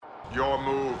Your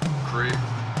move, creep.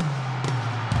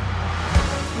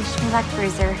 Wish me luck,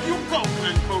 Bruiser. You go,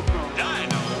 Glen Coco.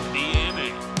 Dino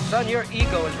DNA. Son, your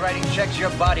ego is writing checks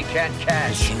your body can't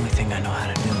cash. It's the only thing I know how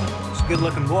to do. It's a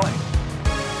good-looking boy.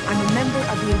 I'm a member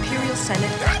of the Imperial Senate.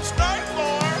 That's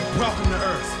Nightmare. Welcome to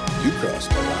Earth. You crossed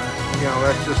the line. You know,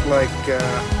 that's just like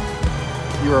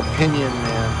your opinion,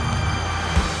 man.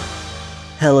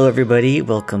 Hello, everybody.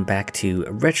 Welcome back to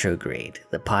Retrograde,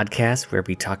 the podcast where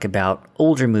we talk about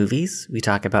older movies. We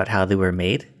talk about how they were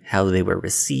made, how they were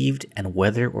received, and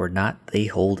whether or not they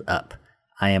hold up.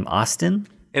 I am Austin.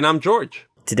 And I'm George.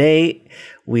 Today,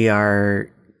 we are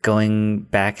going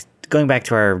back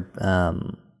to our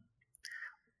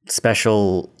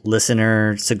special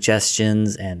listener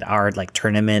suggestions and our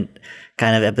tournament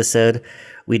kind of episode.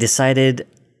 We decided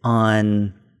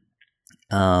on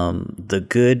The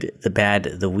Good, the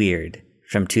Bad, the Weird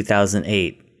from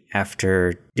 2008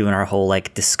 after doing our whole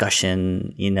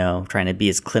discussion, trying to be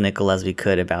as clinical as we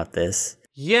could about this.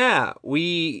 Yeah,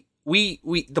 we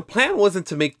the plan wasn't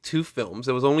to make two films.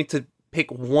 It was only to pick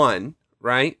one,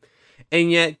 right? And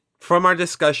yet from our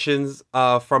discussions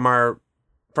from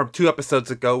 2 episodes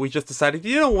ago, we just decided,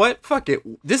 you know what? Fuck it.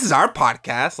 This is our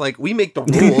podcast. We make the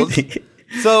rules.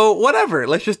 So whatever,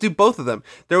 let's just do both of them.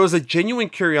 There was a genuine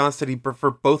curiosity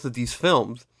for both of these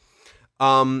films.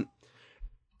 And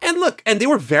look, and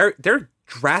they're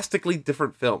drastically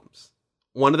different films.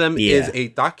 One of them is a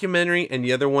documentary and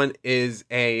the other one is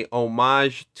a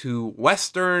homage to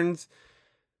Westerns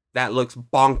that looks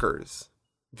bonkers.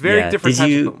 Very different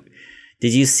types of film.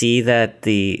 Did you see that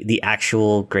the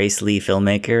actual Grace Lee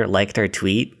filmmaker liked our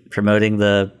tweet promoting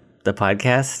the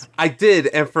podcast? I did,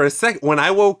 and for a second, when I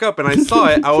woke up and I saw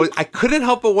it, I couldn't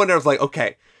help but wonder. I was like,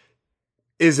 okay,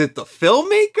 is it the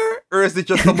filmmaker or is it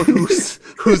just someone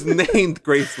who's named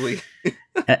Grace Lee?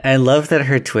 I love that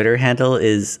her Twitter handle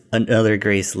is another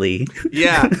Grace Lee.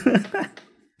 Yeah,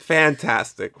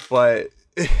 fantastic. But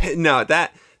no,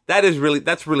 that's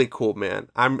really cool, man.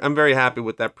 I'm very happy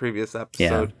with that previous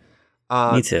episode.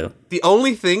 Yeah, me too. The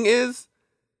only thing is,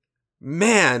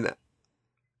 man.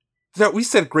 So we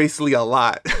said Grace Lee a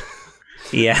lot.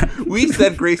 Yeah. We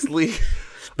said Grace Lee.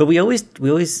 But we always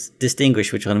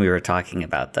distinguish which one we were talking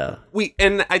about, though.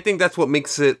 And I think that's what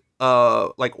makes it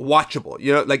watchable,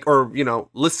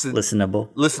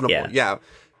 listenable. Yeah.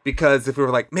 Because if we were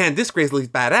like, man, this Grace Lee's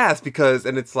badass,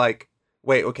 and it's like,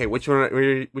 wait, okay, which one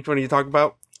are you talking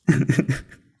about?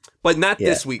 But not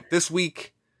this week. This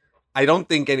week, I don't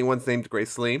think anyone's named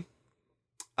Grace Lee.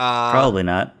 Probably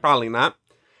not.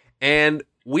 And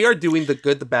we are doing The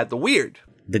Good, the Bad, the Weird.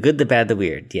 The Good, the Bad, the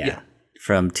Weird, yeah.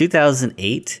 From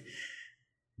 2008,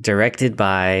 directed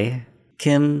by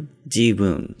Kim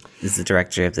Ji-woon is the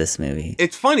director of this movie.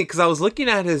 It's funny because I was looking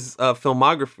at his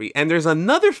filmography, and there's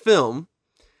another film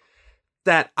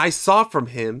that I saw from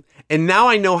him, and now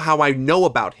I know how I know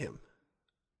about him.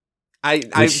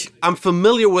 I'm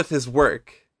familiar with his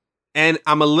work, and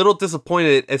I'm a little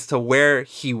disappointed as to where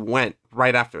he went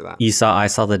right after that. You saw I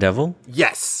Saw the Devil?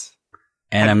 Yes.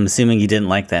 And I'm assuming you didn't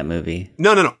like that movie.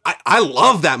 No. I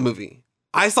love that movie.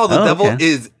 I Saw the Devil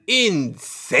is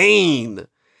insane.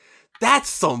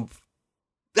 That's a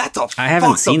I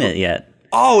haven't seen it yet.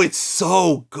 Oh, it's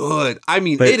so good. I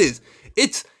mean, it is.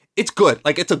 It's good.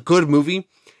 It's a good movie.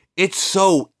 It's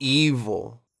so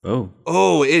evil.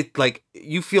 Oh, it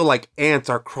you feel like ants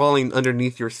are crawling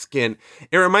underneath your skin.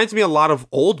 It reminds me a lot of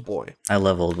Old Boy. I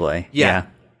love Old Boy. Yeah.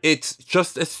 It's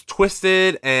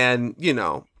twisted and,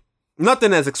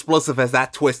 nothing as explosive as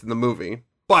that twist in the movie,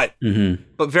 but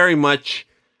very much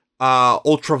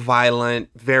ultra violent,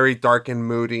 very dark and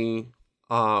moody.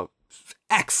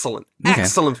 Excellent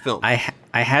film. I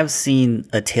have seen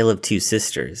A Tale of Two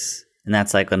Sisters, and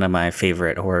that's one of my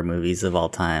favorite horror movies of all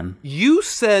time. You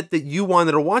said that you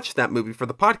wanted to watch that movie for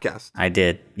the podcast. I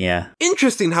did, yeah.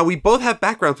 Interesting how we both have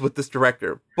backgrounds with this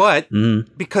director, but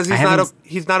because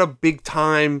he's not a big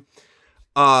time.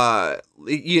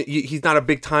 He's not a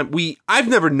big time. I've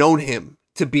never known him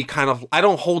to be I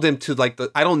don't hold him to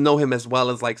I don't know him as well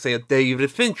as say a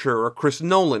David Fincher or Chris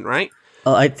Nolan, right?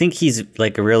 I think he's a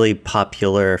really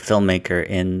popular filmmaker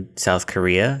in South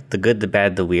Korea. The Good, the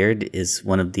Bad, the Weird is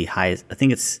one of the highest. I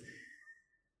think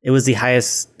it was the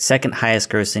second highest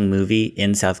grossing movie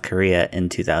in South Korea in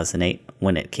 2008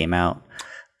 when it came out.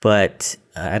 But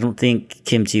I don't think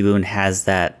Kim Ji-woon has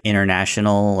that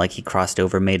international, he crossed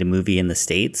over, made a movie in the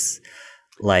States,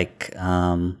 Park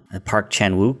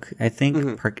Chan-wook, I think.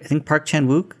 Mm-hmm. Park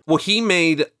Chan-wook. Well, he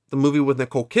made the movie with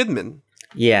Nicole Kidman.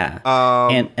 Yeah.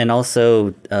 And also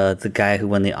the guy who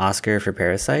won the Oscar for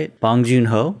Parasite, Bong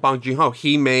Joon-ho.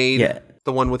 He made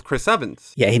the one with Chris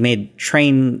Evans. Yeah, he made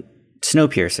Train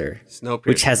Snowpiercer,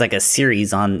 which has like a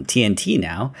series on TNT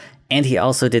now, and he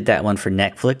also did that one for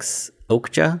Netflix,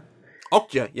 Okja.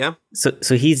 Okja, yeah.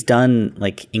 So he's done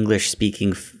like English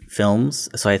speaking films,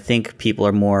 so I think people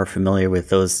are more familiar with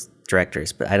those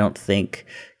directors, but I don't think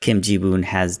Kim Ji-woon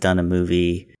has done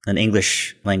an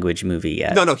English language movie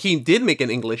yet. No, he did make an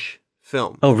English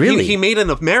film. Oh, really? He made an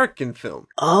American film.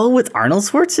 Oh, with Arnold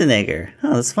Schwarzenegger.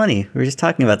 Oh, that's funny. We were just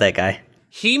talking about that guy.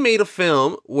 He made a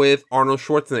film with Arnold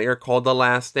Schwarzenegger called The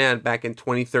Last Stand back in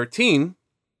 2013,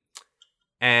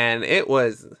 and it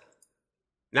was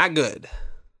not good.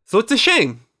 So it's a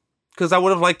shame, because I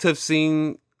would have liked to have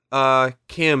seen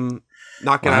Kim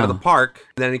knock it out of the park.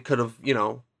 Then he could have,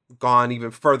 gone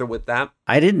even further with that.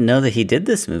 I didn't know that he did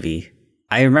this movie.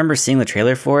 I remember seeing the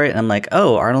trailer for it, and I'm like,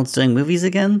 oh, Arnold's doing movies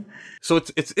again? So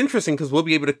it's interesting, because we'll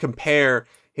be able to compare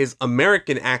his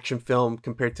American action film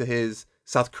compared to his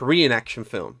South Korean action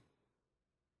film.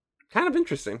 Kind of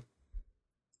interesting.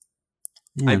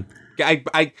 Yeah.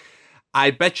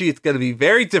 I bet you it's going to be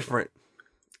very different.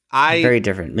 Very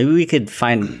different. Maybe we could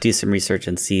do some research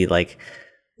and see like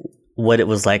what it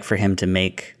was like for him to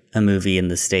make a movie in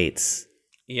the States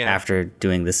after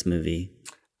doing this movie.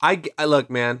 I look,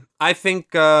 man, I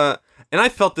think, and I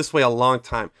felt this way a long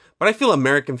time, but I feel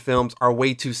American films are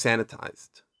way too sanitized.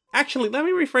 Actually, let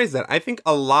me rephrase that. I think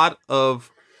a lot of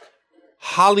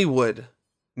Hollywood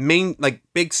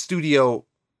big studio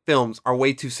films are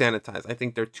way too sanitized. I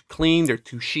think they're too clean. They're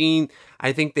too sheen.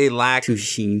 I think they lack too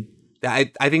sheen. I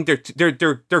think they're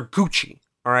Gucci.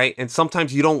 All right. And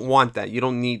sometimes you don't want that. You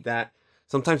don't need that.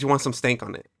 Sometimes you want some stank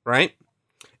on it. Right.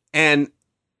 And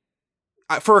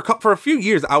for a few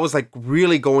years, I was like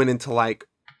really going into like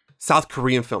South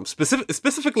Korean films,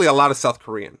 specifically a lot of South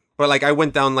Korean, but like I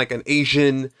went down like an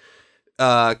Asian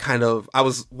I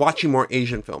was watching more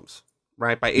Asian films,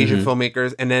 right, by Asian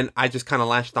filmmakers. And then I just kind of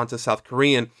latched onto South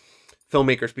Korean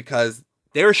filmmakers because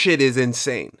their shit is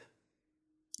insane.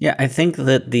 Yeah, I think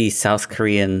that the South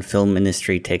Korean film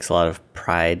industry takes a lot of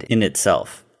pride in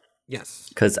itself. Yes.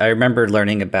 Because I remember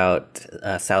learning about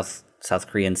South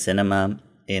Korean cinema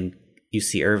in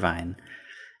UC Irvine,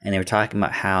 and they were talking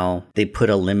about how they put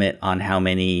a limit on how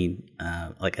many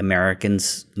like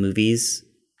Americans movies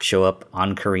show up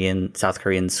on South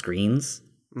Korean screens,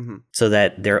 so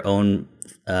that their own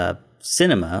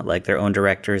cinema, like their own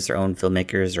directors, their own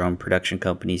filmmakers, their own production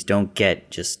companies don't get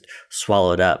just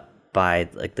swallowed up by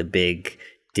like the big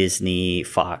Disney,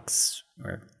 Fox,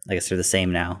 or I guess they're the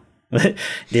same now,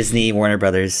 Disney, Warner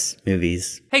Brothers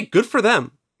movies. Hey, good for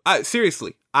them.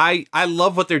 Seriously, I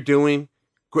love what they're doing.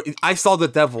 I Saw the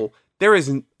Devil. There is,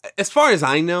 as far as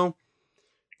I know,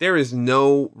 there is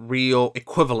no real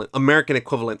American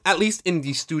equivalent, at least in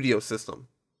the studio system,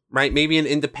 right? Maybe in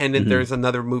independent, there's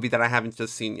another movie that I haven't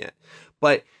just seen yet.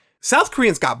 But South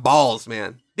Koreans got balls,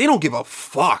 man. They don't give a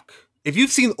fuck. If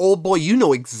you've seen Old Boy, you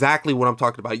know exactly what I'm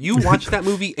talking about. You watch that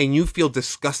movie and you feel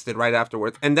disgusted right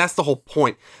afterwards. And that's the whole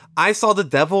point. I Saw the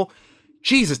Devil.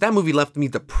 Jesus, that movie left me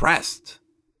depressed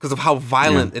because of how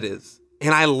violent it is.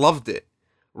 And I loved it,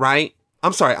 right?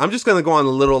 I'm sorry. I'm just going to go on a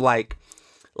little like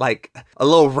a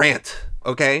little rant,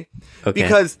 okay?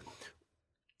 Because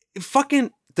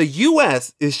fucking the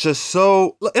US is just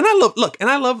so, and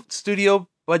I love studio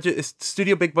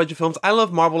big budget films. I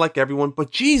love Marvel like everyone, but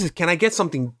Jesus, can I get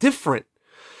something different?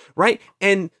 Right?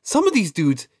 And some of these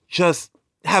dudes just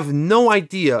have no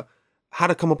idea how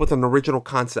to come up with an original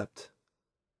concept.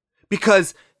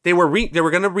 Because they were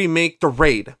going to remake The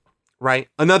Raid, right?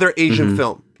 Another Asian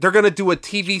film. They're going to do a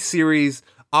TV series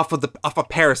off of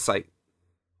Parasite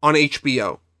on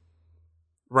HBO.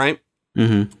 Right?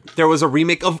 There was a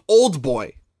remake of Old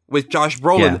Boy with Josh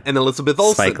Brolin and Elizabeth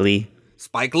Olsen.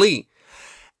 Spike Lee.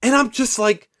 And I'm just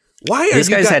like, why are this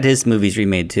guy's had his movies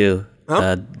remade too.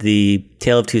 Huh? The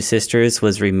Tale of Two Sisters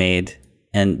was remade,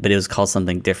 but it was called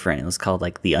something different. It was called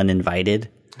like The Uninvited,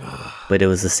 but it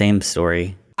was the same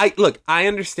story. I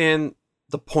understand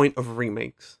the point of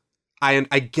remakes. I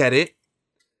get it.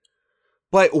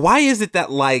 But why is it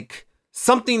that like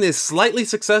something is slightly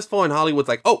successful and Hollywood's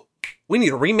like, oh, we need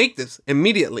to remake this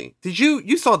immediately?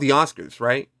 You saw the Oscars,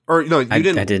 right? Or no, you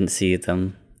didn't. I didn't see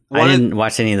them. I didn't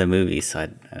watch any of the movies, so I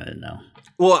didn't know.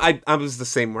 Well, I was the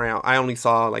same way. I only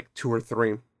saw like 2 or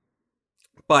 3.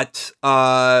 But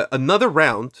Another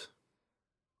Round,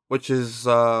 which is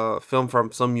a film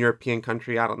from some European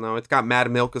country, I don't know. It's got Mads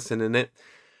Mikkelsen in it.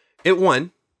 It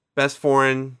won Best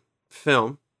Foreign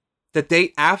Film. The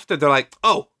day after, they're like,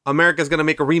 oh, America's going to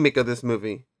make a remake of this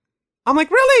movie. I'm like,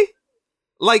 really?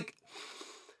 Like,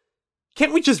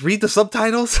 can't we just read the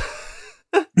subtitles?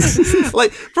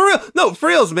 Like, for real. No, for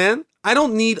reals, man. I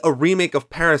don't need a remake of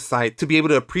Parasite to be able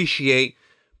to appreciate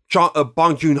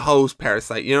Bong Joon-ho's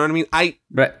Parasite. You know what I mean?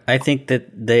 But I think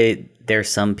that there's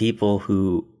some people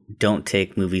who don't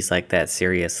take movies like that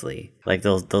seriously. Like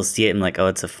they'll see it and like, oh,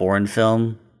 it's a foreign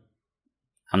film.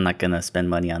 I'm not gonna spend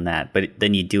money on that. But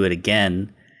then you do it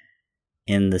again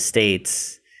in the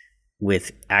States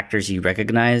with actors you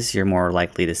recognize, you're more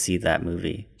likely to see that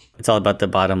movie. It's all about the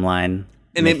bottom line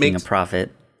and making a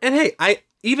profit. And hey, I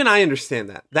understand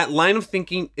that. That line of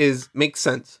thinking makes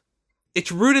sense.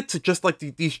 It's rooted to just like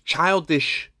these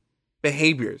childish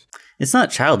behaviors. It's not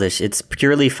childish. It's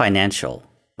purely financial.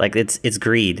 Like it's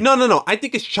greed. No. I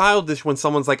think it's childish when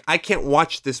someone's like, I can't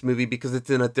watch this movie because it's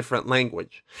in a different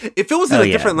language. If it was in a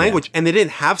different language and they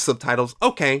didn't have subtitles,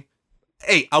 okay,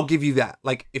 hey, I'll give you that.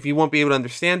 Like, if you won't be able to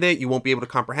understand it, you won't be able to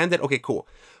comprehend it, okay, cool.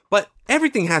 But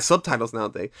everything has subtitles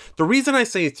nowadays. The reason I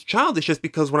say it's childish is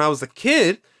because when I was a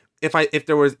kid, if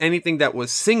there was anything that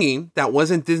was singing that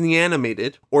wasn't Disney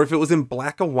animated, or if it was in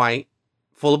black and white,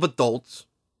 full of adults,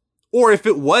 or if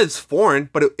it was foreign,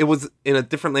 but it was in a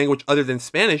different language other than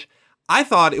Spanish, I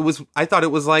thought it was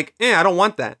like, I don't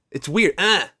want that. It's weird.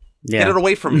 Get it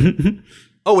away from me.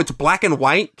 Oh, it's black and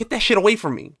white? Get that shit away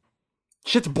from me.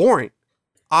 Shit's boring.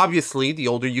 Obviously, the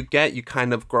older you get, you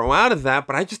kind of grow out of that,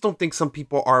 but I just don't think some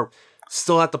people are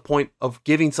still at the point of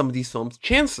giving some of these films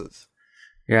chances.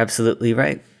 You're absolutely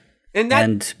right.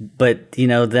 But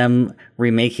them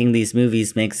remaking these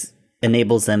movies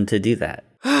enables them to do that.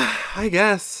 I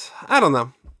guess. I don't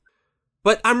know.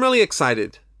 But I'm really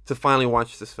excited to finally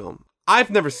watch this film. I've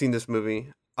never seen this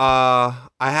movie. I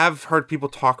have heard people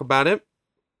talk about it.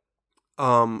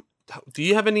 Do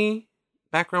you have any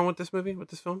background with this movie, with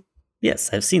this film?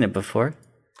 Yes, I've seen it before.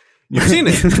 You've seen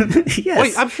it? Yes.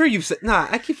 Wait, I'm sure you've said... Nah,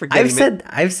 I keep forgetting. I've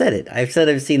said it. I've said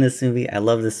I've seen this movie. I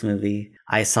love this movie.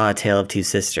 I saw A Tale of Two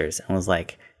Sisters and was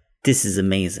like, this is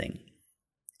amazing.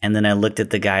 And then I looked at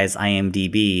the guy's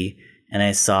IMDb and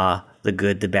I saw The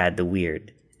Good, the Bad, the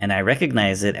Weird. And I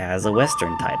recognize it as a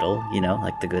Western title,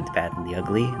 like The Good, the Bad, and the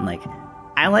Ugly. And like,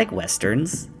 I like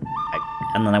Westerns.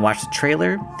 And then I watched the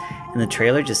trailer, and the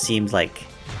trailer just seemed like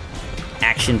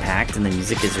action-packed, and the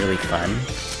music is really fun.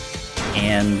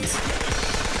 And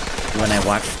when I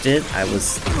watched it, I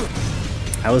was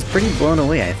pretty blown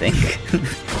away, I think.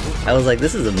 I was like,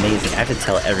 this is amazing. I have to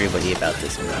tell everybody about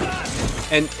this movie.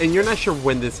 And you're not sure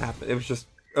when this happened. It was just...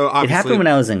 It happened when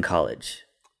I was in college.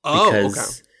 Okay.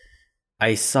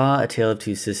 I saw A Tale of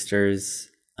Two Sisters,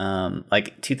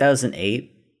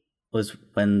 2008 was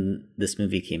when this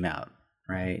movie came out,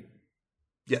 right?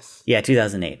 Yes. Yeah,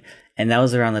 2008. And that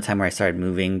was around the time where I started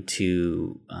moving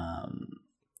to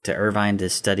Irvine to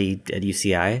study at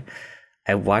UCI.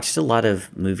 I watched a lot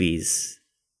of movies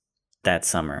that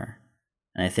summer.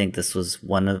 And I think this was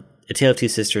A Tale of Two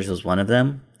Sisters was one of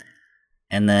them.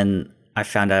 And then I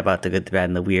found out about The Good, the Bad,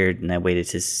 and the Weird, and I waited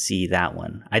to see that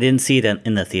one. I didn't see it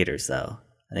in the theaters, though.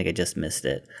 I think I just missed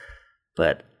it.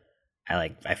 But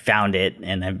I found it,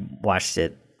 and I watched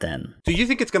it then. Do you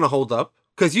think it's going to hold up?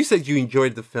 Because you said you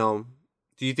enjoyed the film.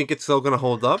 Do you think it's still going to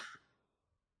hold up?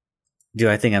 Do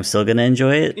I think I'm still going to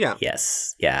enjoy it? Yeah.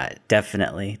 Yes. Yeah,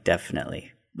 definitely.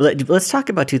 Let's talk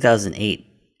about 2008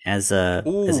 as a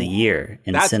year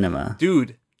in cinema.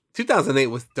 Dude, 2008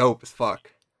 was dope as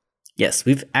fuck. Yes,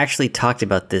 we've actually talked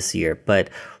about this year, but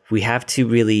we have to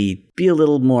really be a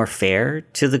little more fair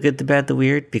to The Good, the Bad, the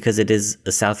Weird, because it is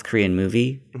a South Korean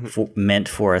movie meant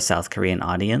for a South Korean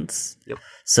audience. Yep.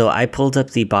 So I pulled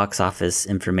up the box office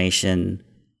information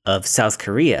of South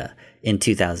Korea in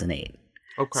 2008.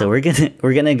 Okay. So we're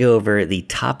gonna go over the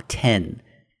top 10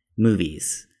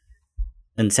 movies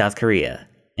in South Korea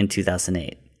in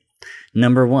 2008.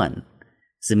 Number 1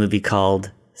 is a movie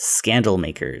called Scandal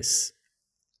Makers,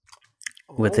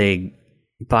 with a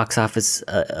box office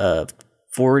of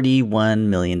 $41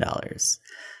 million.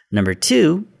 Number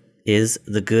 2 is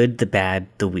The Good, the Bad,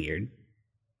 the Weird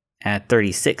at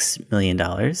 $36 million.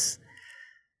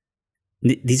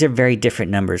 These are very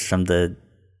different numbers from the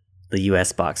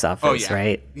US box office,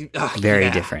 right?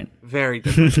 Very different. Very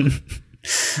different.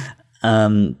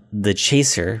 The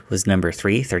Chaser was number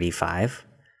 3, 35.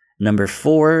 Number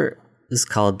 4 is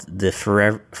called The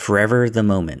Forever the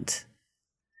Moment.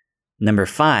 Number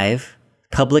 5,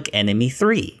 Public Enemy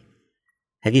 3.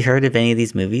 Have you heard of any of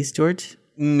these movies, George?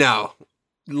 No,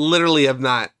 literally have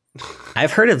not.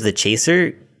 I've heard of The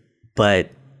Chaser,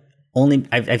 but only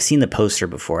I've seen the poster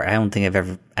before. I don't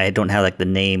have like the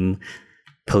name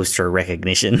poster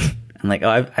recognition. I'm like,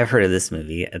 oh, I've heard of this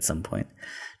movie at some point.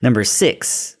 Number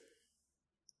 6,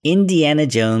 Indiana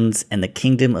Jones and the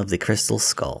Kingdom of the Crystal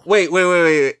Skull. Wait.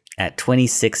 At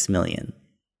 $26 million.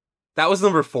 That was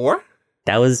number 4?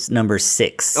 That was number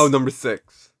 6. Oh, number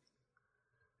 6.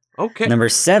 Okay. Number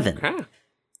 7. Okay.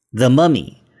 The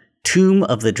Mummy, Tomb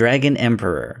of the Dragon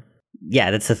Emperor.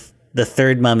 Yeah, that's the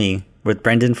third Mummy with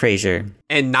Brendan Fraser.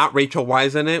 And not Rachel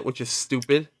Weisz in it, which is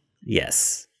stupid.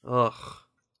 Yes. Ugh.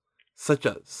 Such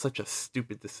a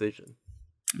stupid decision.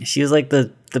 She was like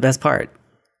the best part.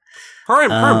 Her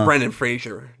and Brendan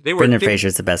Fraser. Brendan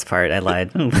Fraser's the best part. I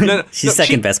lied. She's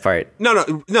second best part. No.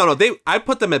 I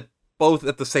put them at both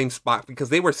at the same spot because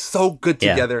they were so good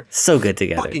together. So good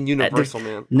together. Fucking Universal,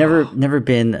 man. Never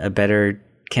been a better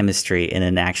chemistry in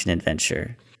an action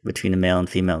adventure between a male and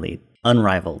female lead.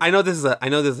 Unrivaled. I know this is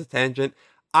a tangent.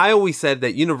 I always said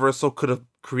that Universal could have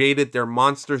created their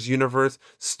monsters universe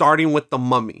starting with The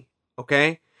Mummy.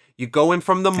 Okay? You go in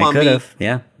from The Mummy. Could have,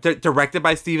 yeah. Directed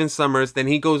by Steven Sommers. Then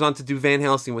he goes on to do Van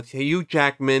Helsing with Hugh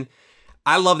Jackman.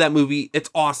 I love that movie.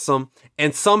 It's awesome.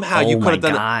 And somehow you could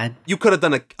have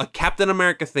done a Captain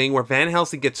America thing where Van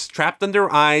Helsing gets trapped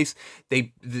under ice.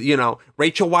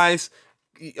 Rachel Weisz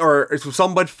or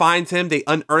somebody finds him. They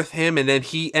unearth him, and then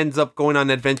he ends up going on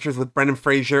adventures with Brendan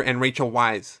Fraser and Rachel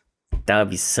Weisz. That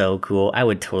would be so cool. I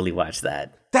would totally watch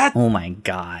that. Oh my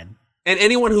God. And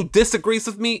anyone who disagrees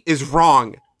with me is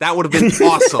wrong. That would have been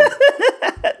awesome.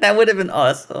 That would have been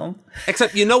awesome.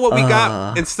 Except, you know what we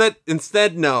got?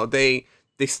 Instead, no. They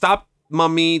stopped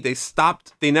Mummy. They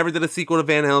never did a sequel to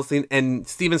Van Helsing. And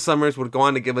Steven Sommers would go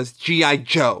on to give us G.I.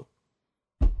 Joe.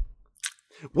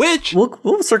 Which...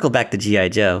 We'll circle back to G.I.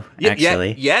 Joe,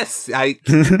 actually. Yes. I'm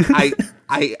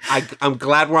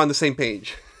glad we're on the same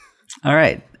page. All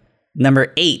right.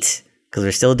 Number 8, because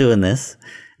we're still doing this.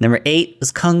 Number 8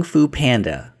 was Kung Fu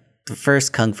Panda. The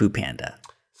first Kung Fu Panda.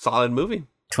 Solid movie.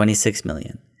 26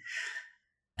 million.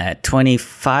 At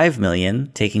 25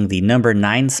 million, taking the number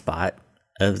 9 spot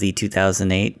of the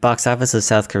 2008 box office of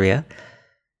South Korea,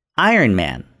 Iron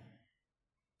Man.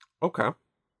 Okay.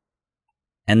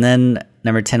 And then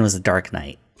number 10 was The Dark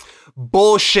Knight.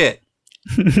 Bullshit.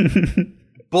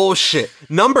 Bullshit.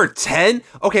 Number 10?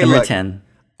 Okay, number look. 10.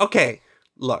 Okay,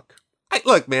 look.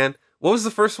 Look, man. What was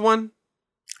the first one?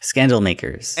 Scandal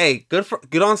Makers. Hey, good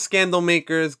on Scandal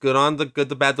Makers. Good on The Good,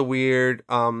 the Bad, the Weird.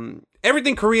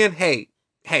 Everything Korean. Hey,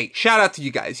 shout out to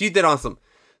you guys. You did awesome.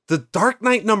 The Dark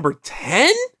Knight number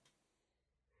 10?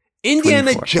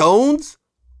 Indiana 24. Jones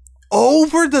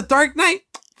over The Dark Knight?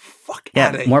 Fuck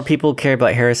out of here. More people care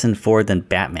about Harrison Ford than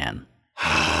Batman.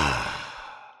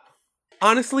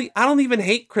 Honestly, I don't even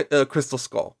hate Crystal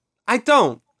Skull. I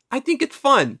don't. I think it's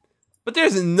fun. But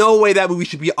there's no way that movie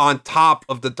should be on top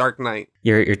of The Dark Knight.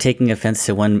 You're taking offense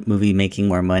to one movie making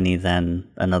more money than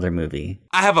another movie.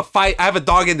 I have a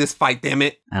dog in this fight, damn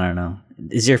it. I don't know.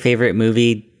 Is your favorite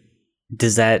movie,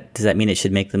 does that mean it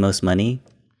should make the most money?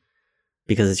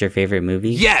 Because it's your favorite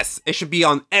movie? Yes, it should be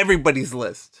on everybody's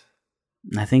list.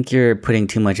 I think you're putting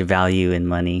too much value in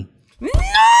money. No!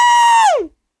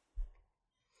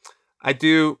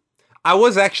 I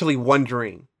was actually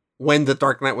wondering when The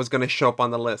Dark Knight was going to show up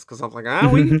on the list, because I was like,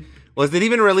 was it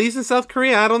even released in South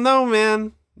Korea? I don't know,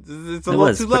 man. It's a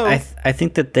little too low. I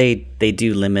think that they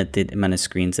do limit the amount of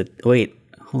screens. Wait,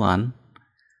 hold on.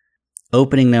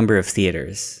 Opening number of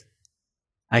theaters.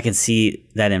 I can see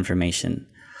that information.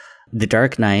 The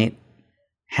Dark Knight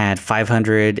had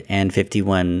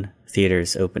 551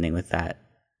 theaters opening with that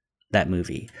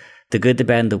movie. The Good, the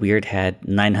Bad, and the Weird had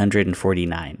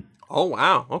 949. Oh,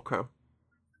 wow. Okay.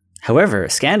 However,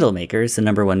 Scandal Makers, the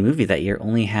number 1 movie that year,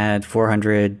 only had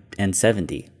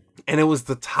 470. And it was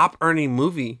the top earning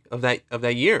movie of that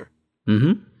year.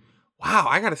 Mm-hmm. Wow,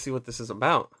 I gotta see what this is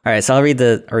about. All right, so I'll read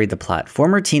the plot.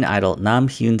 Former teen idol Nam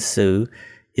Hyun-soo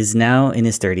is now in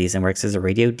his 30s and works as a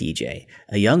radio DJ.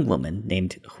 A young woman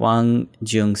named Hwang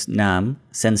Jung-nam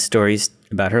sends stories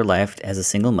about her life as a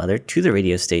single mother to the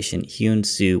radio station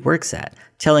Hyun-soo works at,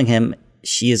 telling him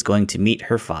she is going to meet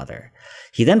her father.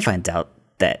 He then finds out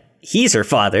that he's her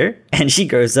father, and she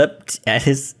shows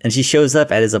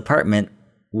up at his apartment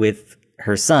with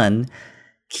her son,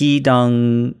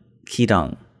 Ki-dong.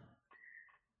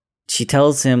 She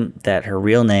tells him that her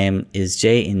real name is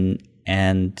Jae-in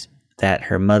and that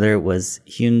her mother was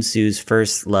Hyun-soo's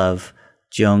first love,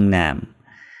 Jung-nam.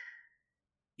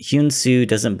 Hyun-soo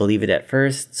doesn't believe it at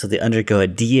first, so they undergo a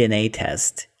DNA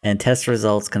test, and test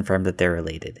results confirm that they're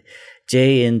related.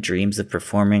 Jae-in dreams of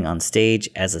performing on stage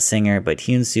as a singer, but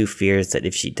Hyun-soo fears that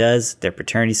if she does, their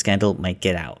paternity scandal might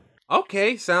get out.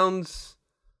 Okay, sounds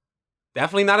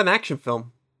definitely not an action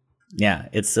film. Yeah,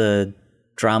 it's a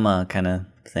drama kind of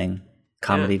thing.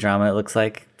 Comedy drama, it looks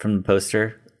like, from the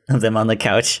poster of them on the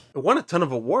couch. It won a ton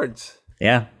of awards.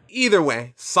 Yeah. Either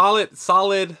way, solid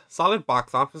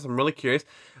box office. I'm really curious.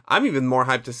 I'm even more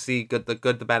hyped to see the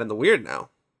Good, the Bad, and the Weird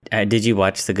now. Did you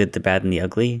watch The Good, the Bad, and the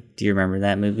Ugly? Do you remember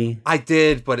that movie? I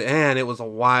did, but man, it was a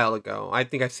while ago. I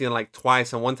think I've seen it like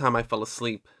twice, and one time I fell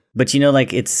asleep. But you know,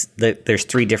 like there's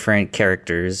three different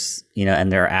characters, you know,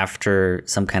 and they're after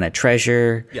some kind of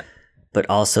treasure. Yeah. But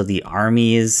also the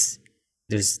army it's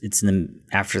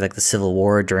after like the Civil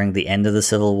War, during the end of the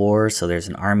Civil War, so there's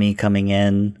an army coming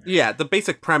in. Yeah, the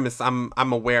basic premise I'm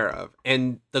aware of,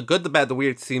 and The Good, the Bad, the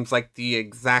Weird seems like the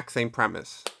exact same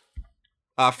premise.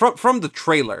 From the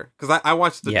trailer, because I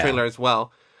watched the trailer as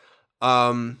well.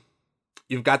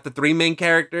 You've got the three main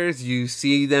characters. You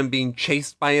see them being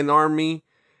chased by an army,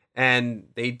 and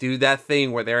they do that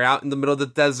thing where they're out in the middle of the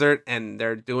desert and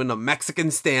they're doing a Mexican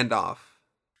standoff.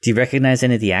 Do you recognize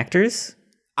any of the actors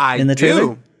In the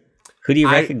trailer? Who do you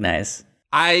recognize?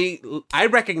 I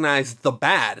recognize the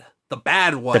bad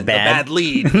one, the bad? bad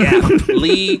lead. Yeah,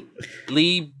 Lee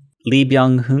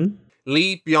Byung-hun?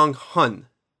 Lee Byung-hun.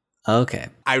 Okay.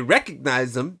 I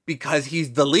recognize him because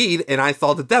he's the lead, and I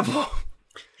saw the devil.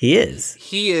 He is.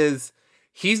 He's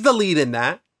the lead in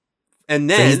that. And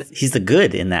then so he's the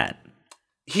good in that.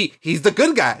 He's the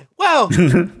good guy. Well,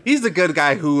 he's the good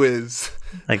guy who is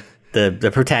like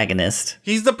the protagonist.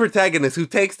 He's the protagonist who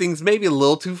takes things maybe a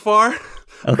little too far.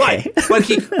 Okay.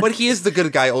 but he is the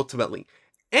good guy ultimately.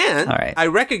 And all right. I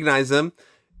recognize him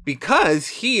because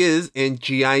he is in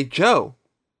G.I. Joe.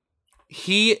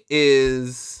 He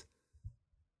is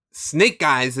Snake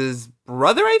Eyes'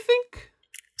 brother, I think?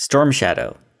 Storm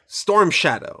Shadow.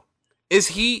 Is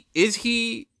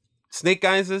he Snake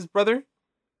Eyes' brother?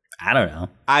 I don't know.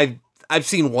 I've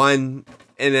seen one,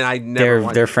 and then I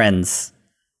never. They're friends.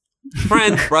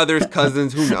 Friends, brothers,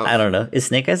 cousins. Who knows? I don't know. Is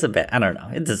Snake Eyes a bad? I don't know.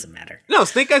 It doesn't matter. No,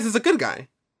 Snake Eyes is a good guy.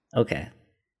 Okay.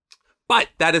 But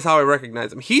that is how I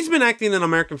recognize him. He's been acting in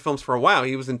American films for a while.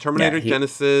 He was in Terminator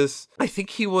Genesis. I think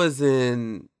he was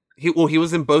in. He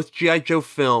was in both G.I. Joe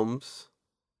films.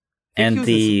 And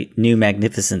the new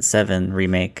Magnificent Seven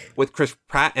remake with Chris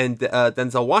Pratt and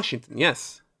Denzel Washington.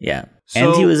 Yes. Yeah.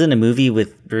 And he was in a movie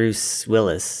with Bruce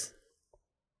Willis.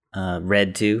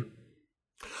 Red 2.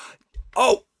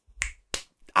 Oh.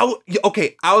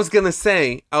 Okay, I was gonna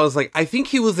say, I think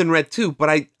he was in Red 2, but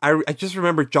I just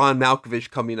remember John Malkovich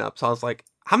coming up, so I was like,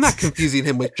 I'm not confusing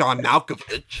him with John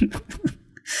Malkovich.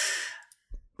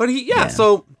 But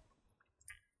so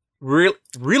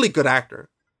really good actor.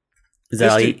 Is that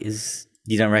all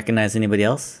you don't recognize anybody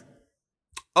else?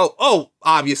 Oh,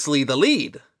 obviously the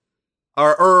lead.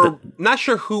 Or not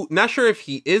sure if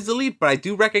he is the lead, but I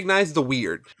do recognize the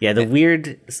weird. Yeah, the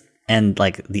weird and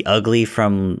like the ugly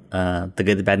from The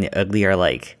Good, the Bad, and the Ugly are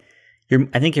like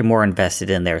I think you're more invested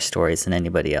in their stories than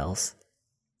anybody else.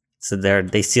 So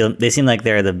they seem like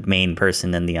they're the main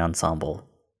person in the ensemble.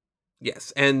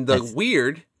 Yes, and the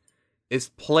weird is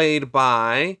played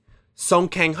by Song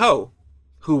Kang-ho,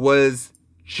 who was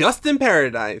just in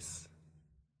Paradise.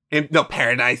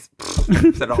 Paradise.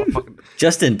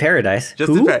 Just in Paradise.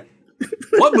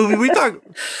 What movie we talking?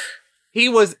 He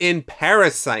was in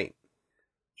Parasite.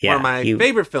 Yeah, one of my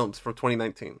favorite films from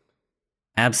 2019.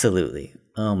 Absolutely.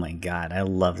 Oh my God. I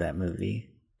love that movie.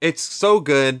 It's so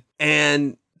good.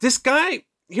 And this guy,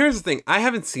 here's the thing. I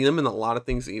haven't seen him in a lot of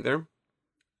things either.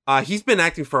 He's been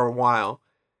acting for a while,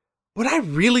 but I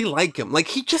really like him. Like,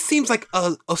 he just seems like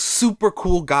a super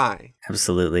cool guy.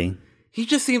 Absolutely. He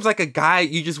just seems like a guy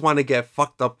you just want to get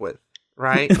fucked up with,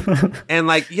 right? And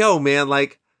like, yo, man,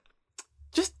 like,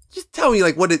 just tell me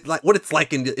like what it's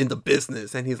like in the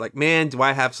business. And he's like, man, do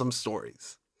I have some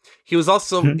stories? He was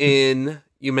also in,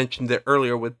 you mentioned it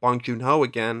earlier, with Bong Joon-ho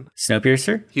again.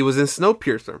 Snowpiercer? He was in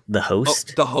Snowpiercer. The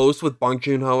Host? The Host with Bong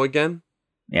Joon-ho again.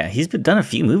 Yeah, he's done a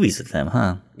few movies with them,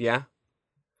 huh? Yeah.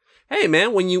 Hey,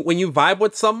 man, when you vibe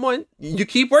with someone, you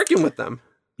keep working with them.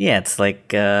 Yeah, it's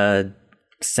like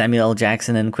Samuel L.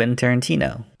 Jackson and Quentin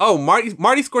Tarantino. Oh, Marty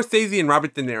Scorsese and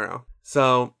Robert De Niro.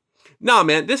 So, no,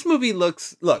 man, this movie look,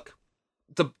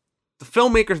 the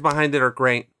filmmakers behind it are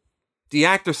great. The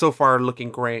actors so far are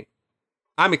looking great.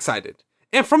 I'm excited.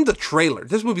 And from the trailer,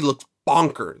 this movie looks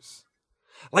bonkers.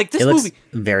 Like, this movie looks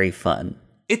very fun.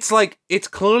 It's like, it's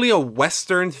clearly a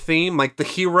Western theme. Like, the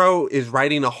hero is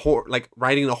riding a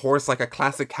horse like a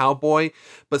classic cowboy.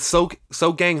 But So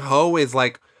Gang-ho is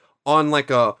like on like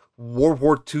a World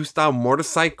War II style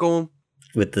motorcycle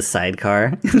with the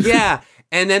sidecar. Yeah.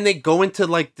 And then they go into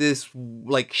like this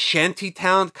like shanty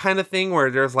town kind of thing where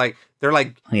they're like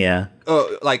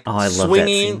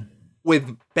swinging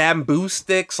with bamboo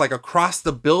sticks like across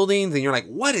the buildings, and you're like,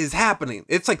 what is happening?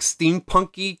 It's like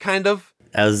steampunky kind of.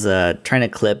 I was trying to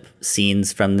clip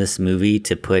scenes from this movie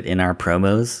to put in our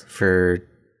promos for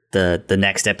the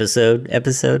next episode,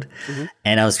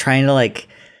 and I was trying to like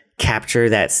capture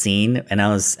that scene. And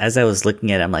as I was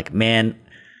looking at it, I'm like, man,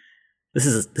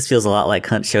 this feels a lot like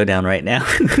Hunt Showdown right now.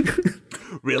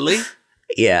 Really?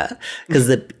 Yeah, because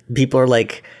the people are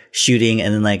like shooting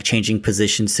and then like changing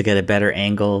positions to get a better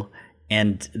angle,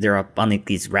 and they're up on like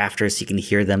these rafters, so you can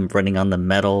hear them running on the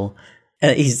metal.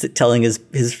 And he's telling his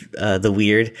the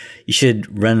weird, you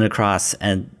should run across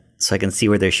and so I can see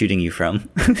where they're shooting you from.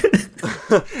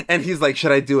 And he's like,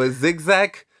 should I do a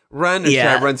zigzag run or should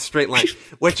I run straight line?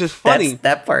 Which is funny.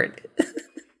 That part.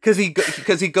 Because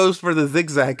he goes for the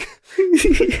zigzag.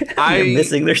 You're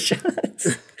missing their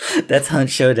shots. That's Hunt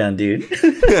Showdown, dude.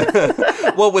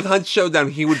 Well, with Hunt Showdown,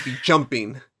 he would be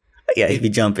jumping. Yeah, he'd be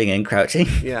jumping and crouching.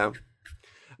 Yeah.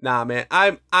 Nah, man,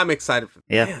 I'm excited for that.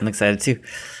 Yeah, I'm excited too.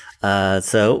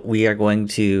 So we are going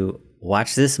to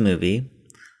watch this movie.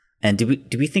 And do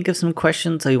we think of some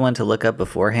questions that we want to look up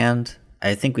beforehand?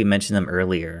 I think we mentioned them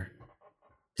earlier.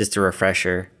 Just a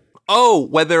refresher. Oh,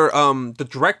 whether the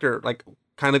director, like,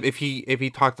 kind of if he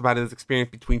talked about his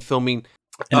experience between filming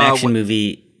an action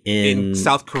movie in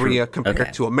South Korea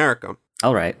compared to America.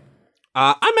 All right.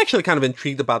 I'm actually kind of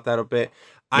intrigued about that a bit.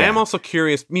 I am also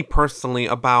curious, me personally,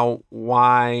 about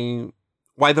why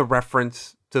the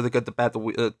reference to the good, the bad,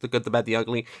 the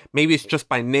ugly. Maybe it's just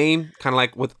by name, kind of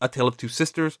like with A Tale of Two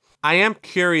Sisters. I am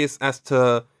curious as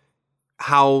to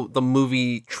how the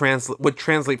movie would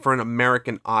translate for an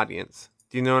American audience.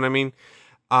 Do you know what I mean?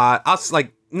 Us,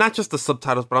 like, not just the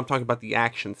subtitles, but I'm talking about the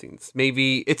action scenes.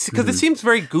 Maybe it's because it seems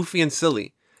very goofy and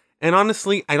silly. And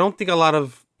honestly, I don't think a lot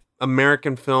of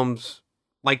American films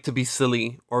like to be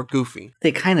silly or goofy.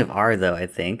 They kind of are, though, I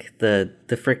think. The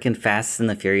freaking Fast and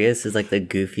the Furious is like the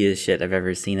goofiest shit I've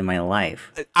ever seen in my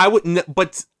life.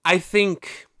 But I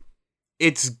think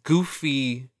it's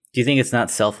goofy. Do you think it's not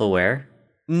self-aware?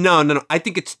 No. I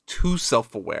think it's too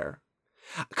self-aware.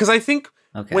 Because I think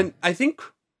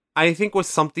I think with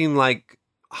something like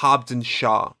Hobbs and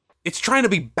Shaw, it's trying to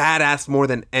be badass more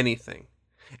than anything.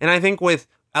 And I think with,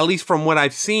 at least from what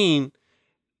I've seen,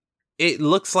 it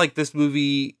looks like this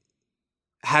movie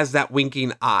has that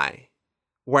winking eye.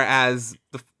 Whereas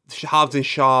the Hobbs and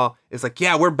Shaw is like,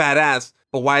 yeah, we're badass,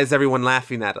 but why is everyone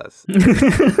laughing at us?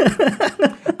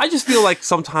 I just feel like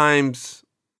sometimes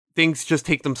things just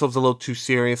take themselves a little too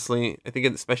seriously. I think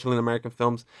especially in American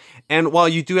films. And while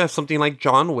you do have something like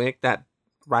John Wick that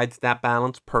rides that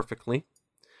balance perfectly,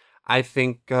 I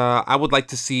think I would like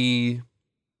to see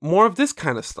more of this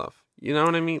kind of stuff. You know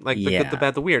what I mean? Like the good, the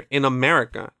bad, the weird in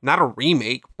America. Not a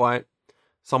remake, but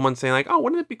someone saying like, oh,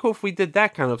 wouldn't it be cool if we did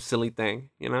that kind of silly thing,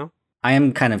 you know? I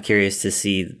am kind of curious to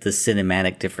see the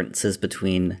cinematic differences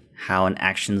between how an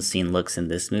action scene looks in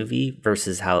this movie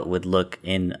versus how it would look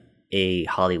in a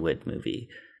Hollywood movie.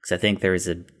 Because I think there is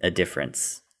a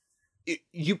difference.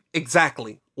 You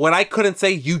exactly. What I couldn't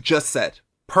say, you just said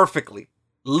perfectly.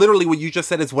 Literally what you just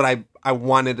said is what I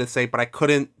wanted to say, but I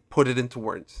couldn't put it into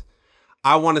words.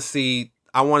 I want to see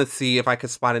if I could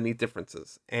spot any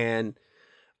differences. And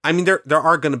I mean, there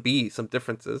are going to be some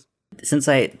differences. Since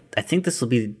I think this will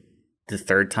be the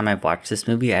third time I've watched this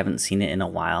movie, I haven't seen it in a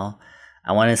while.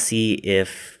 I want to see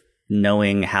if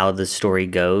knowing how the story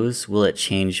goes, will it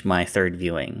change my third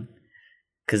viewing?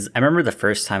 Because I remember the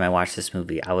first time I watched this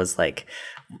movie, I was like,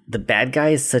 the bad guy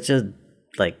is such a,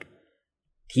 like,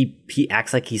 he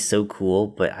acts like he's so cool,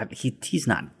 but he's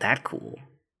not that cool.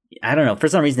 I don't know. For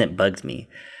some reason, it bugged me.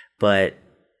 But,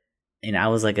 you know, I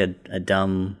was like a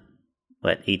dumb,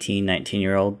 18,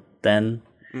 19-year-old then,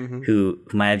 who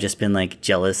might have just been like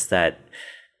jealous that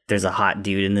there's a hot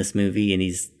dude in this movie and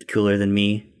he's cooler than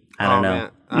me. I don't know.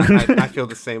 Man. I feel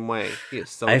the same way. He is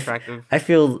so attractive. I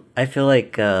feel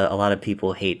like a lot of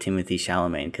people hate Timothée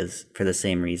Chalamet because for the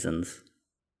same reasons.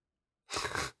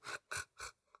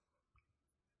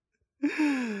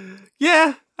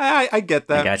 Yeah, I get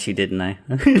that. I got you, didn't I?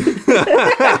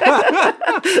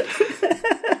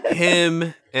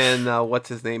 Him and what's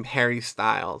his name? Harry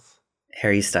Styles.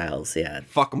 Harry Styles, yeah.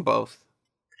 Fuck them both.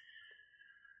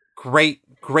 Great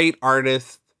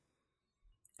artists.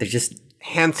 They're just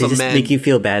handsome men. They just make you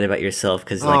feel bad about yourself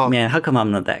because, like, man, how come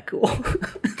I'm not that cool?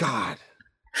 God.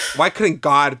 Why couldn't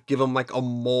God give him, like, a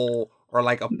mole or,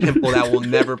 like, a pimple that will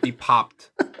never be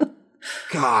popped?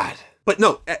 God. But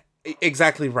no,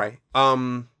 exactly right.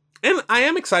 And I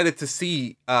am excited to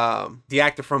see the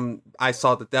actor from I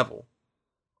Saw the Devil.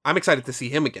 I'm excited to see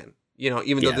him again. You know,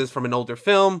 even though this is from an older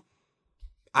film.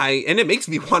 And it makes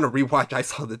me want to rewatch I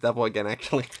Saw the Devil again,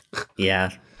 actually.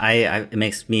 Yeah, it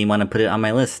makes me want to put it on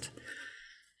my list.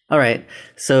 All right,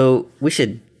 so we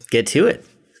should get to it.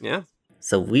 Yeah.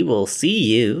 So we will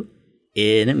see you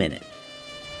in a minute.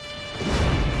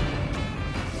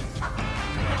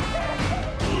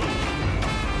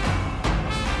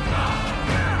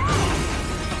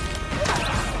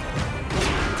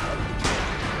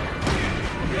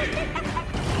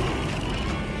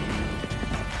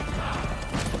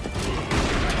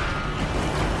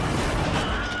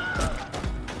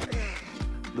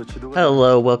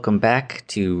 Hello, welcome back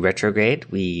to Retrograde.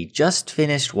 We just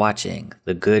finished watching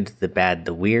The Good, the Bad,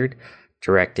 the Weird,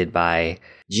 directed by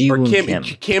Ji-woon Kim.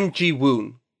 Kim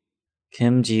Ji-woon.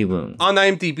 Kim Ji-woon. On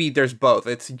IMDb, there's both.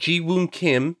 It's Ji-woon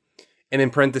Kim, and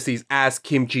in parentheses, as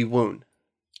Kim Ji-woon.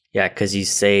 Yeah, because I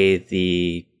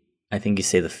think you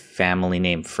say the family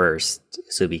name first,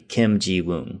 so it'd be Kim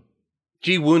Ji-woon.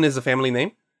 Ji-woon is a family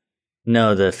name?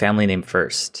 No, the family name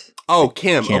first. Oh,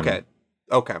 Kim. Kim.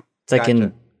 Okay. It's like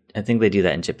I think they do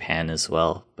that in Japan as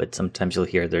well, but sometimes you'll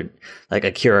hear like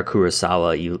Akira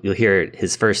Kurosawa, you'll hear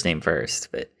his first name first,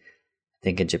 but I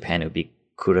think in Japan it would be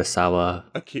Kurosawa.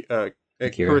 Akira.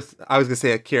 Akira. I was going to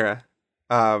say Akira.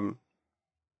 I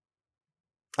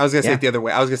was going to say it the other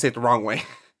way. I was going to say it the wrong way.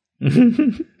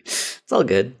 It's all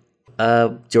good.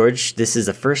 George, this is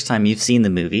the first time you've seen the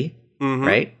movie,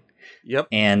 right? Yep.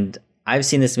 And I've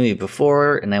seen this movie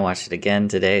before, and I watched it again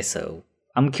today, so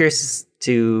I'm curious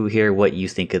to hear what you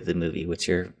think of the movie. What's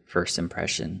your first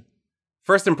impression?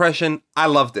 First impression, I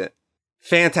loved it.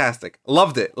 Fantastic.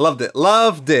 Loved it.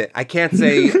 I can't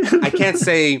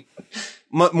say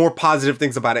more positive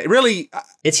things about it. Really,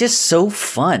 it's just so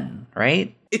fun,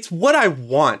 right? It's what I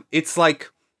want. It's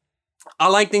like, I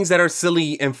like things that are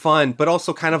silly and fun, but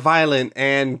also kind of violent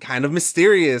and kind of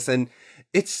mysterious, and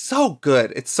it's so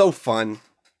good. It's so fun.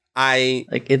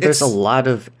 There's a lot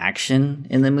of action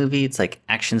in the movie. It's like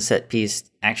action set piece,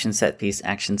 action set piece,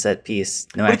 action set piece.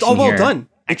 No action. It's all well here. done.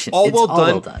 Action. It's all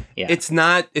well done. Yeah. It's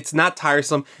not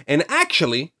tiresome. And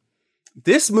actually,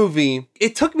 this movie,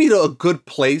 it took me to a good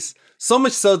place. So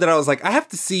much so that I was like, I have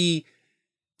to see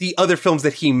the other films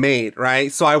that he made,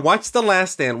 right? So I watched The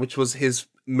Last Stand, which was his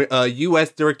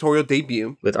U.S. directorial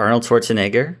debut. With Arnold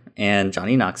Schwarzenegger and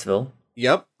Johnny Knoxville.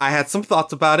 Yep. I had some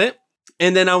thoughts about it.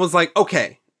 And then I was like,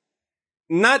 okay.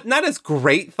 Not as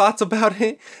great thoughts about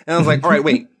it. And I was like, all right,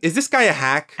 wait, is this guy a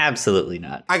hack? Absolutely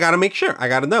not. I got to make sure. I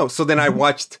got to know. So then I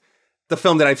watched the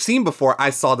film that I've seen before. I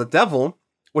Saw the Devil,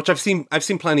 which I've seen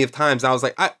plenty of times. I was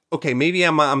like, okay, maybe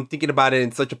I'm thinking about it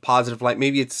in such a positive light.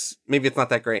 Maybe it's not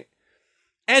that great.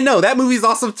 And no, that movie's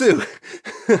awesome too.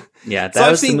 Yeah,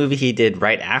 that was the movie he did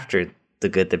right after The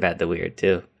Good, the Bad, the Weird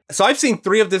too. So I've seen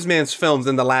 3 of this man's films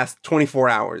in the last 24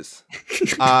 hours.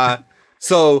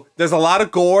 So there's a lot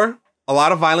of gore, a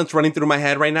lot of violence running through my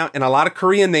head right now, and a lot of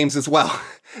Korean names as well.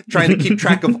 Trying to keep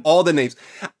track of all the names.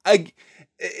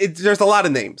 There's a lot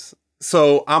of names.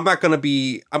 So I'm going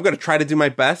to try to do my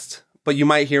best, but you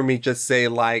might hear me just say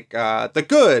like the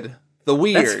good, the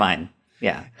weird. That's fine.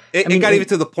 Yeah. It got even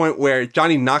to the point where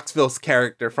Johnny Knoxville's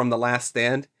character from The Last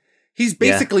Stand, he's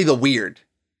basically the weird.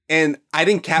 And I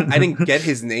didn't get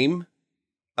his name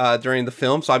during the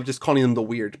film, so I'm just calling him the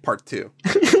Weird Part 2.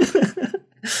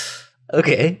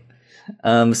 Okay.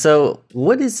 So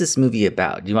what is this movie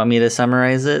about? Do you want me to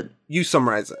summarize it? You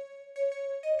summarize it.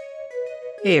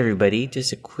 Hey everybody,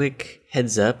 just a quick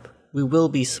heads up. We will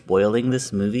be spoiling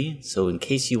this movie, so in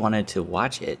case you wanted to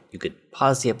watch it, you could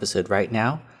pause the episode right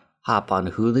now, hop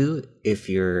on Hulu if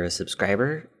you're a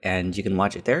subscriber, and you can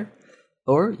watch it there.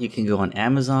 Or you can go on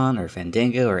Amazon or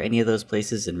Fandango or any of those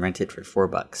places and rent it for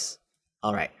 $4.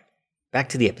 All right, back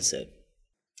to the episode.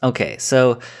 Okay,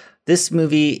 so this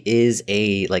movie is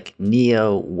a like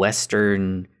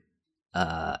neo-Western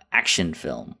action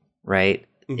film, right?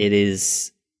 Mm-hmm. It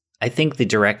is, I think the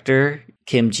director,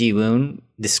 Kim Ji-woon,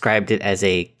 described it as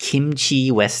a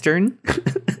kimchi Western.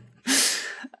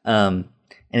 And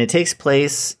it takes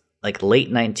place like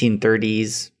late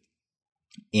 1930s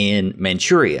in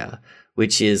Manchuria,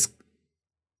 which is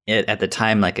at the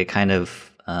time like a kind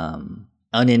of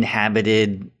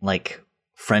uninhabited like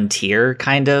frontier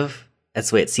kind of. That's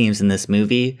the way it seems in this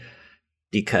movie,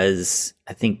 because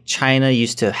I think China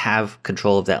used to have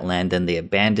control of that land and they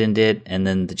abandoned it, and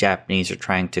then the Japanese are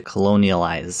trying to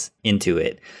colonialize into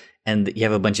it. And you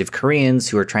have a bunch of Koreans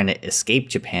who are trying to escape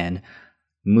Japan,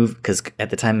 because at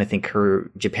the time I think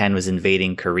Japan was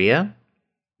invading Korea.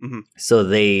 Mm-hmm. So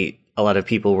a lot of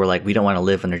people were like, we don't want to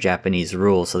live under Japanese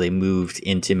rule, so they moved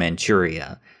into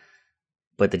Manchuria.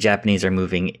 But the Japanese are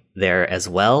moving there as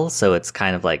well, so it's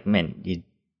kind of like, man,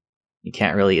 you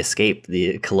can't really escape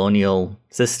the colonial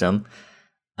system.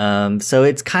 So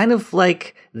it's kind of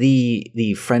like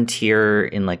the frontier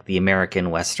in like the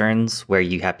American Westerns, where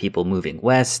you have people moving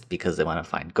west because they want to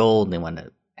find gold and they want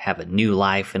to have a new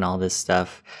life and all this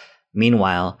stuff.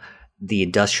 Meanwhile, the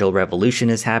Industrial Revolution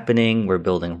is happening. We're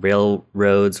building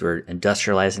railroads. We're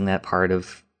industrializing that part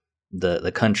of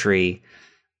the country.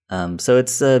 So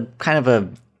it's a kind of a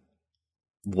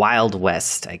Wild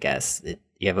West, I guess.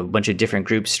 You have a bunch of different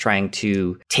groups trying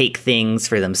to take things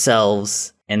for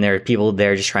themselves, and there are people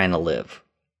there just trying to live.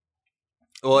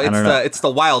 Well, it's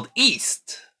the Wild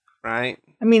East, right?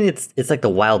 I mean, it's like the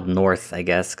wild north, I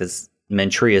guess, because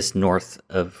Manchuria is north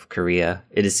of Korea.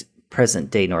 It is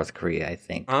present-day North Korea, I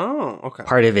think. Oh, okay.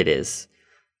 Part of it is.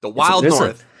 The wild There's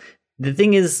north. The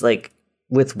thing is, like,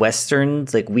 with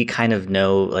Westerns, like, we kind of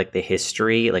know, like, the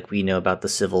history. Like, we know about the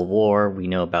Civil War. We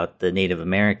know about the Native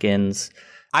Americans.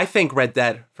 I thank Red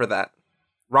Dead for that.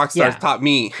 Rockstar's taught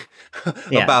me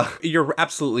about. You're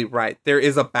absolutely right. There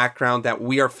is a background that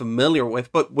we are familiar with,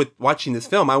 but with watching this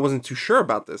film, I wasn't too sure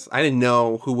about this. I didn't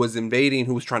know who was invading,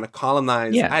 who was trying to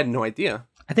colonize. Yeah. I had no idea.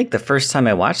 I think the first time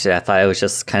I watched it, I thought it was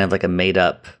just kind of like a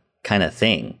made-up kind of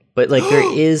thing. But, like,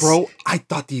 there is... Bro, I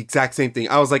thought the exact same thing.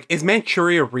 I was like, is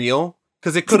Manchuria real?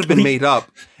 Because it could have been made up.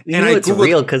 And it's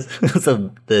real because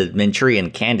of the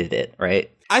Manchurian Candidate, right?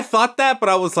 I thought that, but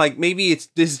I was like, maybe this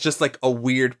is just like a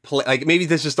weird place. Like, maybe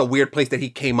this is just a weird place that he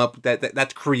came up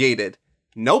that's created.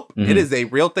 Nope, It is a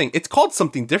real thing. It's called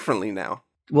something differently now.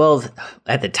 Well,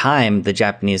 at the time, the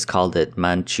Japanese called it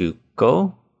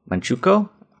Manchukuo.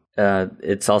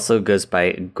 It also goes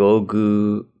by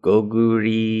Goguryeo.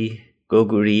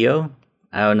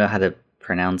 I don't know how to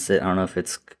pronounce it. I don't know if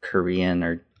it's Korean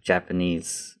or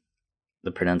Japanese,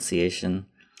 the pronunciation.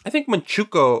 I think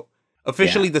Manchukuo,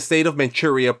 officially the state of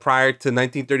Manchuria prior to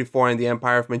 1934 and the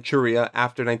Empire of Manchuria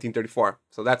after 1934.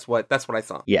 So that's what I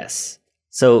saw. Yes.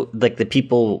 So, like, the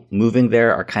people moving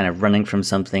there are kind of running from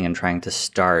something and trying to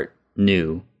start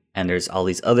new. And there's all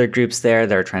these other groups there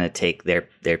that are trying to take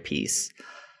their piece.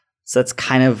 So that's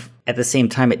kind of, at the same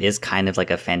time, it is kind of like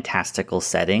a fantastical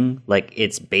setting. Like,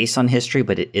 it's based on history,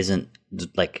 but it isn't,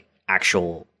 like,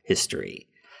 actual history.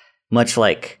 Much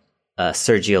like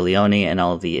Sergio Leone and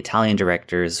all of the Italian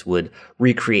directors would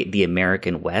recreate the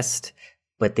American West,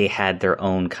 but they had their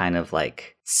own kind of,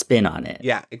 like, spin on it.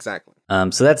 Yeah, exactly.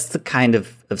 So that's the kind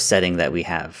of setting that we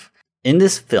have. In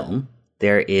this film,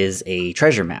 there is a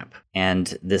treasure map,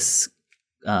 and this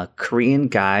Korean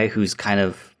guy who's kind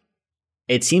of,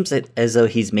 it seems as though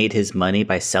he's made his money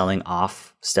by selling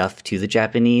off stuff to the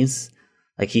Japanese.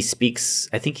 Like,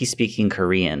 I think he's speaking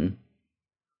Korean,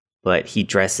 but he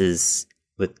dresses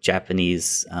with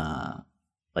Japanese,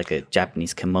 like a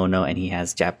Japanese kimono, and he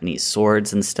has Japanese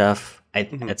swords and stuff.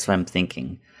 That's what I'm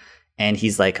thinking. And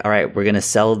he's like, all right, we're going to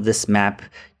sell this map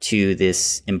to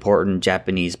this important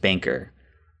Japanese banker.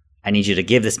 I need you to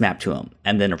give this map to him.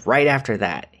 And then right after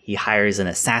that, he hires an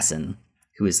assassin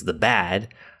who is the bad.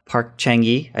 Park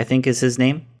Chang-yi, I think is his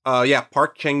name.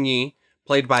 Park Chang-yi,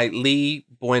 played by Lee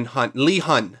Hun. Lee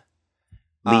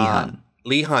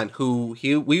Hun, who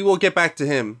we will get back to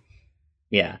him.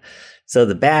 Yeah. So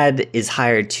the bad is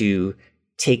hired to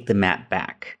take the map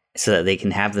back so that they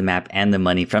can have the map and the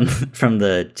money from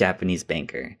the Japanese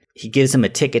banker. He gives him a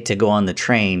ticket to go on the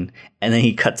train, and then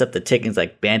he cuts up the ticket and is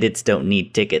like, bandits don't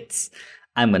need tickets.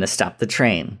 I'm going to stop the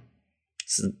train.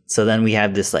 So then we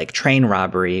have this, like, train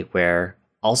robbery where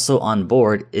also on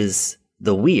board is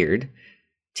the weird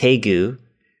Taegu,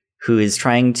 who is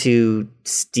trying to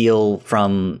steal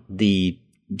from the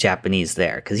Japanese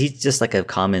there, because he's just like a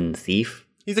common thief.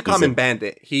 He's a common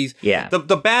bandit.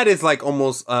 The bad is like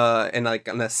almost an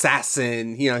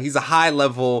assassin. You know, he's a high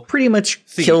level. Pretty much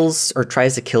thief. Kills or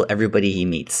tries to kill everybody he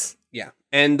meets. Yeah,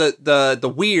 and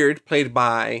the weird, played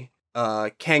by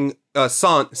Song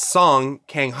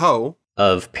Kang-ho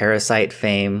of Parasite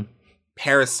fame.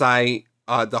 Parasite,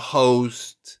 The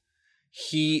Host.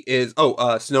 He is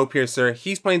Snowpiercer.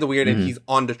 He's playing the weird, and he's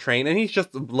on the train, and he's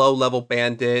just a low level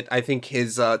bandit. I think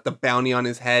his the bounty on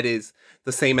his head is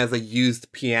the same as a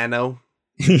used piano.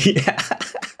 Yeah.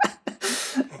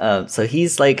 So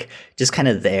he's like just kind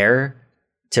of there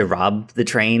to rob the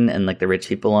train and like the rich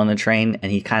people on the train,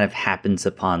 and he kind of happens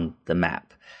upon the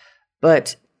map.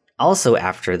 But also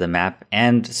after the map,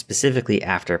 and specifically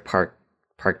after Park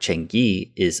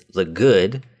Chang-yi, is the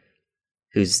good,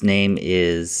 whose name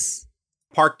is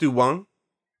Park Do-won.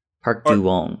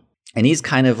 And he's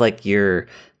kind of like your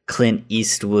Clint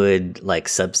Eastwood like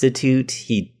substitute.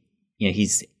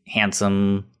 He's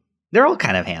handsome. They're all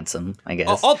kind of handsome, I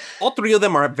guess. All three of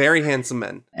them are very handsome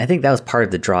men. I think that was part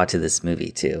of the draw to this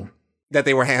movie too. That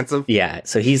they were handsome? Yeah.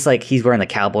 So he's wearing the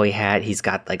cowboy hat. He's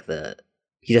got like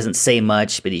he doesn't say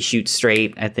much, but he shoots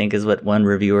straight, I think is what one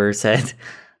reviewer said.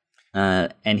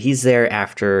 And he's there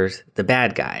after the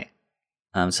bad guy.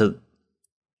 So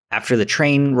after the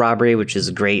train robbery, which is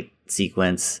a great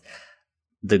sequence,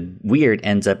 the weird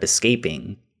ends up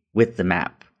escaping with the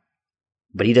map,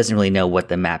 but he doesn't really know what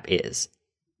the map is.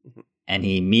 And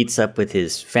he meets up with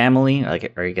his family, or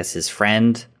I guess his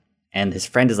friend, and his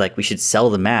friend is like, we should sell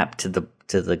the map to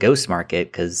the ghost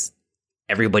market because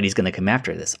everybody's going to come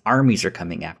after this. Armies are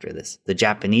coming after this. The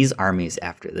Japanese army is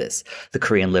after this. The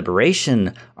Korean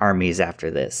Liberation Army is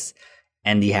after this.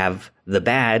 And you have the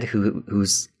bad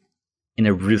who's in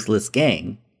a ruthless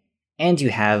gang. And you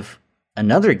have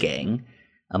another gang,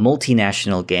 a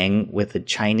multinational gang with a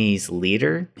Chinese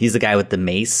leader. He's the guy with the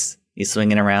mace. He's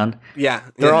swinging around. Yeah.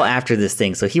 They're all after this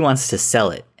thing. So he wants to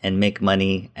sell it and make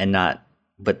money and not,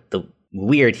 but the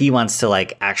weird, he wants to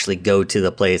like actually go to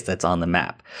the place that's on the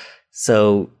map.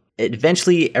 So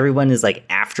eventually everyone is like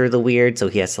after the weird. So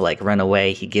he has to like run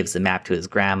away. He gives the map to his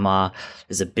grandma.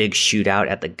 There's a big shootout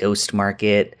at the ghost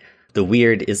market. The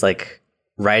weird is like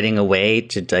riding away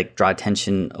to like draw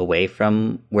attention away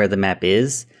from where the map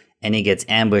is. And he gets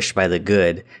ambushed by the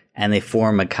good. And they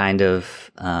form a kind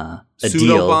of a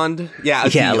deal. Bond. Yeah.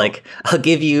 Yeah. Deal. Like I'll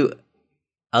give you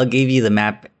the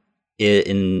map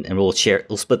and we'll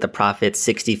split the profit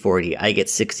 60-40. I get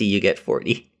 60, you get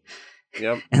 40.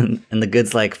 Yep. And the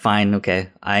good's like, fine, okay.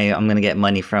 I'm gonna get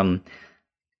money from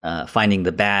finding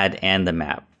the bad and the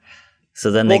map.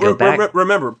 So then they go back.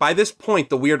 Remember, by this point,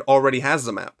 the weird already has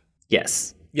the map.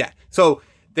 Yes. Yeah. So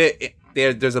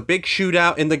there's a big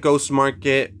shootout in the ghost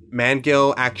market.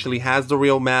 Mangill actually has the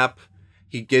real map.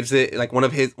 He gives it like one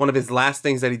of his last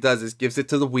things that he does is gives it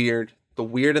to the weird. The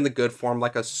weird and the good form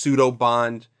like a pseudo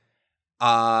bond.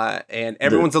 And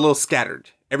everyone's a little scattered.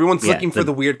 Everyone's looking for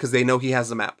the weird because they know he has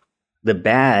the map. The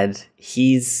bad,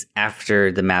 he's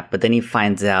after the map, but then he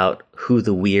finds out who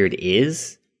the weird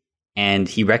is, and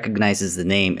he recognizes the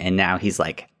name, and now he's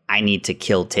like, I need to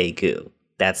kill Taegu.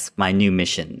 That's my new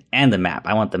mission. And the map.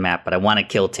 I want the map, but I want to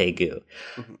kill Taegu.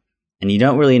 Mm-hmm. And you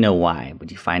don't really know why,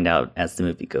 but you find out as the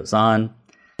movie goes on.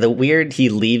 The weird, he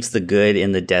leaves the good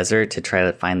in the desert to try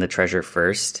to find the treasure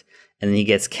first, and then he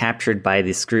gets captured by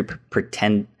this group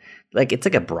it's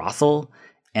like a brothel.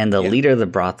 And the leader of the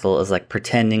brothel is like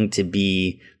pretending to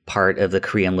be part of the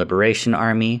Korean Liberation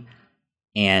Army.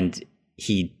 And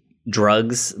he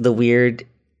drugs the weird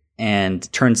and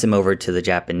turns him over to the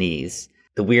Japanese.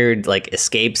 The weird like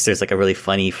escapes. There's like a really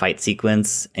funny fight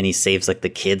sequence. And he saves like the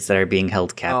kids that are being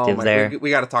held captive there. We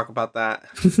got to talk about that.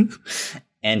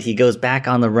 And he goes back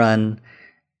on the run.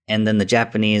 And then the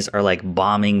Japanese are like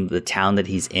bombing the town that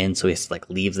he's in, so he has to like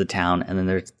leave the town. And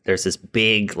then there's this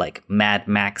big like Mad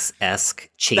Max-esque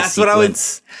chase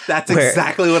sequence. That's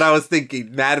exactly what I was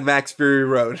thinking. Mad Max Fury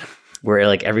Road, where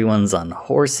like everyone's on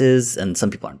horses and some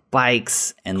people on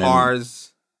bikes, and then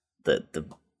cars. The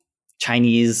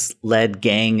Chinese-led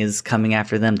gang is coming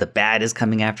after them. The bad is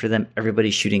coming after them.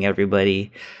 Everybody's shooting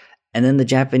everybody, and then the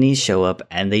Japanese show up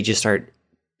and they just start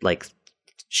like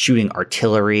shooting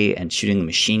artillery and shooting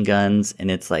machine guns,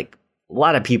 and it's like a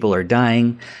lot of people are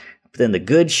dying. But then the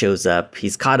good shows up.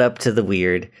 He's caught up to the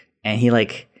weird, and he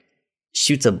like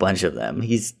shoots a bunch of them.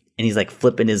 He's like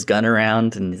flipping his gun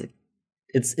around, and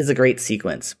it's a great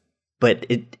sequence. But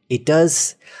it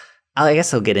does. I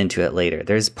guess I'll get into it later.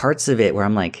 There's parts of it where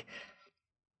I'm like,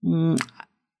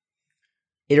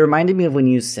 it reminded me of when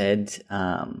you said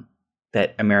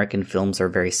that American films are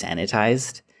very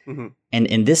sanitized. Mm-hmm. And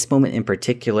in this moment in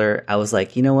particular, I was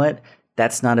like, you know what?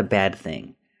 That's not a bad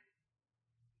thing.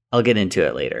 I'll get into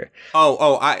it later.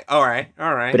 All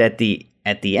right. But at the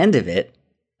end of it,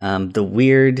 the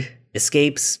weird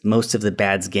escapes. Most of the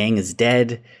bad's gang is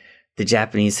dead. The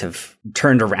Japanese have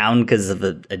turned around because of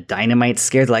a dynamite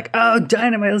scare. They're like, oh,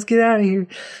 dynamite, let's get out of here.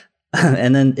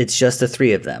 And then it's just the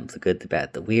three of them, the good, the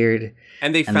bad, the weird.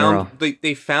 And they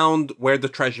found where the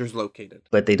treasure's located.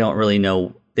 But they don't really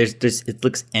know. It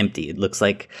looks empty. It looks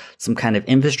like some kind of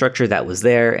infrastructure that was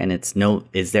there and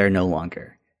is there no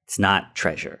longer. It's not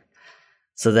treasure.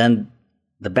 So then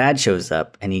the bad shows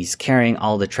up and he's carrying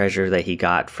all the treasure that he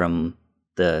got from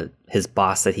his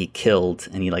boss that he killed,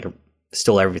 and he like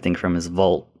stole everything from his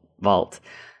vault.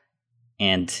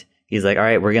 And he's like, all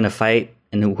right, we're going to fight,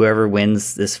 and whoever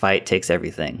wins this fight takes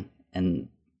everything. And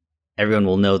everyone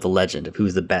will know the legend of who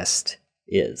the best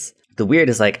is. The weird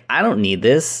is like, I don't need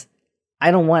this. I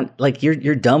don't want, like,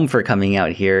 you're dumb for coming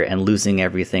out here and losing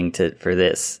everything for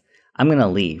this. I'm going to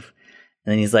leave.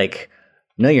 And then he's like,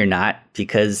 no, you're not,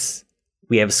 because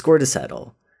we have a score to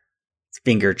settle. It's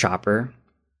finger chopper.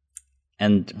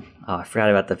 And I forgot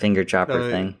about the finger chopper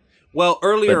thing. Well,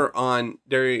 earlier on,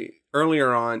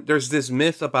 there's this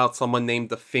myth about someone named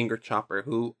the finger chopper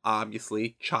who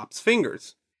obviously chops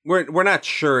fingers. We're not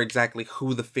sure exactly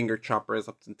who the finger chopper is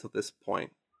up until this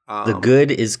point. The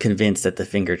good is convinced that the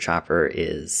finger chopper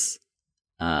is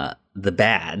the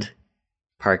bad,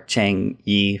 Park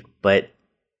Chang-yi, but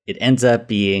it ends up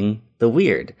being the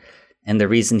weird. And the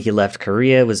reason he left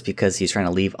Korea was because he's trying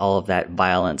to leave all of that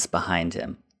violence behind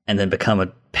him and then become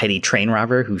a petty train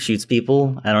robber who shoots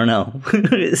people. I don't know.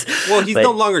 Well, he's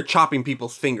no longer chopping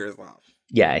people's fingers off.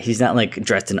 Yeah, he's not like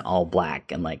dressed in all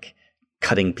black and like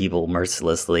cutting people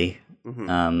mercilessly.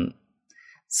 Mm-hmm.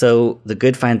 So the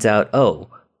good finds out, oh,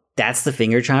 that's the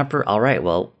finger chomper? All right,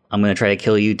 well, I'm going to try to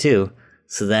kill you too.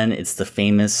 So then it's the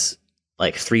famous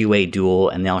like 3-way duel,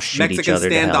 and they all shoot Mexican each other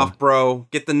to hell. standoff, bro.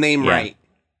 Get the name right.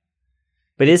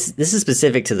 But this is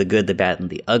specific to the good, the bad, and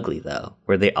the ugly, though,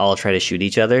 where they all try to shoot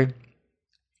each other.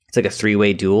 It's like a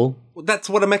 3-way duel. Well, that's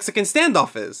what a Mexican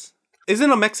standoff is. Isn't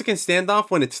a Mexican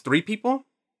standoff when it's 3 people?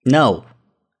 No.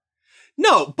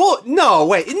 No, no,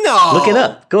 wait, no. Look it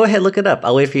up. Go ahead, look it up.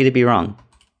 I'll wait for you to be wrong.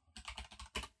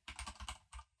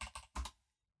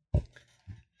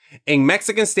 A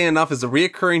Mexican standoff is a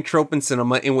reoccurring trope in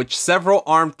cinema in which several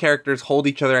armed characters hold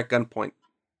each other at gunpoint.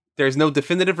 There is no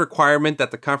definitive requirement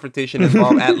that the confrontation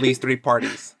involve at least 3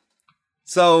 parties.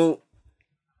 So,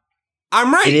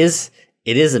 I'm right.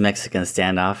 It is a Mexican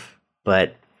standoff,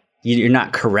 but you're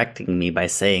not correcting me by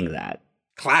saying that.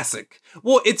 Classic.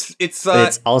 Well, it's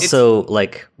also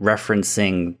like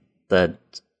referencing the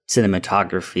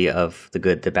cinematography of the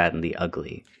good, the bad, and the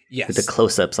ugly. Yes. With the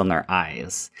close-ups on their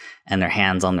eyes and their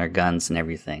hands on their guns and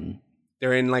everything.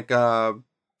 They're in like a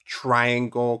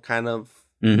triangle kind of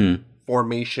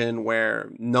formation where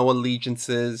no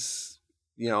allegiances,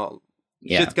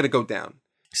 shit's gonna go down.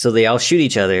 So they all shoot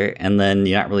each other, and then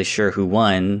you're not really sure who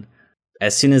won.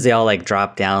 As soon as they all like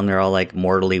drop down, they're all like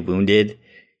mortally wounded.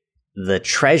 The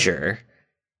treasure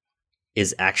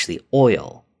is actually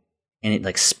oil, and it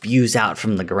like spews out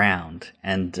from the ground,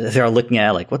 and they're all looking at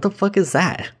it like, what the fuck is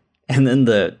that? And then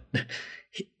the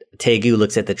Tegu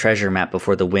looks at the treasure map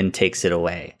before the wind takes it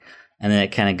away, and then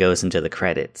it kind of goes into the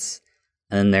credits.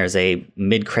 And then there's a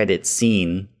mid-credit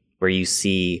scene where you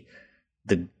see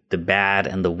the bad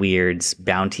and the weird's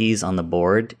bounties on the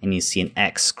board, and you see an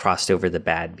X crossed over the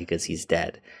bad because he's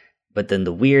dead. But then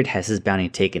the weird has his bounty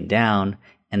taken down,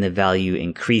 and the value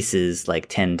increases like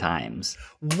 10 times.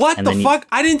 What the fuck?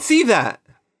 I didn't see that.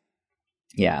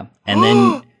 Yeah.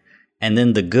 And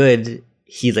then the good,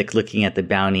 he's like looking at the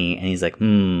bounty, and he's like,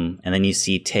 And then you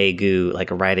see Tegu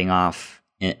like riding off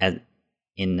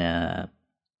in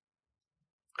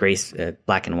grace,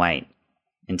 black and white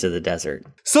into the desert.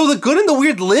 So the good and the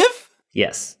weird live?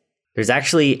 Yes. There's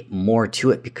actually more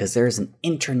to it because there's an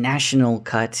international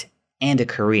cut and a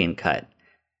Korean cut.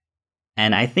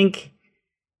 And I think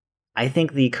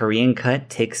the Korean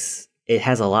cut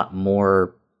has a lot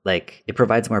more, like, it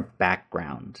provides more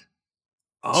background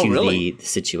to the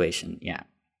situation. Yeah.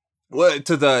 What,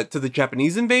 to the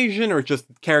Japanese invasion, or just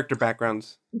character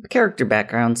backgrounds? Character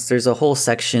backgrounds. There's a whole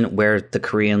section where the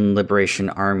Korean Liberation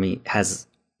Army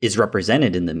is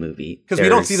represented in the movie. Because we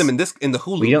don't see them in the Hulu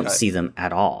cut. We don't see them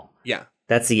at all. Yeah.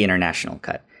 That's the international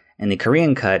cut. In the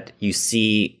Korean cut, you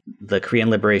see the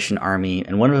Korean Liberation Army,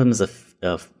 and one of them is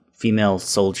a female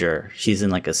soldier. She's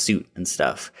in like a suit and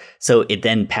stuff. So it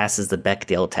then passes the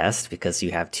Bechdel test because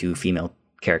you have 2 female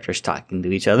characters talking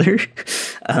to each other.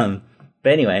 But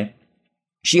anyway,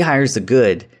 she hires the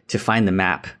good to find the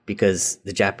map because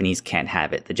the Japanese can't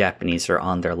have it. The Japanese are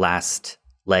on their last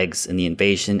legs in the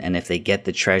invasion, and if they get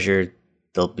the treasure,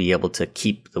 they'll be able to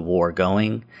keep the war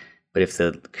going. But if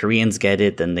the Koreans get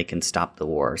it, then they can stop the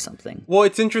war or something. Well,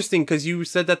 it's interesting because you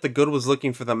said that the good was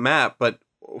looking for the map, but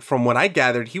from what I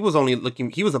gathered, he was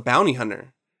a bounty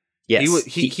hunter. Yes.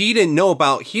 He didn't know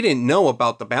about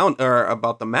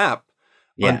the map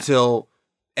until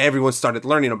everyone started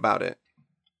learning about it.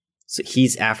 So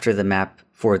he's after the map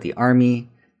for the army,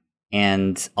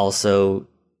 and also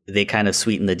they kind of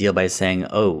sweeten the deal by saying,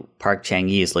 oh, Park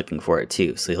Chang-yi is looking for it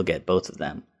too, so he'll get both of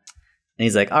them. And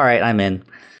he's like, all right, I'm in.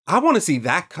 I want to see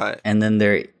that cut. And then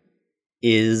there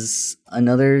is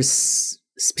another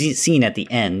scene at the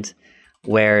end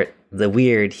where the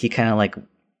weird, he kind of like,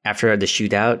 after the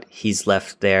shootout, he's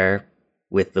left there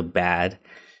with the bad,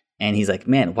 and he's like,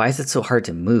 man, why is it so hard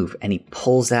to move? And he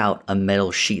pulls out a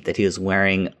metal sheet that he was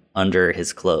wearing under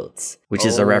his clothes, which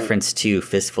is a reference to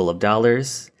Fistful of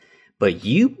Dollars. But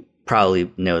you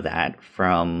probably know that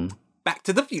from Back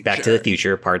to the Future. Back to the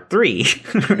Future Part 3.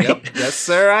 Right? Yep. Yes,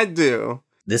 sir, I do.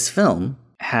 This film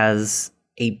has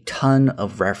a ton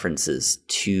of references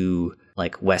to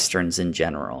like Westerns in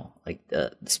general, like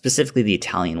specifically the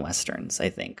Italian Westerns, I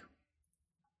think.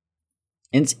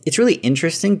 And it's really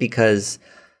interesting because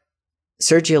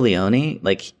Sergio Leone,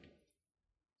 like,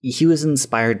 he was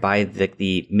inspired by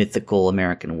the mythical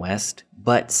American West,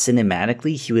 but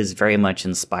cinematically, he was very much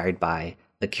inspired by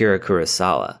Akira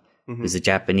Kurosawa, who's a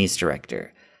Japanese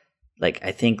director. Like,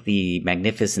 I think the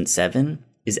Magnificent Seven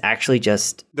is actually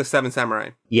just... The Seven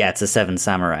Samurai. Yeah, it's a Seven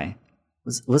Samurai.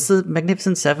 Was the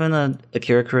Magnificent Seven a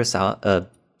Akira Kurosawa,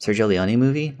 Sergio Leone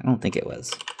movie? I don't think it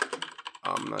was.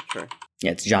 I'm not sure. Yeah,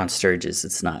 it's John Sturges.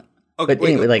 It's not. Okay, but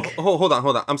anyway, like, hold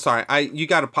on. I'm sorry. We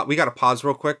gotta pause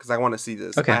real quick because I want to see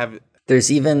this. Okay.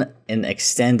 There's even an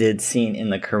extended scene in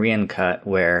the Korean cut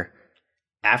where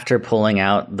after pulling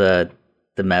out the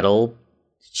metal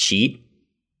sheet,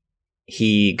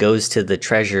 he goes to the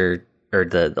treasure or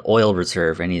the oil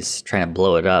reserve and he's trying to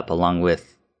blow it up along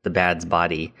with the bad's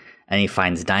body. And he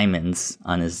finds diamonds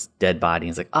on his dead body.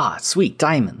 He's like, sweet,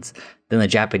 diamonds. Then the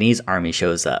Japanese army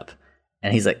shows up.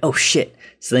 And he's like, oh, shit.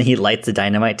 So then he lights the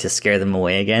dynamite to scare them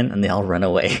away again. And they all run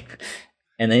away.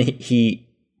 And then he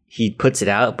puts it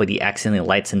out, but he accidentally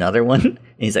lights another one. And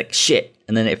he's like, shit.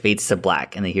 And then it fades to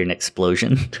black. And they hear an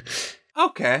explosion.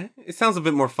 Okay. It sounds a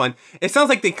bit more fun. It sounds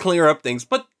like they clear up things.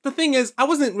 But the thing is, I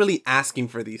wasn't really asking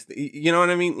for these. You know what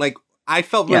I mean? Like, I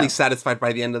felt really satisfied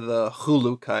by the end of the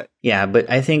Hulu cut. Yeah, but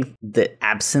I think the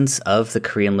absence of the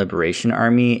Korean Liberation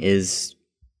Army is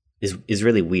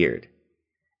really weird.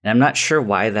 And I'm not sure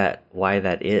why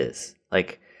that is.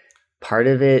 Like, part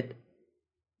of it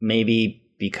maybe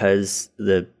because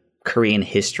the Korean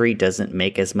history doesn't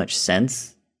make as much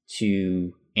sense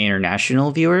to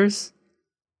international viewers.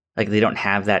 Like, they don't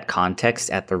have that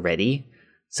context at the ready.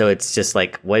 So it's just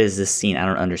like, what is this scene? I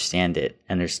don't understand it.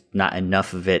 And there's not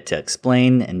enough of it to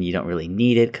explain, and you don't really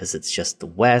need it because it's just the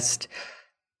West.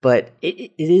 But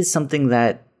it is something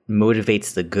that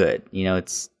motivates the good. You know,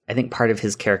 I think part of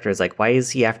his character is like, why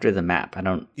is he after the map?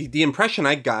 The impression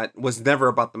I got was never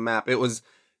about the map. It was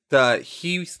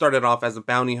he started off as a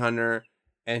bounty hunter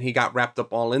and he got wrapped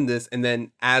up all in this. And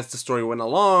then as the story went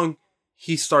along,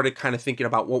 he started kind of thinking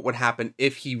about what would happen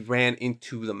if he ran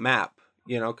into the map.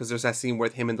 You know, because there's that scene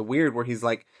with him and the Weird where he's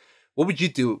like, what would you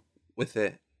do with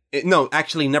it? No,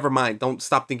 actually, never mind. Don't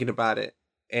stop thinking about it.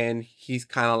 And he's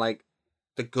kind of like,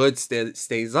 the good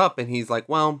stays up. And he's like,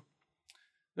 well,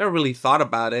 never really thought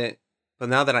about it. But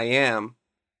now that I am,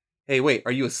 hey, wait,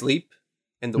 are you asleep?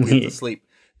 And the Weird's asleep.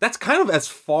 That's kind of as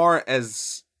far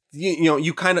as, you know,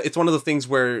 it's one of those things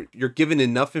where you're given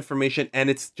enough information and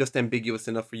it's just ambiguous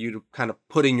enough for you to kind of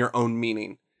put in your own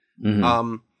meaning.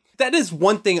 Mm-hmm. That is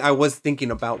one thing I was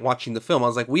thinking about watching the film. I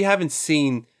was like, we haven't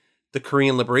seen the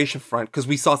Korean Liberation Front because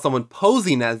we saw someone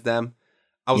posing as them.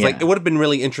 I was like, it would have been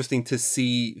really interesting to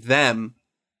see them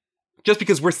just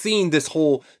because we're seeing this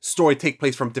whole story take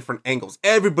place from different angles.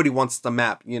 Everybody wants the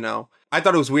map, you know. I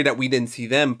thought it was weird that we didn't see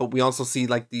them, but we also see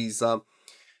like these,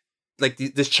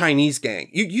 this Chinese gang.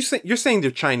 You're saying they're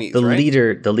Chinese,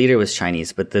 right? The leader was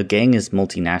Chinese, but the gang is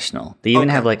multinational. They even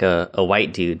have like a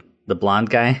white dude, the blonde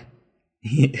guy.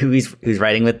 who's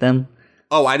riding with them.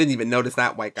 Oh, I didn't even notice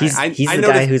that white guy. He's the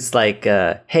guy who's like,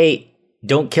 hey,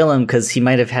 don't kill him because he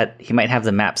might have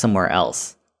the map somewhere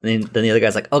else. Then the other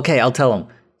guy's like, okay, I'll tell him.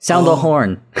 Sound the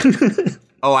horn.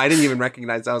 Oh, I didn't even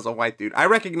recognize that was a white dude. I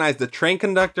recognized the train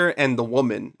conductor and the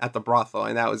woman at the brothel,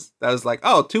 and that was like,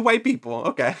 oh, two white people.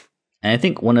 Okay. And I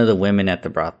think one of the women at the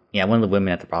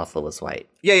brothel was white.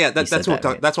 Yeah, that's what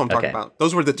I'm talking about.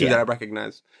 Those were the two that I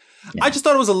recognized. Yeah. I just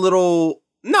thought it was a little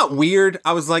not weird.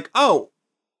 I was like, oh,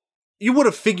 you would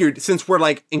have figured since we're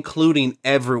like including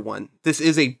everyone, this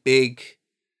is a big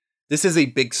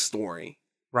story,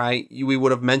 right? We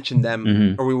would have mentioned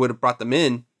them or we would have brought them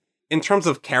in terms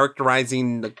of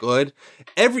characterizing the good.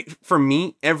 For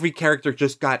me, every character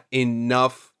just got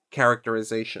enough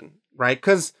characterization, right?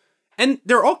 And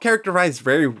they're all characterized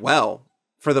very well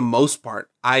for the most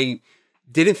part. I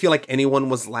didn't feel like anyone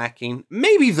was lacking.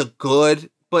 Maybe the good,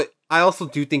 but I also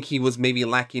do think he was maybe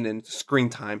lacking in screen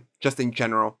time, just in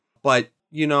general. But,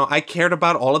 you know, I cared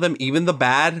about all of them, even the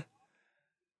bad.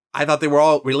 I thought they were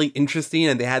all really interesting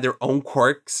and they had their own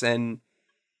quirks. And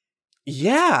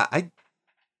yeah, I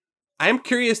am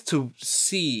curious to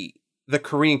see the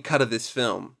Korean cut of this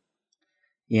film.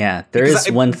 Yeah, there is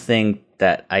one thing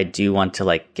that I do want to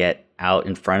like get out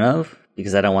in front of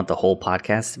because I don't want the whole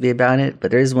podcast to be about it.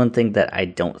 But there is one thing that I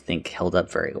don't think held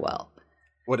up very well.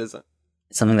 What is it?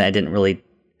 Something that I didn't really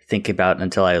think about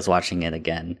until I was watching it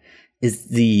again is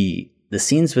the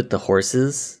scenes with the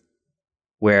horses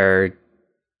where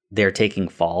they're taking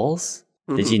falls.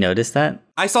 Mm-hmm. Did you notice that?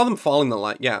 I saw them falling a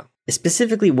lot, yeah.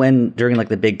 Specifically during like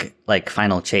the big like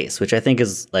final chase, which I think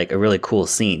is like a really cool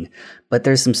scene. But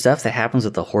there's some stuff that happens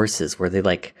with the horses where they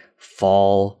like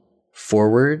fall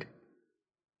forward.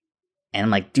 And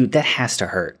I'm like, dude, that has to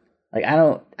hurt. Like I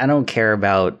don't care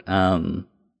about the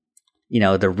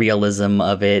realism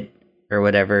of it or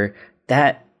whatever.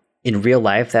 That in real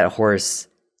life, that horse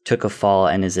took a fall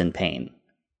and is in pain.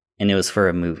 And it was for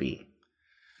a movie.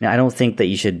 Now, I don't think that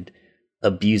you should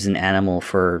abuse an animal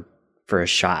for a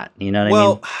shot. You know what I mean?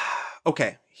 Well,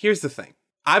 okay, here's the thing.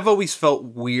 I've always felt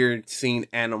weird seeing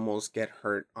animals get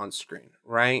hurt on screen,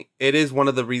 right? It is one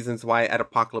of the reasons why at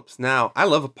Apocalypse Now, I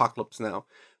love Apocalypse Now,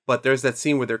 but there's that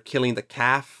scene where they're killing the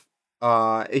calf.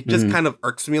 It just kind of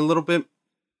irks me a little bit.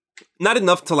 not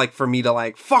enough to like for me to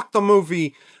like fuck the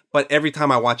movie, but every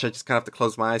time I watch it, I just kind of have to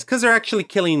close my eyes because they're actually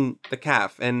killing the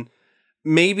calf, and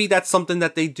maybe that's something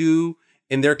that they do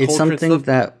in their culture. It's something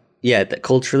that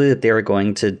culturally that they were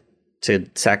going to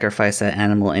sacrifice that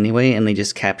animal anyway, and they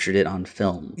just captured it on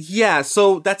film. Yeah,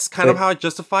 so that's kind of how I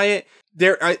justify it.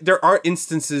 There are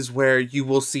instances where you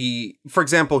will see, for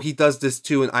example, he does this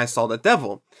too in I Saw the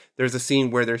Devil. There's a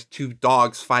scene where there's two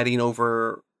dogs fighting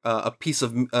over a piece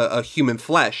of a human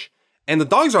flesh, and the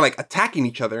dogs are like attacking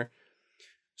each other.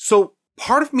 So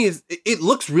part of me is, it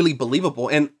looks really believable.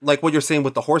 And like what you're saying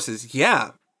with the horses,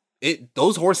 yeah,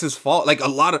 those horses fall. Like a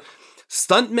lot of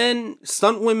stuntmen,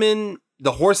 stunt women,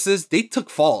 the horses, they took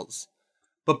falls.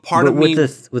 But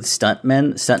with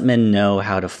stuntmen know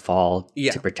how to fall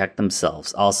to protect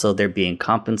themselves. Also, they're being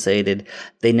compensated.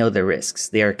 They know the risks.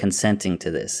 They are consenting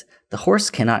to this. The horse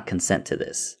cannot consent to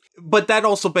this. But that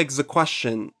also begs the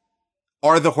question,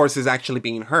 are the horses actually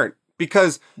being hurt?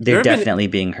 Because they're definitely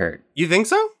being hurt. You think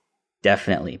so?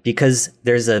 Definitely. Because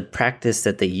there's a practice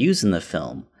that they use in the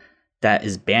film that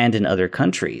is banned in other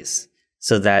countries.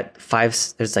 So that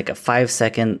there's like a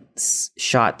 5-second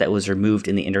shot that was removed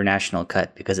in the international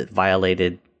cut because it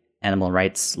violated animal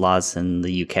rights laws in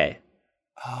the UK.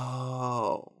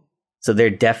 Oh. So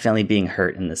they're definitely being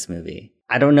hurt in this movie.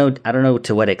 I don't know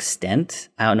to what extent.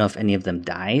 I don't know if any of them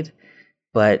died,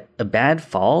 but a bad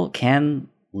fall can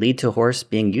lead to a horse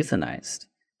being euthanized.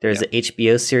 There's an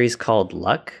HBO series called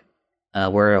Luck,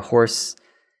 where a horse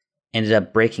ended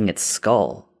up breaking its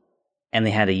skull, and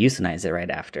they had to euthanize it right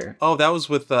after. Oh, that was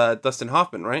with Dustin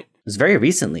Hoffman, right? It was very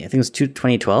recently. I think it was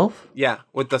 2012. Yeah,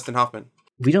 with Dustin Hoffman.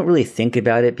 We don't really think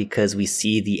about it because we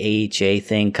see the AHA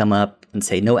thing come up and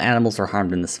say no animals are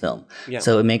harmed in this film. Yeah.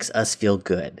 So it makes us feel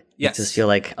good. Yes. Makes us feel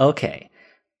like, okay.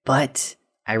 But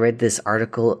I read this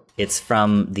article. It's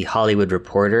from The Hollywood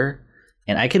Reporter.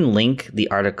 And I can link the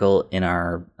article in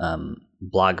our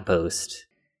blog post,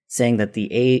 saying that the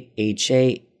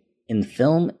AHA in the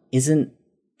film isn't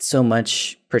so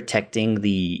much protecting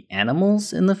the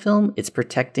animals in the film. It's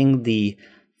protecting the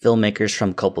filmmakers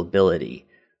from culpability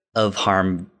of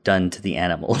harm done to the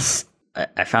animals.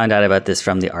 I found out about this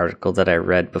from the article that I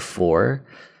read before.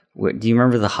 Do you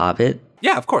remember The Hobbit?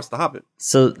 Yeah, of course, The Hobbit.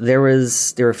 So they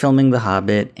were filming The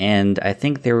Hobbit, and I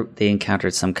think they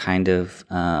encountered some kind of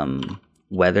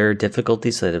weather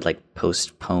difficulty, so they had like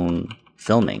postpone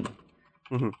filming.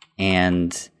 Mm-hmm.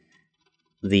 And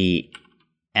the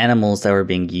animals that were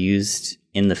being used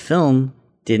in the film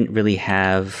didn't really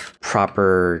have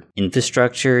proper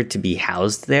infrastructure to be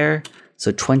housed there.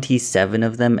 So 27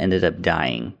 of them ended up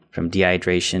dying from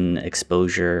dehydration,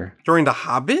 exposure. During The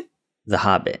Hobbit? The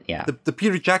Hobbit, yeah. The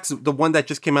Peter Jackson, the one that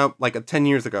just came out like 10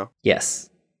 years ago. Yes.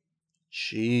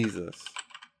 Jesus.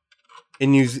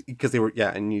 In New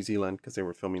Zealand, because they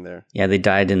were filming there. Yeah, they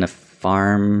died in a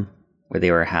farm where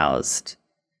they were housed.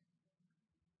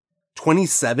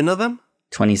 27 of them?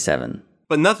 27.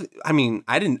 But nothing. I mean,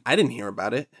 I didn't hear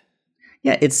about it.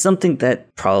 Yeah, it's something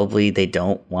that probably they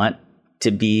don't want to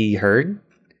be heard.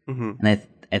 Mm-hmm. And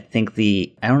I think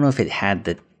I don't know if it had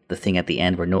the thing at the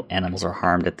end where no animals are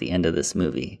harmed at the end of this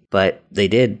movie, but they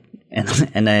did,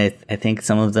 and I think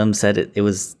some of them said it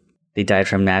was they died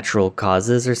from natural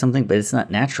causes or something, but it's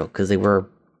not natural because they were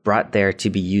brought there to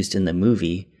be used in the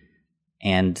movie,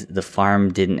 and the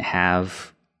farm didn't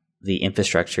have the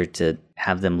infrastructure to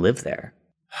have them live there.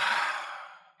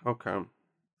 Okay.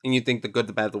 And you think The Good,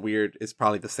 the Bad, the Weird is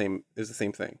probably the same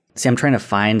thing? See, I'm trying to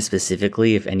find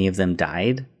specifically if any of them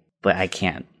died, but I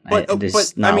can't.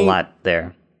 There's not a lot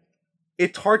there.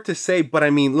 It's hard to say, but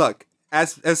I mean, look,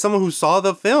 as someone who saw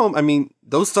the film, I mean,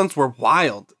 those stunts were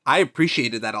wild. I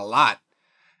appreciated that a lot.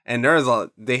 And they're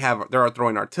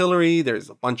throwing artillery, there's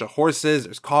a bunch of horses,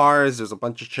 there's cars, there's a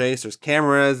bunch of chase, there's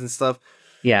cameras and stuff.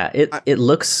 Yeah, it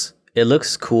looks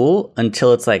cool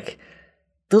until it's like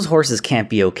those horses can't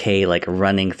be okay like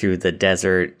running through the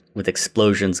desert with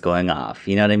explosions going off.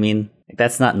 You know what I mean? Like,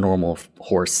 that's not normal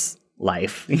horse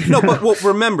life. No, but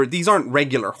remember, these aren't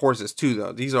regular horses too,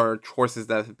 though. These are horses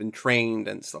that have been trained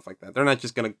and stuff like that. They're not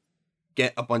just gonna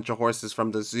get a bunch of horses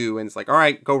from the zoo and it's like, all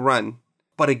right, go run.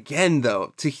 But again,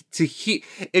 though,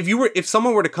 if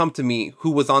someone were to come to me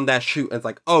who was on that shoot and it's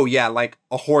like, oh yeah, like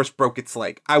a horse broke its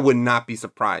leg, I would not be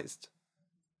surprised,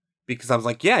 because I was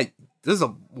like, yeah, there's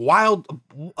a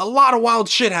lot of wild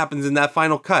shit happens in that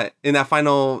final cut, in that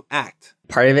final act.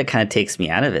 Part of it kind of takes me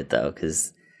out of it though,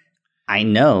 because I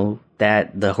know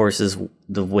that the horses,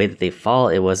 the way that they fall,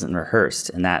 it wasn't rehearsed,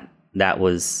 and that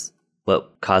was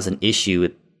what caused an issue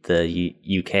with the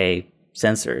UK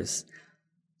censors.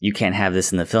 You can't have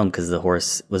this in the film because the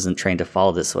horse wasn't trained to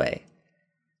fall this way.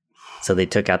 So they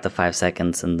took out the 5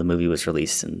 seconds, and the movie was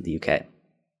released in the UK.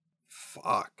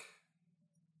 Fuck.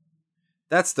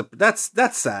 That's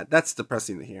sad. That's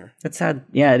depressing to hear. That's sad.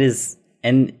 Yeah, it is.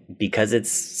 And because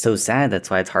it's so sad, that's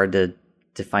why it's hard to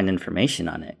find information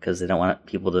on it, because they don't want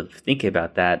people to think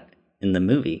about that in the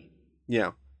movie.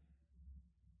 Yeah.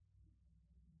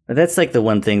 But that's like the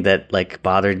one thing that like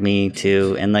bothered me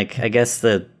too, and like I guess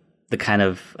the kind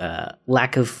of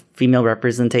lack of female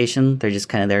representation. They're just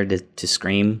kind of there to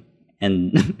scream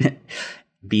and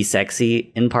be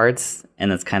sexy in parts,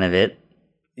 and that's kind of it.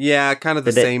 Yeah, kind of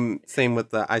the But same with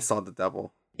the I Saw the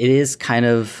Devil. It is kind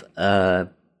of a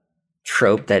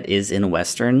trope that is in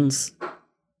westerns,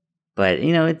 but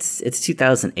you know it's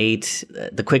 2008.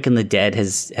 The Quick and the Dead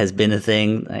has been a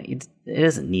thing. It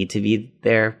doesn't need to be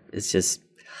there. It's just.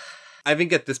 I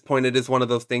think at this point it is one of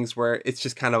those things where it's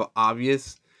just kind of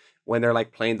obvious when they're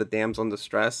like playing the damsel in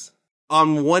distress.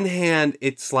 On one hand,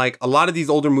 it's like a lot of these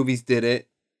older movies did it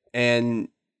and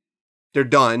they're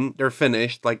done, they're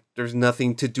finished, like there's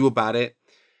nothing to do about it.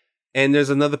 And there's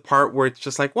another part where it's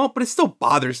just like, well, but it still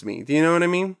bothers me. Do you know what I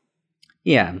mean?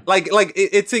 Yeah. Like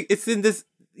it's in this,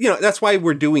 you know, that's why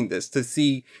we're doing this, to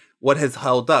see what has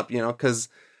held up, you know, because,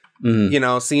 you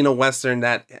know, seeing a Western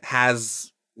that has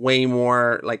way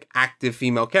more like active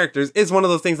female characters is one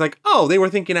of those things like, oh, they were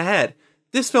thinking ahead.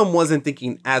 This film wasn't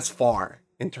thinking as far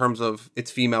in terms of its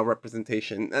female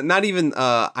representation. Not even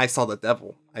I Saw the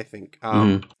Devil, I think.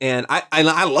 And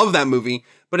I love that movie,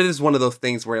 but it is one of those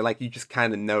things where like you just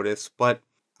kind of notice. But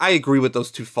I agree with those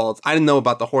two faults. I didn't know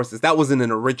about the horses. That wasn't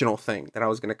an original thing that I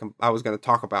was gonna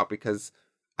talk about because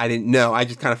I didn't know. I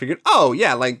just kind of figured, oh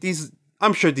yeah, like these.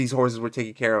 I'm sure these horses were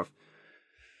taken care of.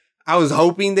 I was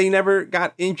hoping they never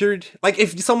got injured. Like,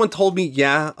 if someone told me,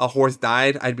 yeah, a horse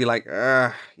died, I'd be like,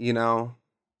 you know.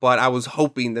 But I was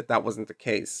hoping that wasn't the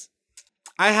case.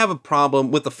 I have a problem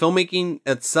with the filmmaking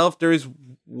itself. There is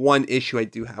one issue I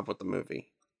do have with the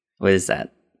movie. What is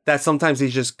that? That sometimes they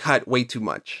just cut way too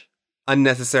much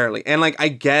unnecessarily. And, like, I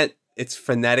get it's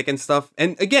frenetic and stuff.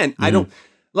 And, again, I don't...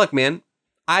 Look, man,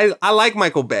 I like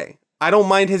Michael Bay. I don't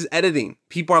mind his editing.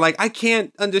 People are like, I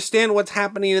can't understand what's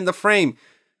happening in the frame.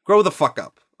 Grow the fuck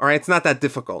up. All right. It's not that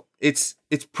difficult. It's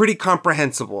pretty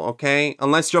comprehensible. Okay.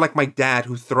 Unless you're like my dad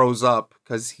who throws up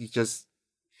because he just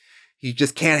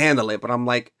can't handle it. But I'm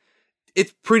like,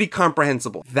 it's pretty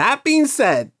comprehensible. That being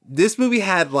said, this movie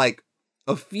had like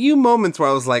a few moments where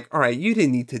I was like, all right, you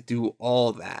didn't need to do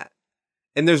all that.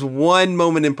 And there's one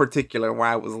moment in particular where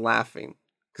I was laughing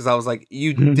because I was like,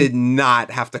 you did not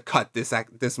have to cut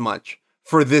this much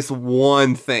for this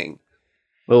one thing.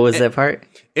 What was that part?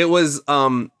 It was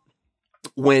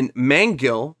when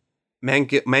Mangill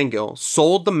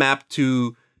sold the map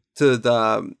to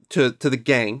the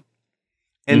gang,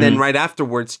 and then right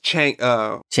afterwards, Chang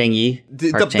Yi,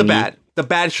 the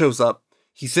bad shows up.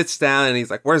 He sits down and he's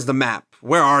like, "Where's the map?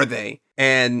 Where are they?"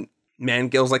 And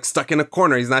Mangill's like stuck in a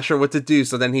corner. He's not sure what to do.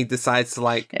 So then he decides to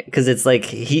like, because it's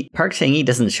like Park Chang-yi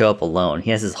doesn't show up alone.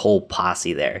 He has his whole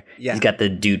posse there. Yeah. He's got the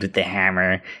dude with the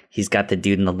hammer. He's got the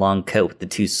dude in the long coat with the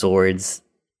 2 swords.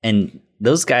 And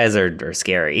those guys are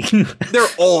scary. They're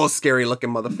all scary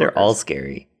looking motherfuckers. They're all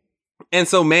scary. And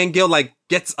so Mangill like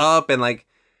gets up and like,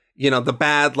 you know, the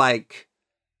bad like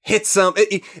hits him.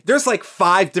 There's like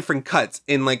 5 different cuts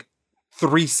in like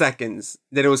 3 seconds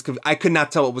that I could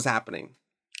not tell what was happening.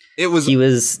 He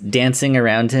was dancing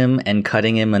around him and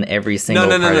cutting him on every single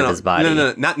part of his body.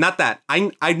 No, not that.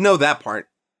 I know that part.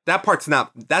 That part's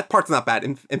not bad.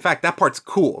 In fact, that part's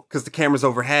cool because the camera's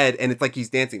overhead and it's like he's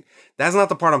dancing. That's not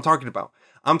the part I'm talking about.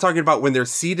 I'm talking about when they're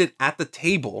seated at the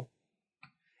table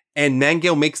and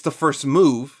Mangill makes the first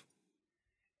move.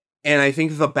 And I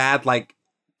think the bad like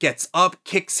gets up,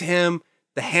 kicks him.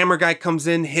 The hammer guy comes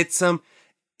in, hits him.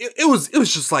 It was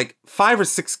just like 5 or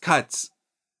 6 cuts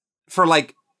for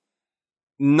like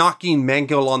knocking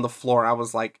Mangill on the floor. I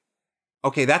was like,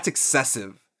 okay, that's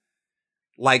excessive.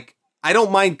 Like, I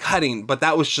don't mind cutting, but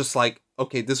that was just like,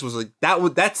 okay, this was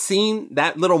that scene,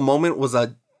 that little moment was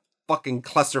a fucking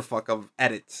clusterfuck of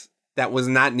edits that was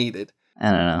not needed.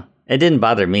 I don't know. It didn't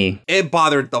bother me. It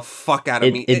bothered the fuck out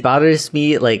of me. It bothers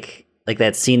me like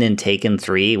that scene in Taken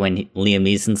 3 when Liam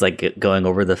Neeson's like going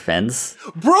over the fence.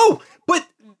 Bro, but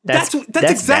that's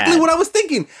exactly bad. what I was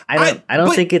thinking. I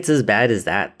don't think it's as bad as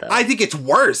that though. I think it's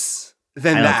worse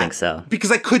than that. I don't think so.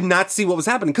 Because I could not see what was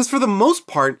happening. Because for the most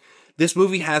part, this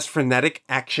movie has frenetic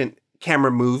action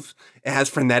camera moves. It has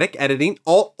frenetic editing,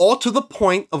 all to the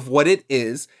point of what it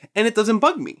is, and it doesn't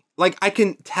bug me. Like, I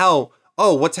can tell,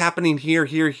 oh, what's happening here.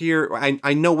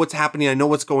 I know what's happening. I know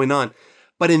what's going on.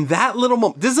 But in that little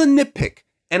moment, this is a nitpick.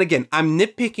 And again, I'm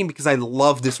nitpicking because I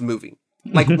love this movie.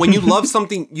 Like, when you love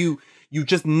something, you You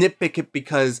just nitpick it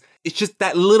because it's just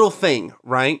that little thing,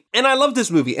 right? And I love this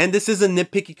movie, and this is a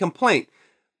nitpicky complaint.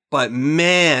 But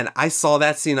man, I saw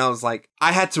that scene. I was like,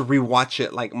 I had to rewatch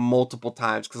it like multiple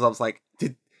times because I was like,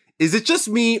 is it just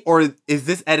me or is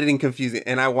this editing confusing?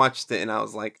 And I watched it and I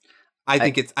was like, I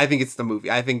think it's the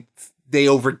movie. I think they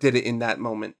overdid it in that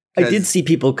moment. I did see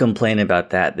people complain about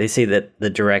that. They say that the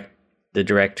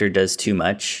director does too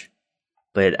much,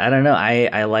 but I don't know.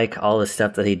 I like all the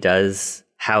stuff that he does,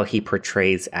 how he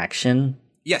portrays action.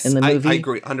 Yes, in the movie. I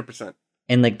agree 100%.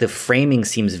 And like the framing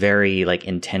seems very like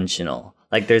intentional.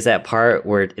 Like there's that part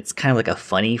where it's kind of like a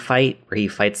funny fight where he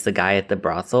fights the guy at the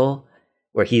brothel,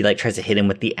 where he like tries to hit him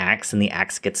with the axe and the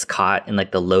axe gets caught in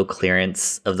like the low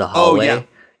clearance of the hallway. Oh, yeah.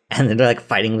 And then they're like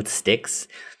fighting with sticks.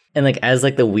 And like as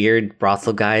like the weird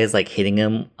brothel guy is like hitting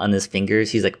him on his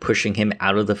fingers, he's like pushing him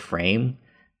out of the frame.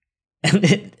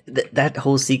 And that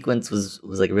whole sequence was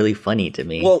like really funny to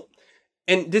me. Well,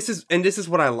 and this is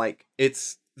what I like.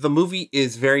 It's the movie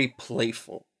is very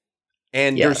playful.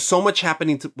 And there's so much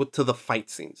happening to the fight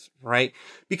scenes, right?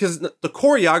 Because the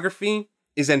choreography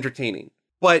is entertaining.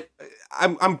 But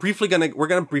we're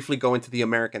gonna briefly go into the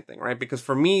American thing, right? Because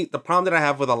for me, the problem that I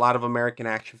have with a lot of American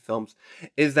action films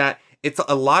is that it's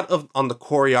a lot on the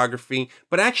choreography,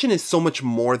 but action is so much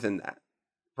more than that,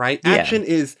 right? Yeah. Action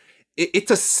is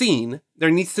it's a scene. There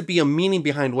needs to be a meaning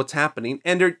behind what's happening,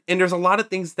 and there's a lot of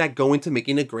things that go into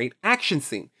making a great action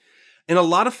scene. And a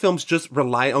lot of films just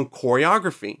rely on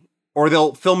choreography. Or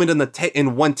they'll film it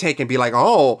in one take and be like,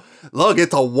 oh, look,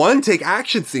 it's a one-take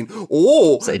action scene.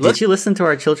 Oh, so did you listen to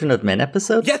our Children of Men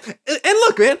episode? Yeah, and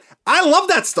look, man, I love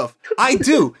that stuff. I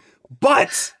do.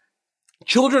 But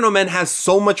Children of Men has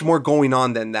so much more going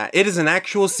on than that. It is an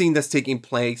actual scene that's taking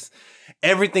place.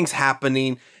 Everything's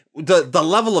happening. The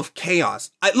level of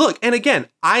chaos. Look, and again,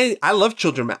 I love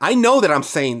Children of Men. I know that I'm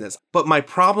saying this, but my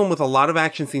problem with a lot of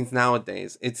action scenes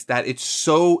nowadays, it's that it's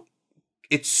so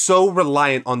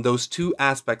reliant on those two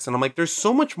aspects. And I'm like, there's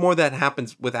so much more that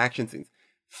happens with action scenes.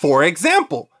 For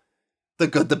example, the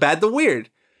good, the bad, the weird.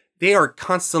 They are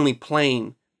constantly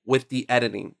playing with the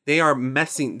editing. They are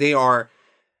messing. Their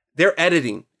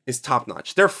editing is top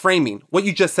notch. Their framing, what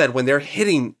you just said, when they're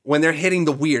hitting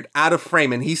the weird out of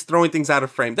frame and he's throwing things out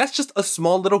of frame. That's just a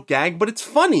small little gag, but it's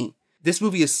funny. This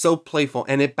movie is so playful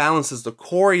and it balances the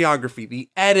choreography, the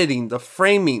editing, the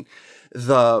framing,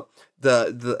 the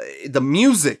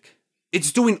music.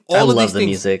 It's doing all of these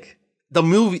things. I love the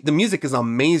music. The music is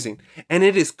amazing. And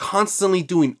it is constantly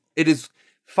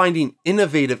finding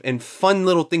innovative and fun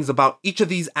little things about each of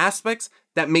these aspects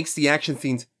that makes the action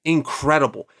scenes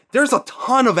incredible. There's a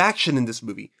ton of action in this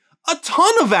movie. A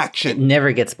ton of action. It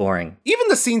never gets boring. Even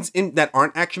the scenes that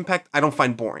aren't action-packed, I don't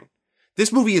find boring.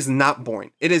 This movie is not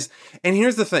boring. It is, and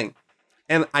here's the thing.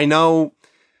 And I know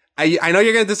you're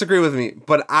going to disagree with me,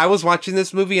 but I was watching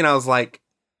this movie and I was like,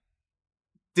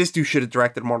 this dude should have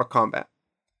directed Mortal Kombat.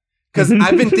 Because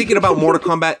I've been thinking about Mortal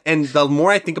Kombat, and the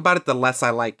more I think about it, the less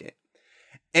I like it.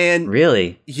 And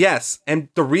really? Yes. And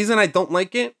the reason I don't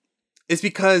like it is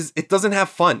because it doesn't have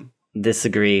fun.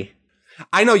 Disagree.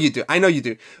 I know you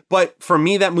do. But for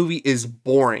me, that movie is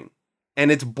boring.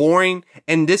 And it's boring.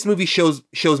 And this movie shows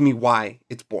me why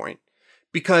it's boring.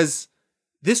 Because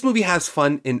this movie has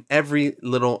fun in every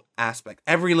little aspect,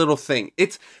 every little thing.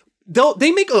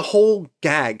 They make a whole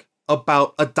gag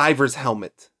about a diver's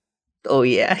helmet. Oh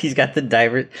yeah, he's got the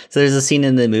diver. So there's a scene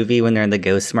in the movie when they're in the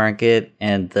ghost market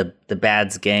and the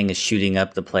bad's gang is shooting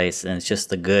up the place, and it's just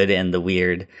the good and the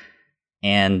weird.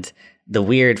 And the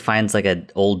weird finds like an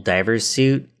old diver's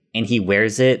suit and he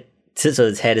wears it so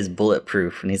his head is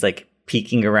bulletproof, and he's like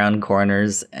peeking around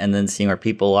corners and then seeing where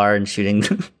people are and shooting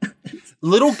them.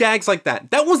 Little gags like that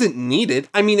wasn't needed.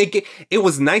 I mean, it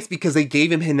was nice because they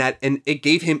gave him that, and it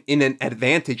gave him an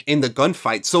advantage in the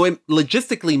gunfight, so it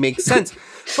logistically makes sense.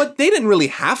 But they didn't really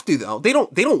have to, though. They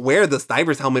don't wear this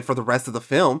diver's helmet for the rest of the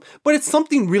film. But it's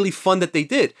something really fun that they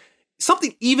did.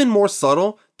 Something even more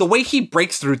subtle: the way he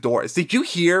breaks through doors. Did you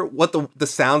hear what the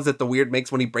sounds that the weird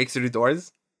makes when he breaks through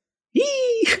doors?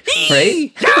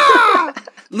 Right? Yeah!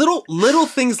 little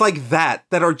things like that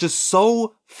are just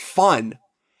so fun.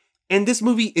 And this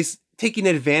movie is taking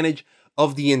advantage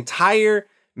of the entire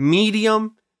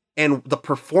medium and the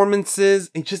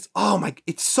performances, and just, oh my,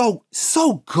 it's so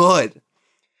good.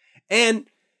 And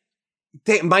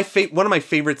one of my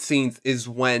favorite scenes is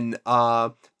when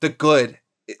the good,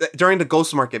 during the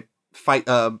Ghost Market fight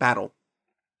battle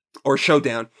or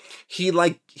showdown, he's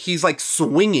like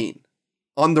swinging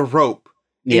on the rope.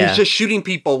 And he's just shooting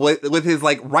people with his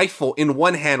like rifle in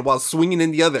one hand while swinging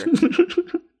in the other.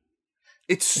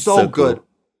 It's so good. Cool.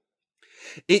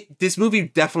 This movie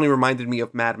definitely reminded me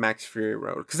of Mad Max Fury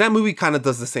Road, because that movie kind of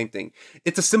does the same thing.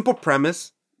 It's a simple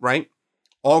premise, right?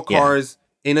 All cars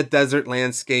in a desert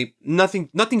landscape, nothing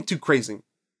too crazy.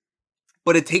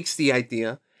 But it takes the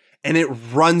idea and it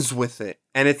runs with it.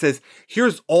 And it says,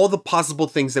 here's all the possible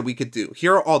things that we could do.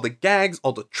 Here are all the gags,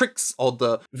 all the tricks, all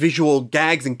the visual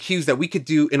gags and cues that we could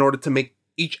do in order to make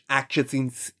each action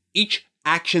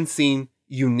scene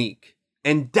unique.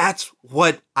 And that's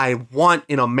what I want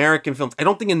in American films. I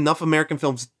don't think enough American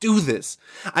films do this.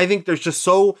 I think they're just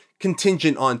so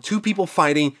contingent on two people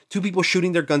fighting, two people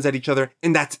shooting their guns at each other,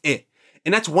 and that's it.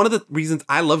 And that's one of the reasons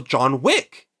I love John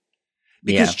Wick.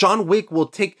 Because John Wick,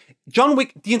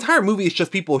 the entire movie is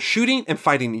just people shooting and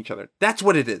fighting each other. That's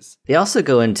what it is. They also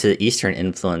go into Eastern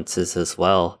influences as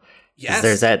well. Yes.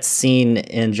 There's that scene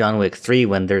in John Wick 3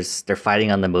 when they're fighting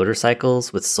on the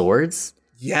motorcycles with swords.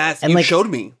 Yes, and you showed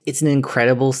me. It's an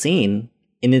incredible scene,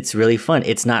 and it's really fun.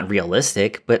 It's not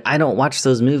realistic, but I don't watch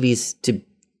those movies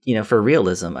for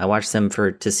realism. I watch them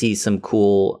to see some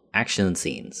cool action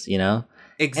scenes, And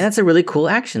that's a really cool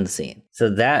action scene.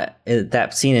 So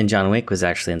that scene in John Wick was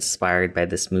actually inspired by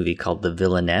this movie called The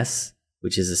Villainess,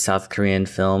 which is a South Korean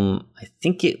film. I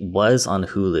think it was on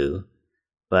Hulu,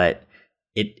 but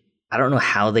I don't know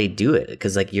how they do it,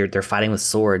 because they're fighting with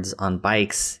swords on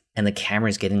bikes and the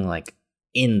camera's getting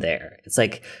in there. It's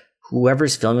like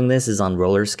whoever's filming this is on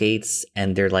roller skates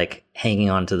and they're hanging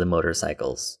onto the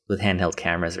motorcycles with handheld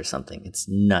cameras or something. It's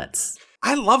nuts.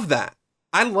 I love that.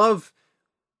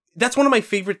 That's one of my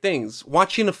favorite things,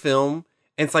 watching a film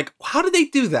and it's how did they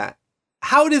do that?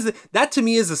 How does it? That to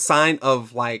me is a sign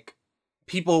of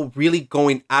people really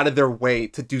going out of their way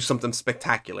to do something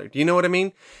spectacular. Do you know what I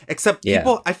mean? Except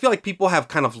people, I feel like people have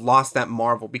kind of lost that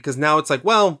marvel, because now it's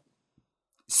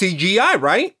CGI,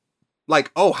 right?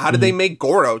 How did they make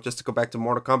Goro? Just to go back to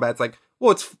Mortal Kombat,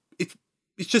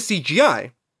 it's just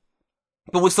CGI.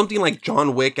 But with something like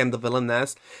John Wick and The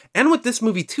Villainess, and with this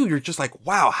movie too, you're just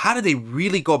wow, how did they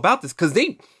really go about this? Because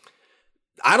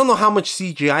I don't know how much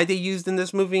CGI they used in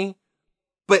this movie,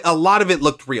 but a lot of it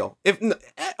looked real.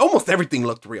 Almost everything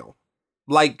looked real.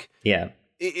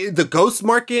 The Ghost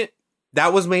Market,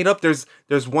 that was made up. There's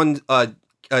one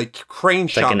a crane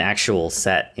shot. Like an actual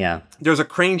set, yeah. There's a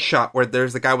crane shot where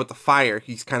there's the guy with the fire.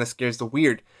 He's kind of scares the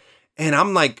weird. And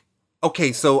I'm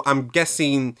okay, so I'm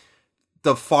guessing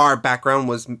the far background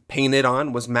was painted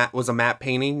on, was a matte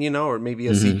painting, or maybe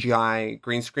a CGI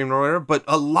green screen or whatever. But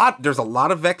there's a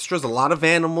lot of extras, a lot of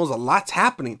animals, a lot's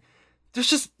happening. There's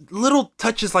just little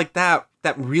touches like that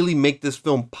really make this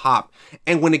film pop.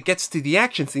 And when it gets to the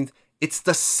action scenes, it's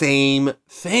the same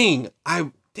thing.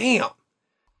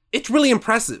 It's really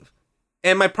impressive.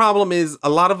 And my problem is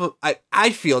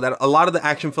I feel that a lot of the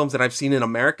action films that I've seen in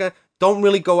America don't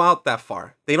really go out that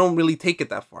far. They don't really take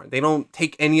it that far. They don't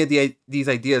take any of these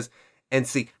ideas and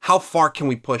see how far can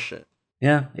we push it.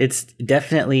 Yeah, it's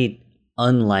definitely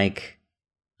unlike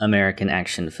American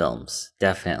action films.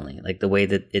 Definitely. The way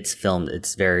that it's filmed,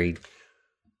 it's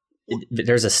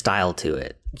there's a style to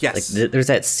it. Yes. There's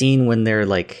that scene when they're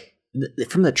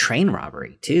from the train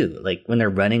robbery too, when they're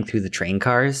running through the train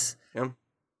cars.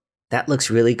 That looks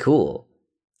really cool.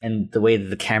 And the way that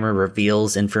the camera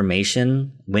reveals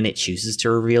information, when it chooses to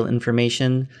reveal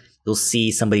information, you'll see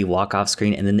somebody walk off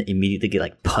screen and then immediately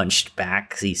get punched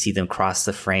back, so you see them cross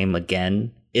the frame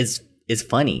again. It's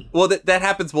funny. Well, that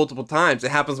happens multiple times.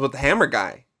 It happens with the hammer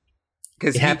guy.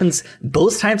 It happens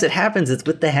both times. It's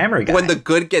with the hammer guy. When the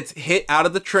good gets hit out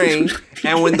of the train,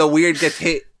 and when the weird gets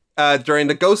hit during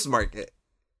the Ghost Market.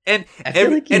 And I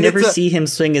feel you never see him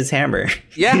swing his hammer.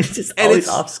 Yeah. It's just always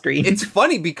off screen. It's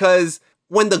funny because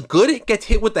when the good gets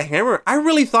hit with the hammer, I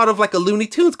really thought of a Looney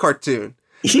Tunes cartoon.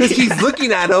 Because he's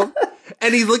looking at him,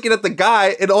 and he's looking at the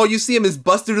guy, and all you see him is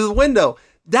bust through the window.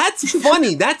 That's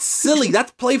funny. That's silly.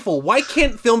 That's playful. Why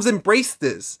can't films embrace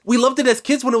this? We loved it as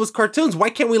kids when it was cartoons.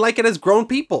 Why can't we like it as grown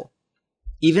people?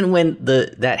 Even when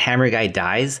that hammer guy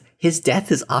dies, his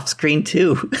death is off screen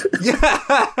too.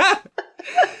 Yeah.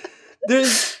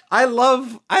 I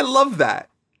love that.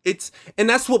 And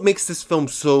that's what makes this film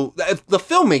the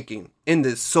filmmaking in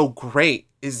this so great,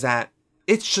 is that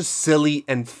it's just silly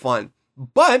and fun,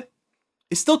 but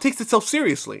it still takes itself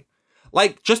seriously.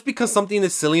 Just because something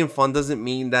is silly and fun doesn't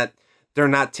mean that they're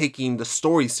not taking the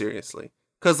story seriously.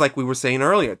 Because we were saying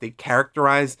earlier, they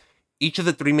characterize each of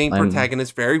the three main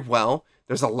protagonists very well.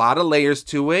 There's a lot of layers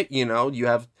to it. You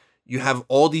have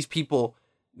all these people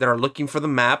that are looking for the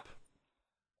map,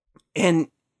 and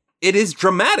it is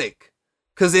dramatic.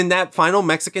 Because in that final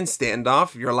Mexican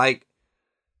standoff, you're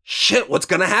shit, what's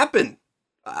going to happen?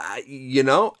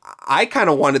 I kind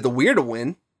of wanted the weird to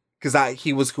win, because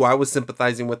he was who I was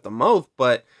sympathizing with the most,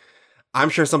 but I'm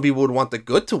sure some people would want the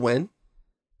good to win.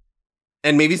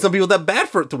 And maybe some people that bad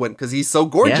for it to win because he's so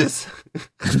gorgeous.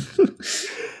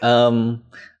 Yeah.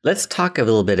 Let's talk a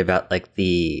little bit about like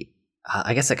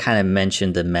I guess I kind of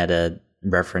mentioned the meta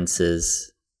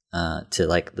references to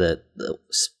like the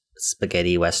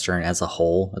spaghetti Western as a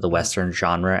whole, or the Western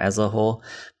genre as a whole.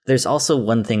 There's also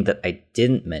one thing that I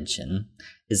didn't mention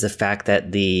is the fact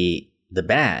that the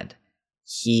bad,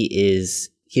 he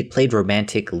had played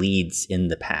romantic leads in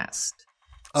the past.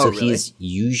 Oh, so really? He's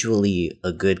usually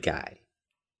a good guy.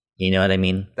 You know what I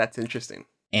mean? That's interesting.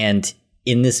 And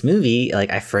in this movie,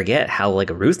 like I forget how like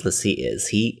ruthless he is.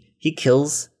 He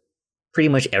kills pretty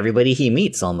much everybody he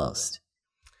meets almost.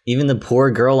 Even the poor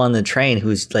girl on the train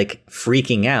who's like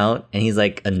freaking out and he's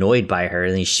like annoyed by her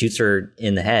and he shoots her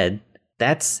in the head.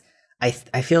 That's I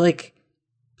feel like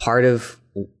part of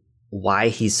why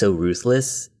he's so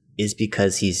ruthless is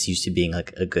because he's used to being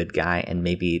like a good guy, and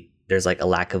maybe there's like a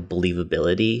lack of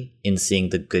believability in seeing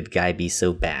the good guy be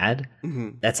so bad. Mm-hmm.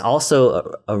 That's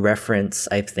also a reference,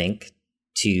 I think,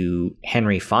 to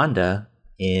Henry Fonda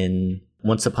in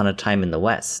Once Upon a Time in the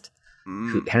West.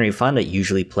 Henry Fonda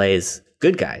usually plays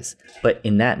good guys, but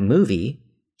in that movie,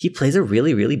 he plays a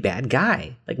really, really bad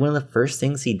guy. Like one of the first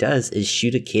things he does is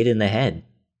shoot a kid in the head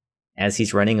as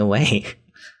he's running away.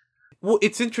 Well,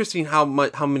 it's interesting how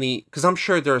many, because I'm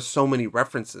sure there are so many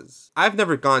references. I've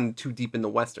never gone too deep into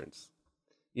Westerns.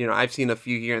 You know, I've seen a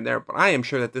few here and there, but I am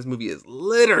sure that this movie is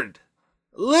littered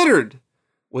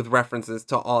with references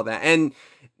to all that. And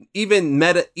even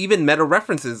meta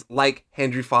references like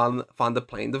Henry Fonda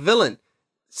playing the villain.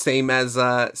 Same as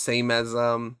Lee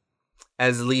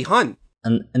Hun.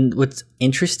 And what's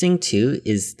interesting too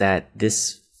is that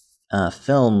this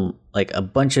film, like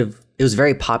it was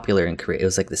very popular in Korea. It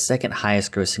was like the second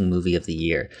highest grossing movie of the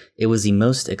year. It was the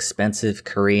most expensive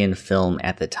Korean film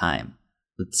at the time,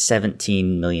 with $15 to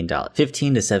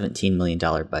 $17 million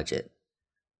budget.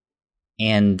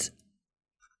 And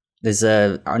there's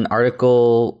an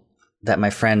article that my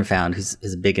friend found who's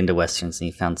big into Westerns, and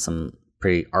he found some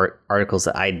pretty articles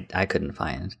that I couldn't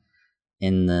find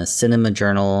in the Cinema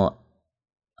Journal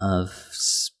of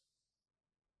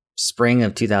spring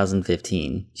of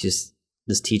 2015.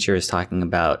 This teacher is talking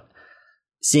about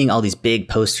seeing all these big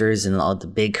posters and all the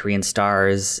big Korean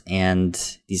stars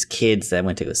and these kids that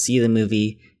went to go see the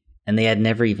movie, and they had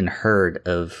never even heard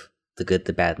of The Good,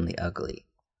 the Bad, and the Ugly.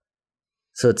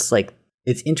 So it's like,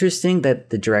 it's interesting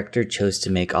that the director chose to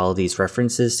make all these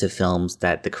references to films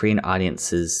that the Korean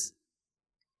audiences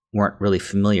weren't really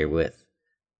familiar with.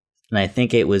 And I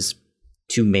think it was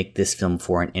to make this film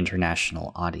for an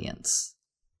international audience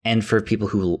and for people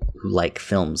who like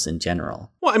films in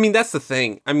general. Well, I mean, that's the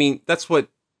thing. I mean,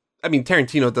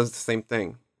 Tarantino does the same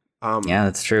thing. Yeah,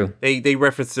 that's true. They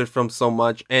reference their film so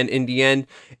much, and in the end,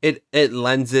 it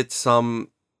lends it some.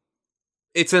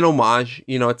 It's an homage,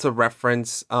 you know. It's a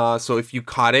reference. So if you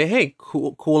caught it, hey,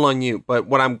 cool on you. But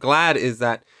what I'm glad is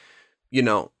that, you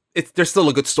know, there's still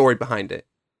a good story behind it.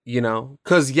 You know,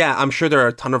 because yeah, I'm sure there are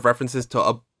a ton of references to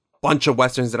a bunch of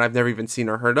Westerns that I've never even seen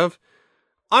or heard of.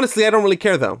 Honestly, I don't really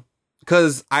care though,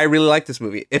 because I really like this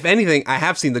movie. If anything, I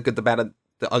have seen The Good, the Bad, and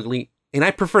the Ugly, and I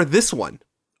prefer this one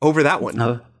over that one.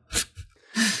 Oh.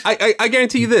 I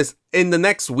guarantee you this, in the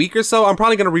next week or so, I'm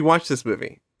probably going to rewatch this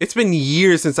movie. It's been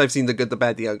years since I've seen The Good, the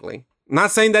Bad, the Ugly. I'm not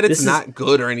saying that it's not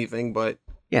good or anything, but...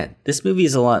 Yeah, this movie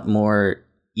is a lot more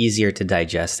easier to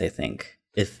digest, I think.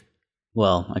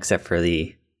 Except for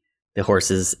the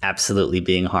horses absolutely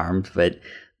being harmed, but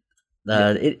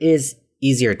it is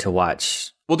easier to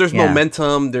watch. Well, there's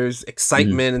momentum, there's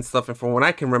excitement and stuff, and from what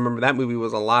I can remember, that movie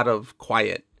was a lot of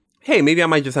quiet. Hey, maybe I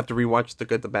might just have to rewatch The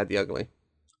Good, the Bad, the Ugly.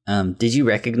 Did you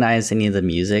recognize any of the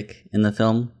music in the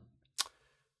film?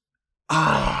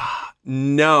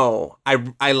 No.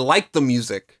 I like the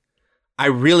music. I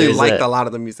really liked a lot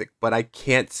of the music, but I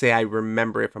can't say I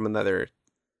remember it from another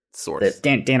source. You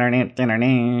remember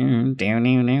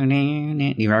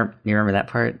that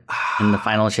part in the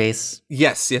final chase?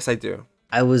 Yes, I do.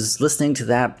 I was listening to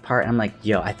that part, and I'm like,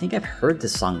 yo, I think I've heard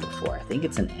this song before. I think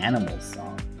it's an Animals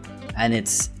song. And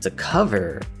it's a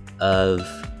cover of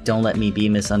Don't Let Me Be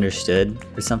Misunderstood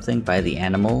or something by the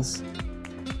Animals.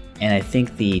 And I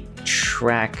think the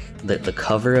track, the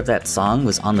cover of that song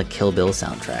was on the Kill Bill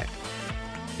soundtrack.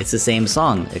 It's the same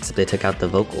song, except they took out the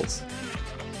vocals.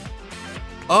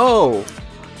 Oh,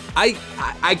 I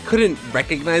couldn't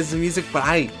recognize the music, but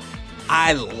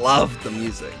I love the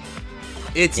music.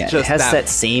 It has that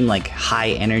same like high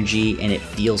energy, and it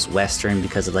feels Western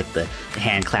because of like the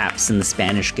hand claps and the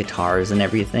Spanish guitars and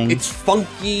everything. It's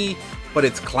funky, but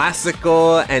it's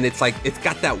classical, and it's like it's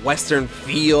got that Western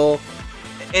feel.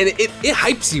 and it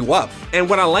hypes you up. And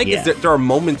what I like is that there are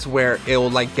moments where it will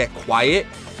like get quiet,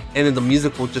 and then the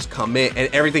music will just come in,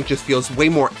 and everything just feels way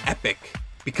more epic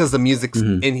because the music's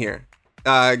in here.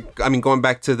 I mean, going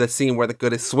back to the scene where the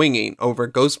good is swinging over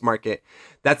Ghost Market,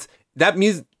 that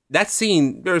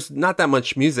scene, there's not that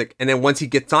much music, and then once he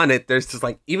gets on it, there's just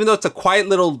like, even though it's a quiet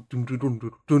little,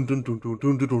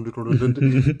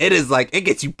 it is like, it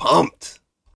gets you pumped.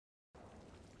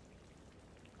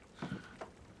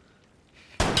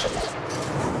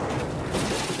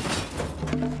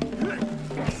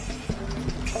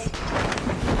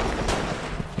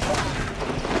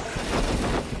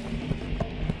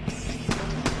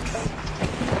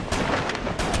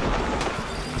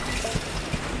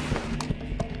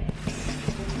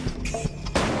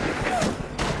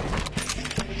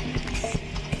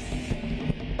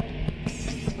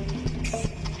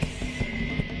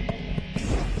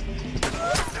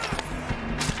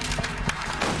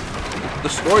 The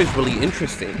story is really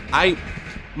interesting.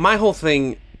 My whole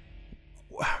thing,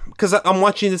 because I'm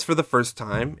watching this for the first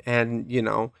time, and you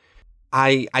know,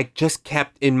 I just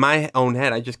kept in my own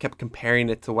head, I just kept comparing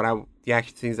it to the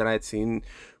action scenes that I had seen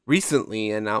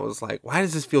recently, and I was like, why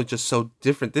does this feel just so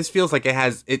different? This feels like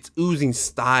it's oozing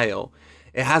style.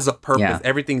 It has a purpose. Yeah.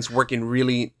 Everything's working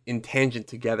really in tangent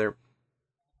together.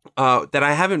 That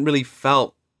I haven't really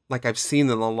felt like I've seen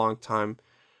in a long time.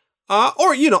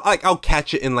 Or, you know, like I'll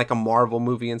catch it in like a Marvel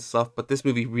movie and stuff, but this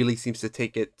movie really seems to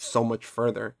take it so much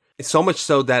further. It's so much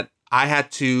so that I had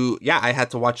to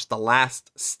watch The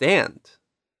Last Stand,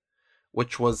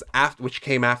 which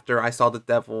came after I saw The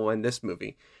Devil and this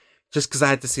movie, just because I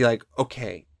had to see like,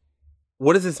 okay,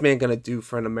 what is this man gonna do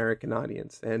for an American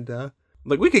audience? And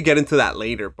like we could get into that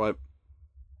later, but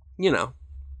you know,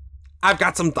 I've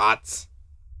got some thoughts.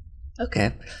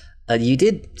 Okay. You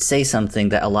did say something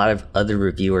that a lot of other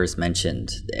reviewers mentioned.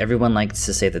 Everyone likes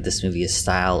to say that this movie is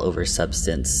style over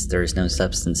substance. There is no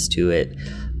substance to it.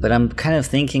 But I'm kind of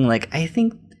thinking, like, I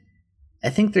think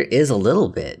there is a little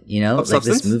bit, you know? Of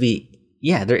substance? This movie,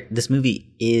 this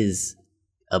movie is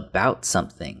about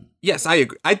something. Yes, I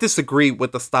agree. I disagree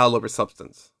with the style over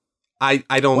substance. I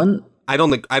don't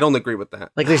agree with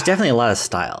that. Like, there's definitely a lot of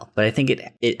style, but I think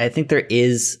I think there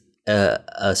is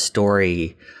a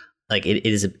story. Like it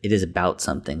is about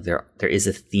something. There is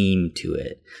a theme to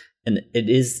it, and it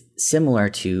is similar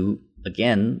to,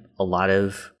 again, a lot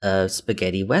of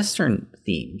spaghetti western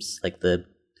themes. Like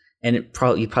you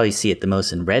probably see it the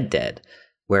most in Red Dead,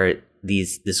 where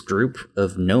this group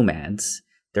of nomads,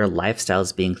 their lifestyle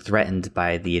is being threatened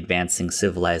by the advancing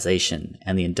civilization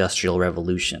and the Industrial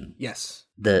Revolution. Yes,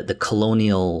 the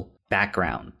colonial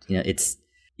background. You know, it's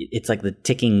like the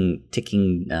ticking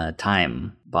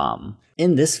time bomb.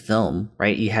 In this film,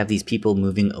 right, you have these people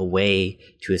moving away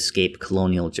to escape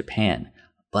colonial Japan,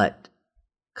 but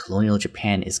colonial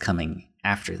Japan is coming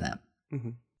after them. Mm-hmm.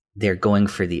 They're going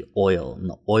for the oil, and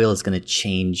the oil is going to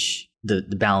change the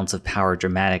balance of power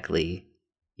dramatically,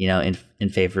 you know, in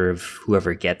favor of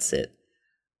whoever gets it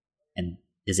and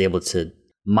is able to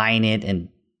mine it, and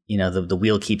you know, the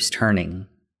wheel keeps turning.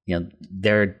 You know,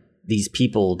 these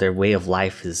people, their way of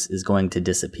life is going to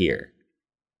disappear.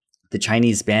 The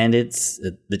Chinese bandits,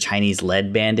 the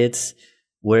Chinese-led bandits,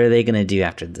 what are they going to do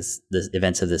after the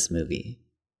events of this movie?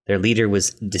 Their leader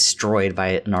was destroyed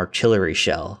by an artillery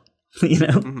shell, you know?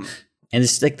 Mm-hmm. And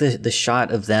it's like the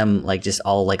shot of them like just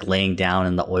all like laying down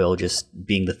and the oil just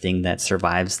being the thing that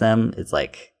survives them. It's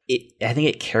like, I think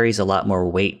it carries a lot more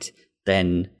weight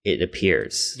than it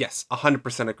appears. Yes,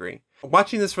 100% agree.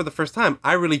 Watching this for the first time,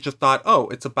 I really just thought, oh,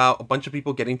 it's about a bunch of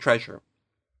people getting treasure.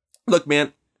 Look,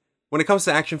 man, when it comes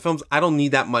to action films, I don't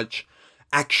need that much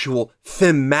actual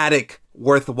thematic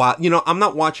worthwhile. You know, I'm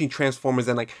not watching Transformers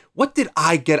and like, what did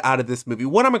I get out of this movie?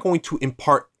 What am I going to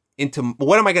impart into,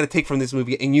 what am I going to take from this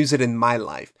movie and use it in my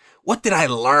life? What did I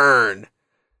learn?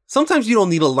 Sometimes you don't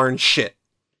need to learn shit.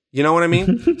 You know what I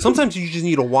mean? Sometimes you just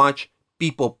need to watch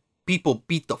people beat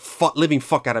the living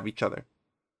fuck out of each other.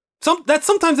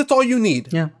 Sometimes that's all you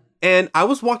need. Yeah. And I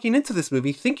was walking into this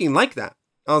movie thinking like that.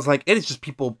 I was like, it is just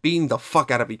people beating the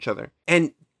fuck out of each other.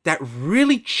 And that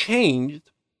really changed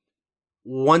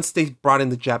once they brought in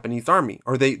the Japanese army,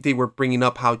 or they were bringing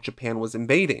up how Japan was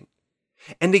invading.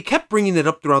 And they kept bringing it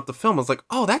up throughout the film. I was like,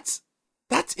 oh, that's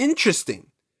interesting.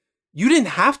 You didn't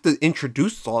have to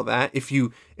introduce all that if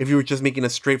you were just making a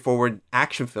straightforward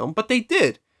action film, but they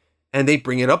did. And they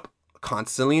bring it up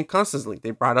constantly and constantly.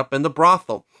 They brought it up in the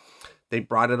brothel. They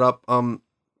brought it up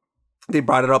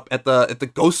at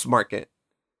the Ghost Market.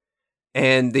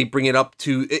 And they bring it up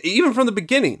to, even from the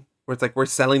beginning, where it's like, we're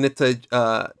selling it to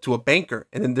a banker.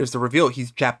 And then there's the reveal,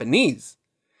 he's Japanese.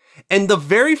 And the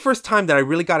very first time that I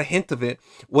really got a hint of it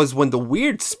was when the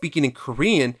Weird's speaking in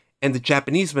Korean and the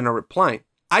Japanese men are replying.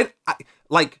 I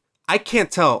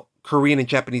can't tell Korean and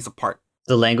Japanese apart.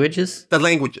 The languages? The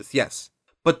languages, yes.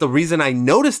 But the reason I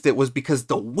noticed it was because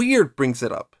the Weird brings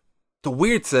it up. The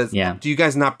Weird says, do you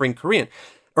guys not bring Korean?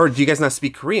 Or do you guys not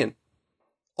speak Korean?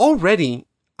 Already,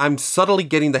 I'm subtly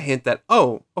getting the hint that,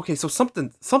 oh, okay, so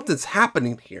something's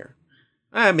happening here.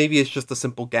 Maybe it's just a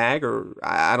simple gag or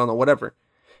I don't know, whatever.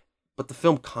 But the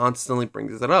film constantly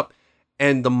brings it up.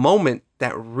 And the moment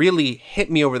that really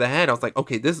hit me over the head, I was like,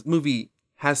 okay, this movie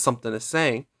has something to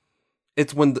say.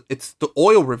 It's when it's the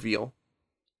oil reveal,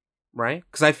 right?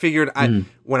 Because I figured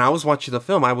when I was watching the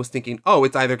film, I was thinking, oh,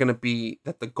 it's either going to be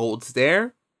that the gold's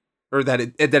there, or that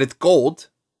it's gold,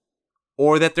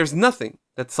 or that there's nothing,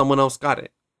 that someone else got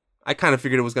it. I kind of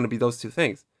figured it was going to be those two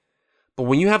things. But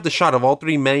when you have the shot of all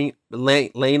three men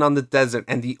laying on the desert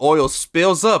and the oil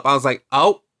spills up, I was like,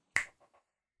 oh,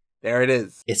 there it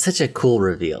is. It's such a cool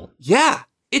reveal. Yeah,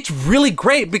 it's really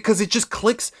great because it just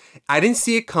clicks. I didn't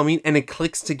see it coming and it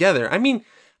clicks together. I mean,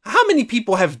 how many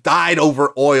people have died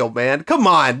over oil, man? Come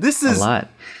on, this is a lot.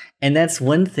 And that's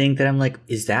one thing that I'm like,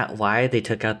 is that why they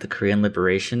took out the Korean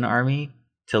Liberation Army?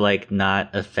 To like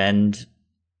not offend,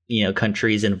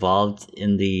 countries involved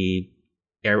in the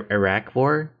Iraq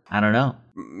war? I don't know.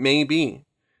 Maybe.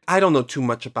 I don't know too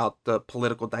much about the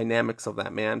political dynamics of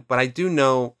that, man. But I do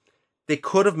know they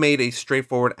could have made a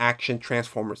straightforward action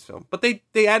Transformers film. But they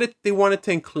wanted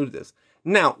to include this.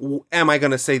 Now, am I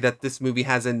going to say that this movie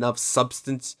has enough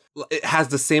substance? It has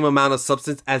the same amount of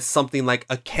substance as something like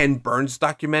a Ken Burns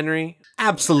documentary?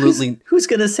 Absolutely. Who's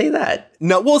going to say that?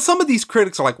 No, well, some of these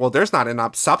critics are like, well, there's not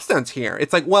enough substance here.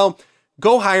 It's like, well,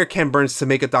 go hire Ken Burns to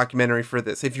make a documentary for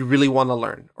this if you really want to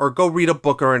learn. Or go read a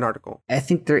book or an article. I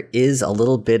think there is a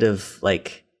little bit of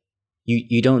like,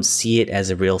 you don't see it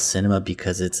as a real cinema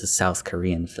because it's a South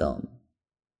Korean film.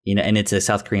 And it's a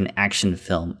South Korean action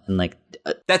film. And like,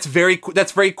 that's very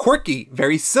quirky,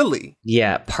 very silly.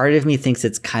 Yeah, part of me thinks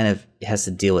it has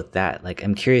to deal with that. Like,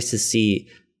 I'm curious to see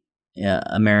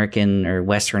American or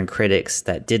Western critics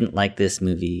that didn't like this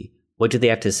movie. What do they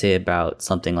have to say about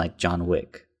something like John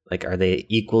Wick? Like, are they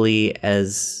equally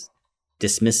as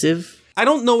dismissive? I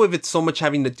don't know if it's so much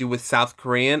having to do with South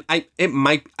Korean.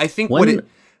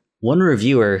 One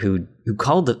reviewer who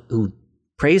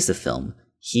praised the film,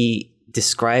 he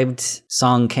described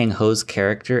Song Kang-ho's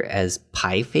character as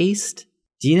pie-faced.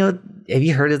 Have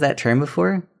you heard of that term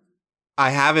before? I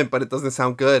haven't, but it doesn't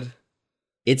sound good.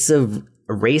 It's a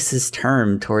racist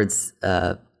term towards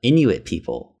Inuit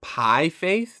people.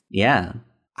 Pie-faced? Yeah.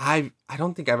 I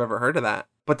don't think I've ever heard of that.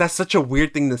 But that's such a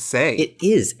weird thing to say. It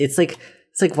is. It's like,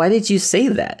 why did you say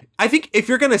that? I think if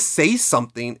you're going to say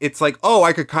something, it's like, oh,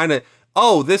 I could kind of,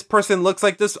 oh, this person looks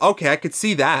like this. Okay, I could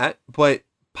see that. But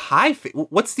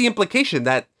what's the implication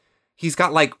that he's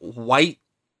got like white?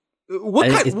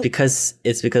 It's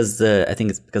because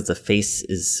the face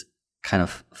is kind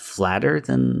of flatter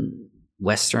than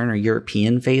Western or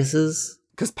European faces.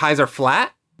 Because pies are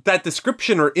flat? That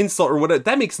description or insult or whatever,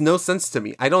 that makes no sense to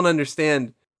me. I don't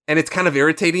understand. And it's kind of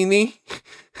irritating me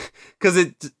because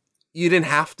you didn't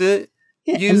have to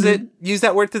use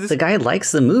that word to this. The guy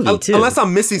likes the movie too. Unless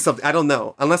I'm missing something. I don't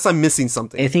know. Unless I'm missing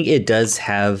something. I think it does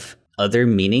have other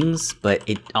meanings, but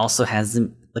it also has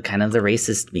the kind of the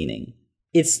racist meaning.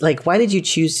 It's like, why did you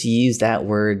choose to use that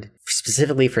word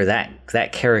specifically for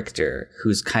that character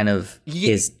who's kind of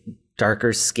his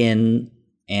darker skin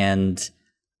and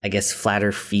I guess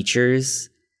flatter features,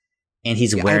 and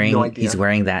he's wearing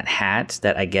that hat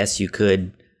that I guess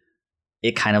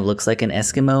it kind of looks like an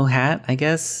Eskimo hat, I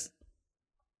guess.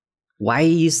 Why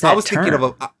use that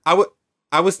term?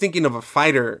 I was thinking of a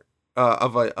fighter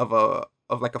of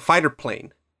like a fighter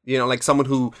plane, like someone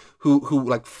who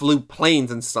like flew planes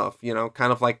and stuff,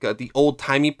 kind of like the old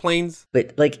timey planes.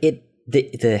 But like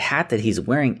the hat that he's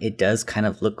wearing, it does kind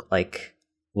of look like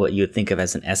what you would think of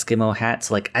as an Eskimo hat.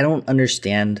 So like, I don't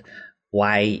understand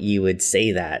why you would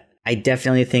say that. I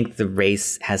definitely think the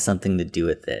race has something to do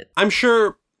with it. I'm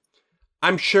sure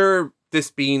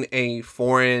this being a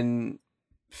foreign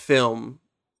film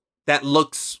that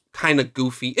looks kind of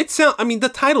goofy.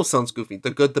 The title sounds goofy. The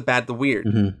Good, the Bad, the Weird.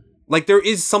 Mm-hmm. Like there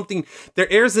is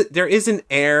an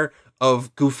air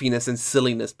of goofiness and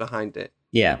silliness behind it.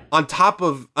 Yeah. On top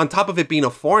of it being a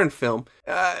foreign film,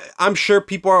 I'm sure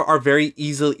people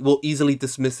will easily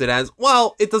dismiss it as,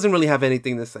 well, it doesn't really have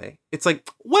anything to say. It's like,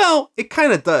 well, it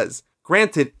kind of does.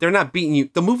 Granted, they're not beating you.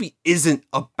 The movie isn't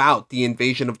about the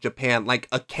invasion of Japan like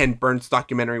a Ken Burns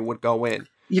documentary would go in.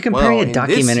 You're comparing a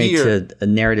documentary to a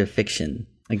narrative fiction.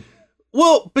 Like,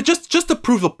 well, but just to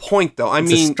prove a point, though. I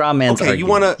mean, a straw man's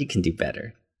argument. You can do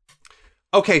better.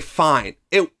 okay, fine.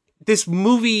 This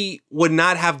movie would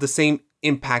not have the same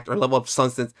impact or level of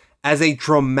substance as a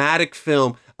dramatic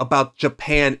film about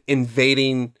Japan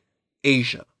invading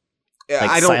Asia. Like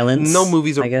I don't Silence, know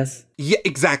movies are, I guess. Yeah,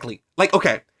 exactly. Like,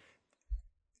 okay.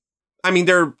 I mean,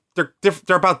 they're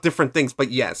about different things,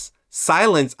 but yes,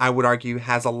 Silence, I would argue,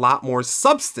 has a lot more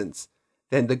substance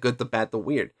than The Good, the Bad, the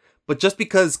Weird. But just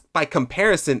because by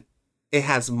comparison it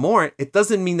has more, it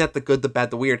doesn't mean that The Good, the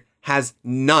Bad, the Weird has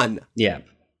none. Yeah.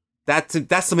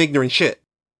 That's some ignorant shit.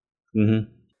 Mm-hmm.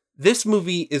 This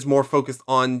movie is more focused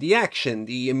on the action,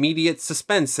 the immediate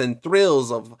suspense and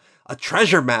thrills of a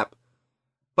treasure map.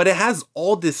 But it has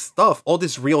all this stuff, all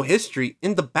this real history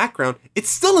in the background. It's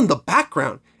still in the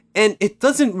background. And it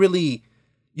doesn't really,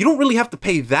 you don't really have to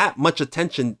pay that much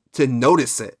attention to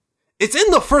notice it. It's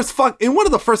in one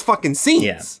of the first fucking scenes.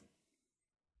 Yeah.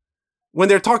 When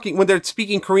they're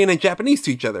speaking Korean and Japanese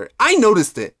to each other. I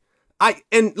noticed it.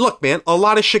 And look, man, a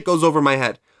lot of shit goes over my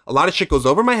head.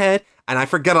 And I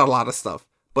forget a lot of stuff.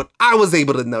 But I was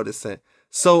able to notice it.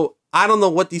 So I don't know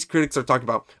what these critics are talking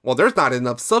about. Well, there's not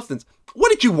enough substance. What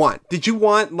did you want? Did you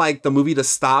want, like, the movie to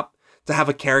stop, to have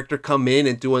a character come in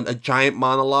and do a giant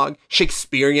monologue,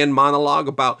 Shakespearean monologue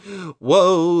about,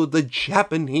 whoa, the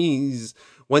Japanese,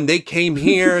 when they came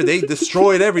here, they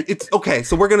destroyed It's okay,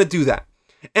 so we're going to do that.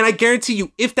 And I guarantee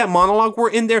you, if that monologue were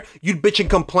in there, you'd bitch and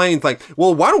complain like,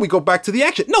 well, why don't we go back to the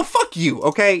action? No, fuck you,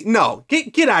 okay? No,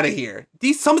 get out of here.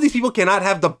 Some of these people cannot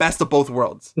have the best of both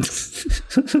worlds.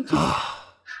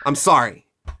 I'm sorry.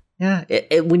 Yeah,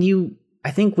 I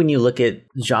think when you look at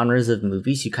genres of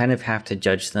movies, you kind of have to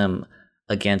judge them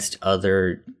against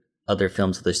other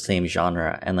films of the same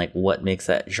genre and like what makes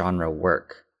that genre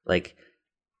work. Like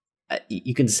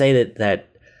you can say that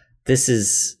this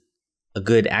is a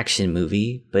good action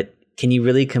movie, but can you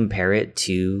really compare it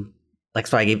to, like,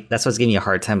 that's what's giving you a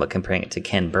hard time about comparing it to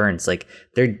Ken Burns. Like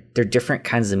they're different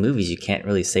kinds of movies. You can't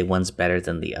really say one's better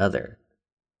than the other.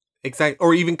 Exactly.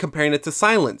 Or even comparing it to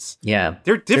Silence. Yeah.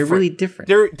 They're different. They're really different.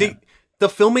 The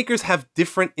filmmakers have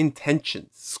different intentions.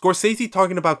 Scorsese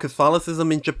talking about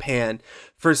Catholicism in Japan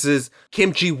versus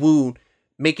Kim Ji-woon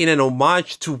making an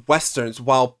homage to Westerns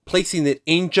while placing it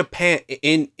in Japan,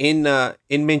 in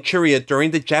Manchuria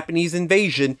during the Japanese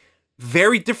invasion.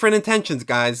 Very different intentions,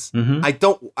 guys. Mm-hmm.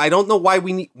 I don't know why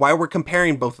we're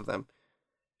comparing both of them.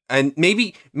 And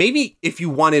maybe if you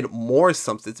wanted more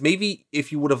substance, maybe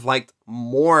if you would have liked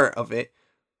more of it,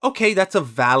 okay, that's a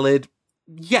valid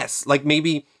yes. Like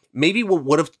maybe what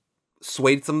would have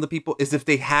swayed some of the people is if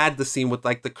they had the scene with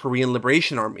like the Korean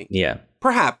Liberation Army. Yeah.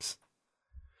 Perhaps.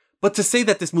 But to say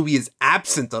that this movie is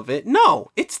absent of it, no,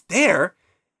 it's there.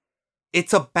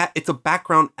 It's a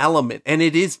background element and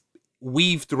it is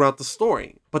weaved throughout the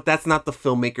story, but that's not the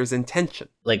filmmaker's intention.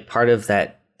 Like part of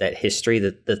that history,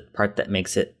 the part that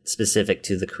makes it specific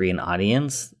to the Korean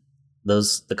audience,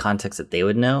 the context that they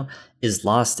would know is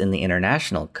lost in the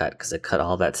international cut because it cut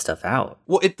all that stuff out.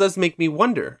 Well, it does make me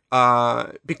wonder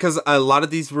because a lot of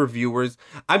these reviewers,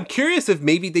 I'm curious if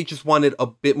maybe they just wanted a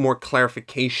bit more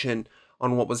clarification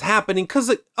on what was happening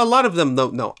because a lot of them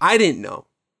don't know. I didn't know.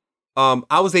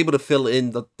 I was able to fill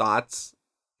in the dots.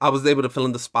 I was able to fill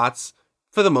in the spots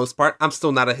for the most part. I'm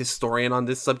still not a historian on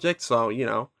this subject, so, you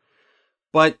know.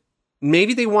 But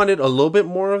maybe they wanted a little bit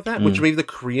more of that, which maybe the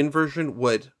Korean version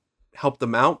would help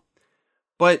them out.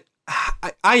 But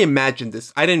I imagine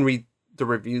this. I didn't read the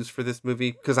reviews for this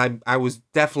movie because I was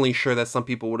definitely sure that some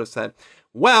people would have said,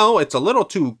 well, it's a little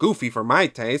too goofy for my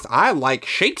taste. I like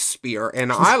Shakespeare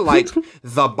and I like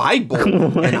the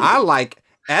Bible and I like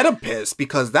Oedipus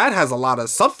because that has a lot of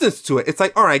substance to it. It's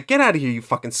like, all right, get out of here, you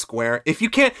fucking square. If you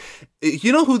can't,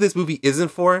 you know who this movie isn't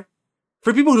for?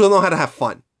 For people who don't know how to have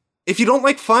fun. If you don't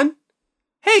like fun,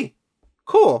 hey,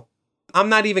 cool. I'm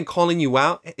not even calling you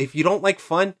out. If you don't like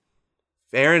fun,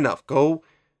 fair enough. Go.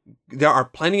 There are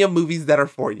plenty of movies that are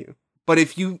for you. But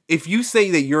if you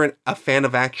say that you're a fan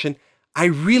of action, I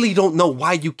really don't know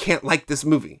why you can't like this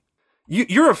movie.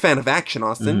 You're a fan of action,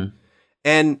 Austin. Mm-hmm.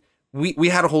 And we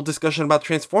had a whole discussion about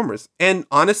Transformers. And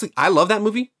honestly, I love that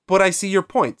movie, but I see your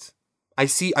points. I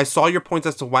saw your points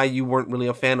as to why you weren't really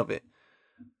a fan of it.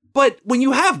 But when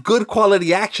you have good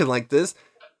quality action like this,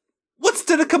 what's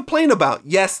there to complain about?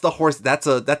 Yes, the horse, that's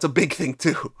a big thing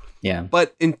too. Yeah.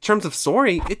 But in terms of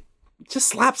story, it just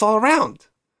slaps all around.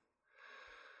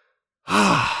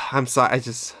 I'm sorry,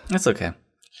 That's okay.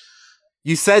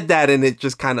 You said that and it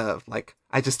just kind of like,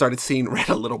 I just started seeing red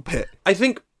a little bit. I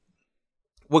think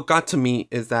what got to me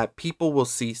is that people will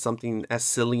see something as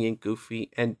silly and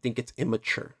goofy and think it's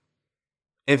immature.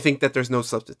 and think that there's no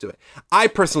substance to it. I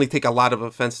personally take a lot of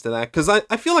offense to that because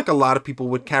I feel like a lot of people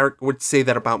would say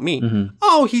that about me. Mm-hmm.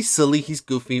 Oh, he's silly, he's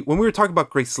goofy. When we were talking about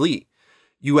Grace Lee,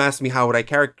 you asked me how would I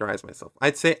characterize myself.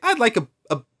 I'd say I'd like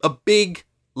a big,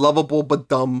 lovable but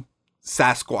dumb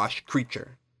Sasquatch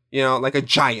creature, like a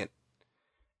giant.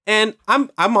 And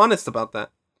I'm honest about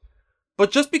that.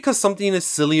 But just because something is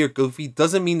silly or goofy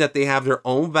doesn't mean that they have their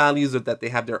own values or that they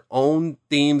have their own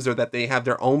themes or that they have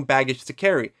their own baggage to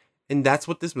carry. And that's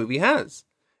what this movie has.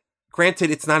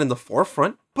 Granted, it's not in the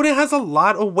forefront, but it has a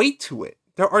lot of weight to it.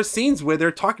 There are scenes where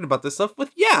they're talking about this stuff, but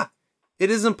yeah,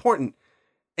 it is important.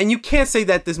 And you can't say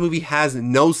that this movie has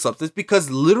no substance because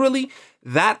literally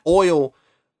that oil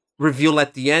reveal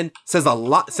at the end says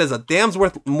a damn's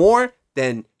worth more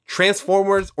than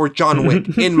Transformers or John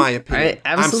Wick, in my opinion.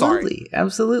 I'm sorry.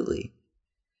 Absolutely.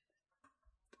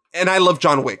 And I love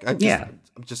John Wick. I'm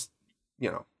just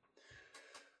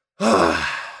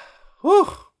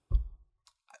Whew.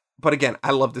 But again,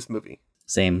 I love this movie.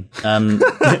 Same.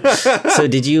 So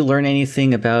did you learn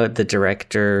anything about the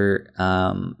director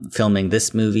filming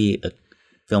this movie, a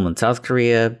film in South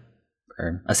Korea,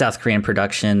 or a South Korean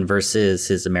production versus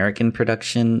his American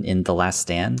production in The Last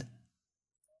Stand?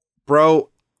 Bro,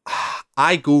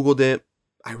 I Googled it.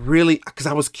 Because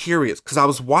I was curious, because I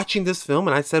was watching this film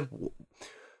and I said,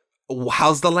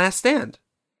 how's The Last Stand?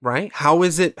 Right? How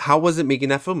was it making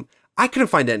that film? I couldn't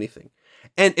find anything.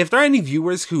 And if there are any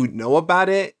viewers who know about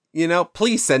it,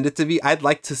 please send it to me. I'd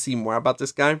like to see more about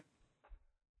this guy.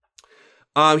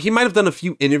 He might have done a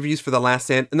few interviews for The Last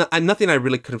Stand, and nothing I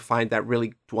really couldn't find that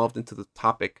really delved into the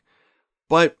topic.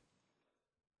 But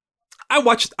I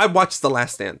watched The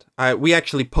Last Stand. We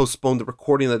actually postponed the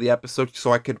recording of the episode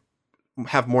so I could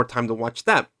have more time to watch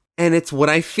that. And it's what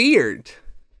I feared.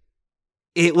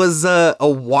 It was a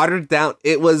watered down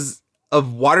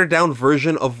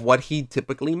version of what he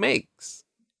typically makes.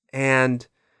 And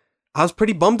I was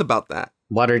pretty bummed about that.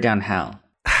 Watered down how?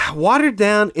 Watered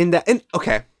down in that, and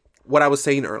okay, what I was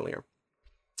saying earlier.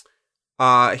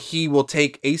 He will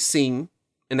take a scene,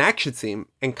 an action scene,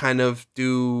 and kind of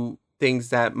do things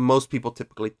that most people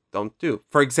typically don't do.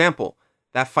 For example,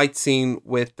 that fight scene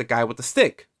with the guy with the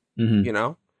stick.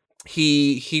 Mm-hmm.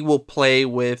 He will play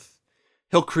with.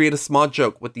 He'll create a small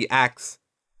joke with the axe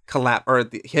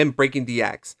him breaking the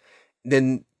axe,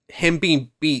 then him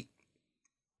being beat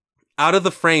out of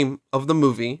the frame of the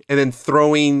movie, and then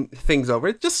throwing things over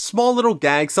it. Just small little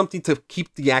gags, something to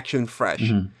keep the action fresh.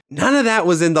 Mm-hmm. None of that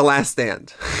was in The Last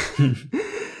Stand.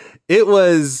 It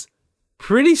was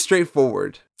pretty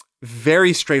straightforward.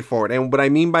 Very straightforward. And what I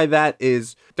mean by that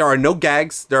is there are no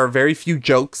gags. There are very few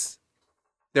jokes.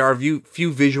 There are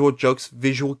few visual jokes,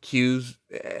 visual cues.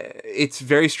 It's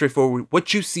very straightforward.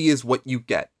 What you see is what you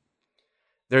get.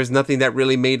 There's nothing that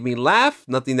really made me laugh.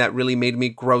 Nothing that really made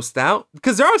me grossed out.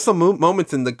 Because there are some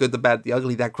moments in The Good, the Bad, the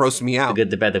Ugly that gross me out. The Good,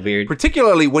 the Bad, the Weird.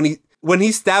 Particularly when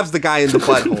he stabs the guy in the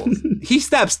butthole. He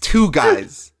stabs two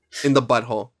guys in the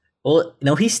butthole. Well,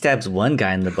 no, he stabs one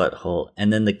guy in the butthole,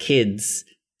 and then the kids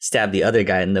stab the other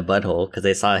guy in the butthole because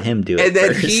they saw him do it. And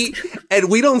then first. and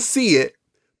we don't see it,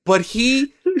 but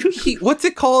he what's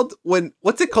it called when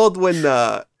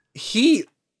he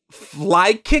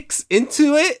fly kicks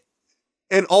into it,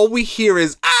 and all we hear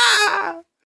is ah.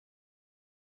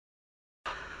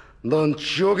 넌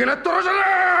지옥에나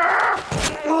떨어져라!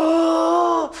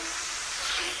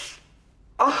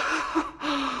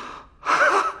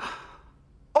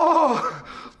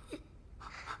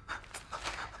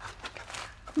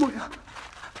 뭐야?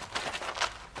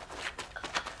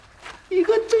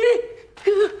 이것들이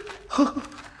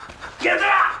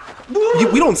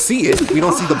We don't see it. We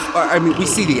don't see we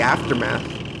see the aftermath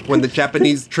when the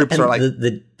Japanese troops and are like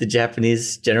the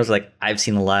Japanese generals are like, I've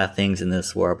seen a lot of things in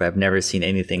this war, but I've never seen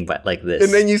anything but like this.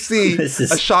 And then you see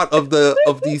a shot of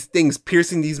these things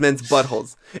piercing these men's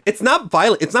buttholes. It's not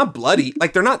violent. It's not bloody.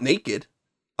 Like, they're not naked.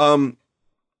 I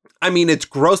mean, it's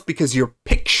gross because you're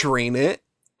picturing it,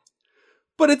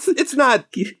 but it's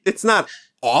not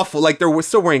awful. Like, they're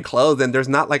still wearing clothes and there's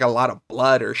not like a lot of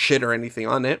blood or shit or anything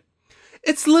on it.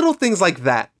 It's little things like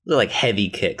that. They're like heavy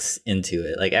kicks into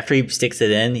it. Like, after he sticks it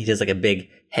in, he does like a big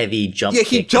heavy jump. Yeah,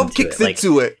 he jump kicks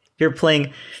into it. You're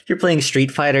playing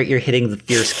Street Fighter, you're hitting the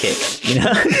fierce kick, you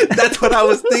know? That's what I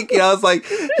was thinking. I was like,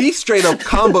 he straight up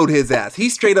comboed his ass. He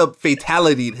straight up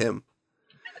fatality'd him.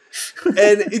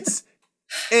 And it's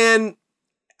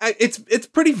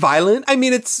pretty violent. I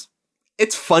mean, it's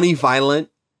funny violent,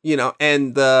 you know,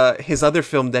 and his other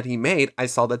film that he made, I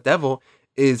Saw the Devil,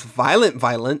 is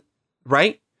violent,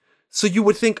 right? So you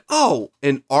would think, oh,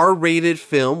 an R-rated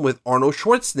film with Arnold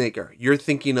Schwarzenegger. You're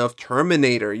thinking of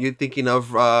Terminator. You're thinking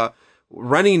of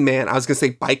Running Man. I was gonna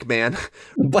say Bike Man.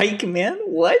 Bike Man?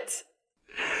 What?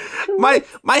 My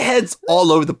head's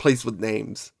all over the place with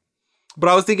names. But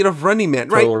I was thinking of Running Man,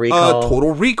 right? Total Recall.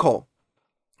 Total Recall.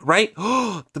 Right?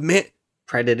 The man.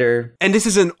 Predator. And this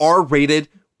is an R-rated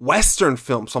Western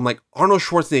film. So I'm like, Arnold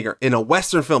Schwarzenegger in a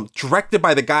Western film directed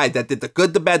by the guy that did The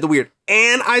Good, the Bad, the Weird,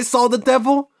 and I Saw the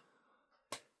Devil.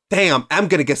 Damn, I'm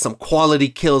going to get some quality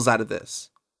kills out of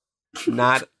this.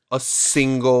 Not a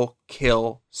single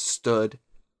kill stood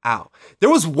out. There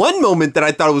was one moment that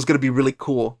I thought was going to be really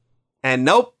cool. And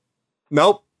nope,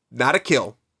 not a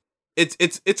kill.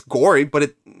 It's gory, but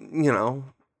it,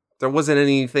 there wasn't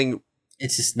anything.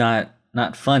 It's just not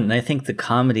fun. And I think the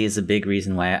comedy is a big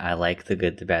reason why I like The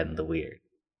Good, the Bad, and the Weird.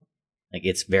 Like,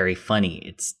 it's very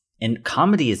funny. And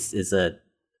comedy is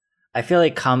I feel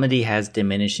like comedy has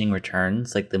diminishing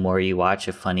returns. Like, the more you watch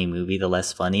a funny movie, the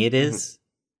less funny it is. Mm-hmm.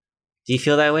 Do you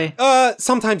feel that way?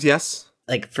 Sometimes, yes.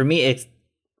 Like, for me,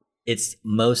 it's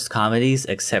most comedies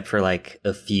except for like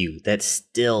a few that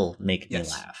still make me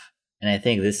laugh. And I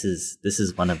think this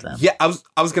is one of them. Yeah, I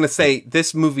was gonna say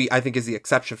this movie I think is the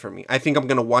exception for me. I think I'm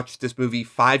gonna watch this movie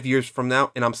 5 years from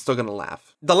now and I'm still gonna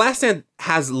laugh. The Last Stand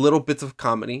has little bits of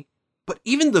comedy, but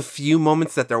even the few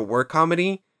moments that there were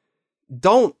comedy,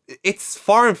 it's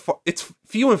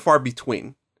few and far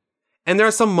between. And there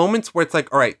are some moments where it's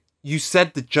like, all right, you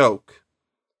said the joke,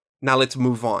 now let's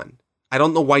move on. I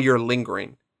don't know why you're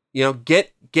lingering.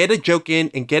 Get a joke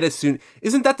in and get it soon.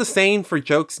 Isn't that the saying for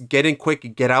jokes? Get in quick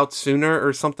and get out sooner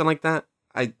or something like that?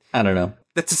 I don't know.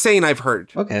 That's a saying I've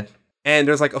heard. Okay. And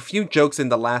there's like a few jokes in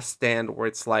The Last Stand where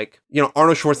it's like,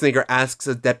 Arnold Schwarzenegger asks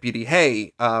a deputy,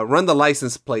 hey, run the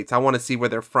license plates. I want to see where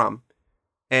they're from.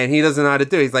 And he doesn't know how to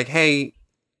do it. He's like, hey,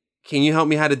 can you help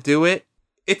me how to do it?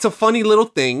 It's a funny little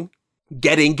thing.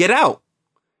 Get in, get out.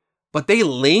 But they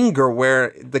linger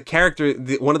where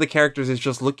one of the characters is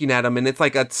just looking at him, and it's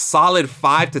like a solid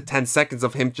 5 to 10 seconds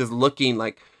of him just looking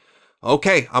like,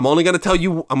 okay, I'm only going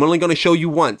to show you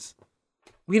once.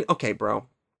 Okay, bro.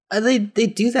 They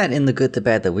do that in The Good, the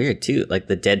Bad, the Weird too. Like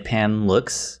the deadpan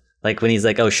looks, like when he's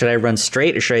like, oh, should I run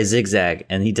straight or should I zigzag?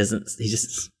 And he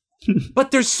just. But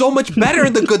there's so much better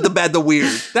in The Good, the Bad, the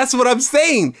Weird. That's what I'm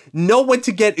saying. Know when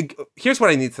to get. Here's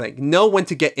what I need to say. Know when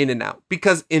to get in and out.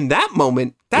 Because in that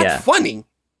moment, that's funny.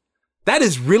 That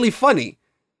is really funny.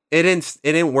 It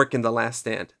didn't work in The Last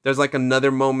Stand. There's like another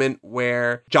moment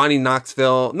where Johnny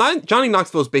Knoxville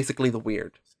is basically the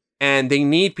weird. And they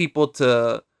need people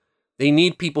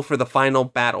for the final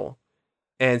battle.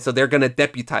 And so they're going to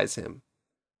deputize him.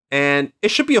 And it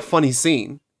should be a funny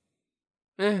scene.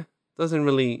 Isn't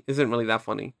really that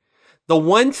funny. The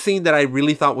one scene that I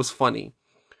really thought was funny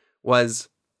was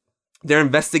they're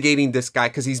investigating this guy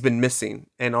because he's been missing,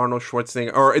 and Arnold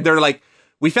Schwarzenegger, or they're like,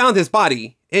 we found his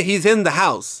body. He's in the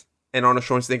house. And Arnold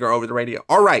Schwarzenegger over the radio.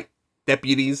 All right,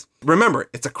 deputies,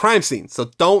 remember, it's a crime scene, so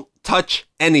don't touch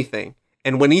anything.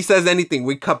 And when he says anything,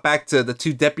 we cut back to the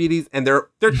two deputies, and they're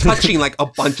touching like a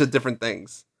bunch of different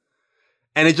things.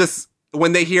 And it just,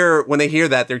 when they hear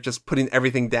that, they're just putting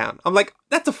everything down. I'm like,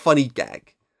 that's a funny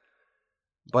gag.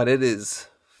 But it is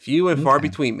few and far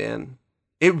between, man.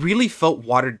 It really felt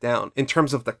watered down in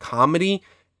terms of the comedy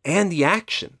and the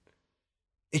action.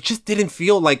 It just didn't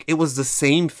feel like it was the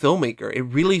same filmmaker. It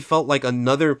really felt like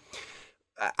another,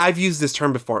 I've used this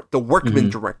term before, the workman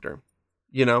director.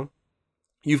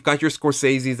 You've got your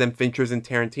Scorseses and Finchers and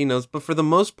Tarantinos, but for the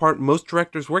most part, most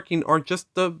directors working are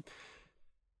just the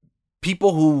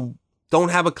people who don't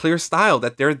have a clear style,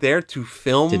 that they're there to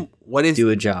film do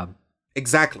a job.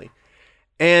 Exactly.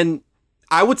 And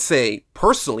I would say,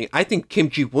 personally, I think Kim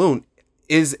Ji-woon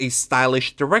is a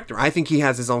stylish director. I think he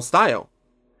has his own style.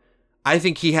 I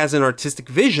think he has an artistic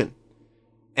vision.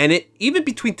 And even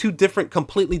between two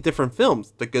completely different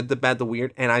films, The Good, the Bad, the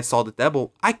Weird, and I Saw the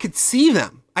Devil, I could see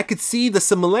them. I could see the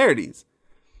similarities.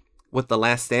 With The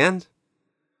Last Stand,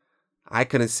 I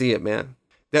couldn't see it, man.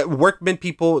 That workmen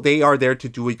people, they are there to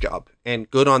do a job,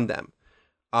 and good on them.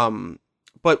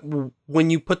 But when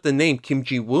you put the name Kim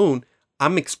Ji-woon,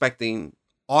 I'm expecting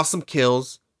awesome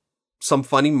kills, some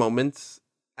funny moments.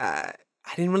 I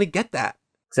didn't really get that.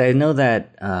 Because I know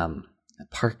that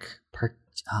Park.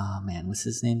 Oh man, what's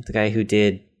his name? The guy who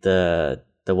did the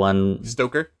one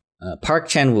Stoker. Park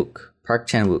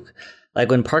Chan-wook. Like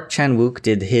when Park Chan-wook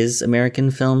did his American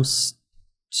films,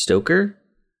 Stoker.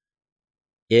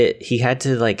 He had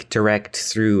to like direct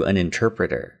through an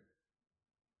interpreter.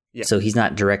 Yeah. So he's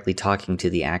not directly talking to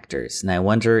the actors. And I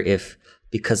wonder if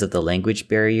because of the language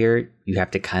barrier, you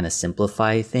have to kind of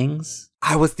simplify things.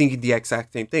 I was thinking the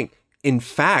exact same thing. In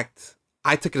fact,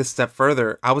 I took it a step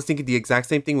further. I was thinking the exact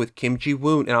same thing with Kim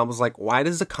Ji-woon. And I was like, why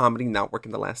does the comedy not work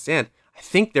in The Last Stand? I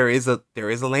think there is a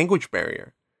language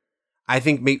barrier. I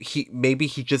think maybe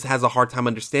he just has a hard time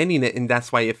understanding it, and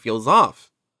that's why it feels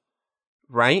off.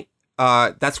 Right?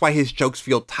 That's why his jokes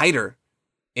feel tighter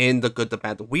in The Good, the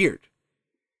Bad, the Weird.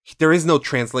 There is no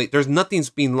translate. There's nothing's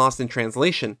being lost in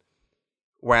translation.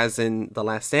 Whereas in The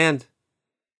Last Stand,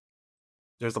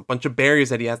 there's a bunch of barriers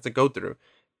that he has to go through.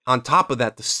 On top of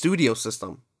that, the studio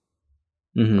system,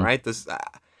 right?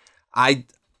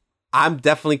 I'm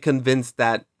definitely convinced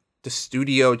that the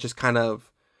studio just kind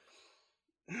of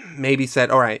maybe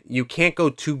said, all right, you can't go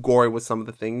too gory with some of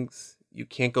the things. You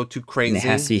can't go too crazy. And it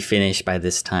has to be finished by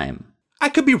this time. I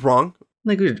could be wrong.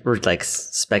 Like we're like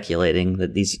speculating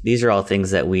that these are all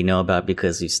things that we know about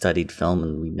because we've studied film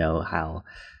and we know how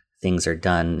things are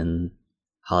done in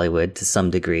Hollywood to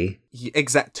some degree.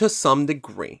 To some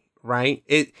degree, right?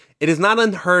 It is not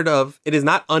unheard of. It is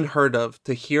not unheard of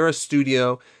to hear a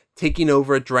studio taking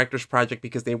over a director's project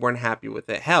because they weren't happy with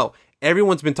it. Hell,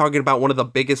 everyone's been talking about one of the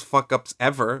biggest fuck ups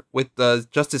ever with the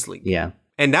Justice League. Yeah.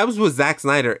 And that was with Zack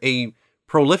Snyder, a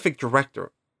prolific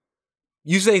director.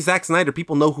 You say Zack Snyder,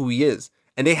 people know who he is,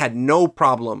 and they had no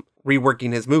problem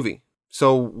reworking his movie.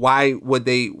 So why would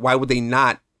they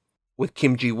not with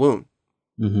Kim Ji-woon,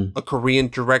 a Korean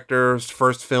director's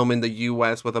first film in the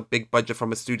U.S. with a big budget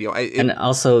from a studio? And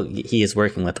also, he is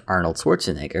working with Arnold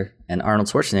Schwarzenegger, and Arnold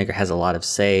Schwarzenegger has a lot of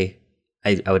say,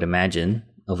 I would imagine,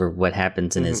 over what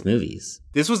happens in his movies.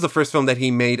 This was the first film that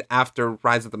he made after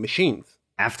Rise of the Machines.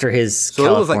 After his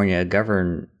California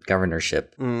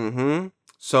governorship. Mm-hmm.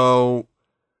 So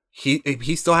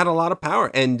he still had a lot of power,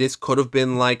 and this could have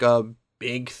been like a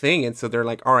big thing. And so they're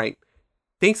like, all right,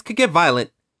 things could get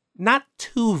violent. Not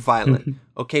too violent.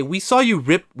 Okay, we saw you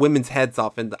rip women's heads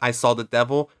off in I Saw the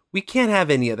Devil. We can't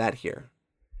have any of that here.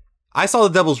 I Saw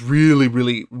the Devil's really,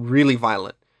 really, really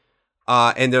violent.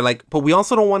 And they're like, but we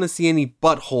also don't want to see any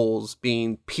buttholes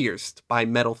being pierced by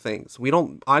metal things.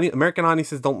 American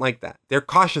audiences don't like that. They're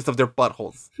cautious of their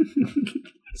buttholes.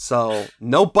 So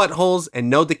no buttholes and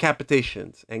no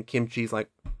decapitations. And Kim Chi's like,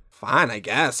 fine, I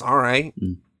guess. All right.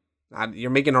 You're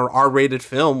making an R-rated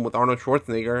film with Arnold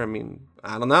Schwarzenegger. I mean,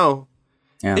 I don't know.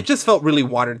 Yeah. It just felt really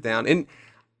watered down. And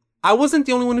I wasn't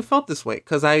the only one who felt this way,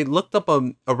 because I looked up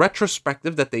a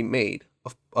retrospective that they made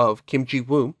of Kim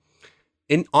Ji-woon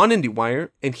on IndieWire,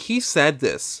 and he said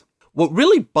this: what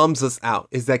really bums us out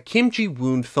is that Kim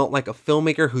Ji-woon felt like a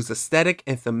filmmaker whose aesthetic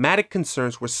and thematic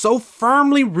concerns were so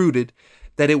firmly rooted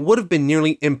that it would have been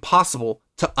nearly impossible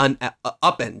to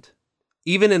upend,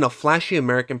 even in a flashy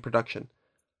American production.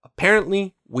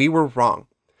 Apparently, we were wrong.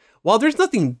 While there's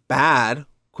nothing bad,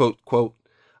 quote, quote,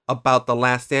 about The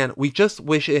Last Stand, we just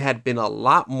wish it had been a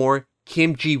lot more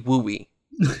Kim Ji-woo-y.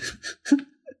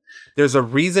 There's a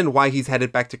reason why he's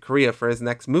headed back to Korea for his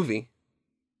next movie.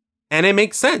 And it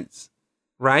makes sense,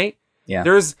 right? Yeah.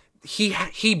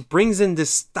 He brings in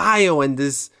this style and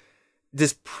this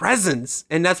presence,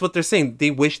 and that's what they're saying.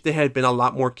 They wish there had been a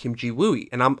lot more Kim Ji-woo-y,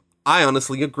 and I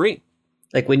honestly agree.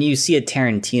 Like when you see a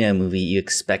Tarantino movie, you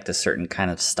expect a certain kind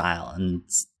of style, and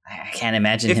I can't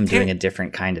imagine him doing a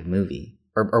different kind of movie.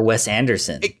 Or Wes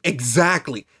Anderson.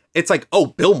 Exactly. It's like, oh,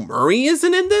 Bill Murray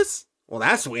isn't in this? Well,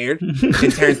 that's weird. And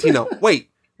Tarantino, wait,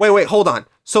 hold on.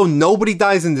 So nobody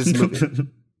dies in this movie.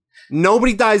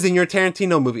 Nobody dies in your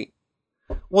Tarantino movie.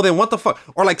 Well, then what the fuck?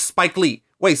 Or like Spike Lee.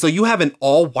 Wait, so you have an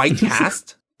all-white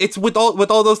cast? It's with all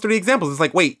those three examples. It's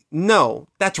like, wait, no,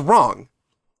 that's wrong.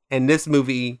 And this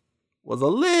movie was a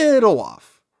little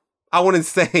off. I wouldn't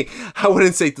say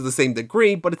to the same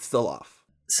degree, but it's still off.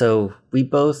 So we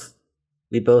both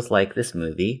like this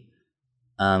movie.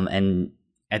 And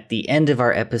at the end of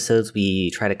our episodes, we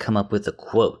try to come up with a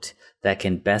quote that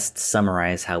can best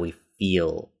summarize how we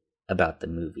feel about the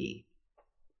movie.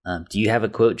 Do you have a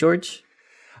quote, George?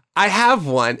 I have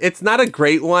one. It's not a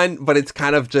great one, but it's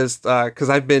kind of just because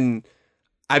I've been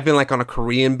like on a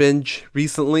Korean binge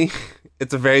recently.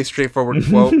 It's a very straightforward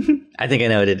quote. I think I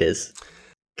know what it is.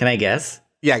 Can I guess?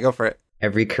 Yeah, go for it.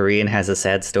 Every Korean has a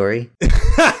sad story.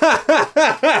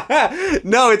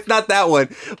 No, it's not that one.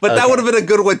 But that would have been a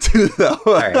good one too, though.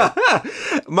 All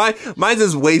right. Mine's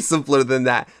is way simpler than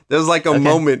that. There's like a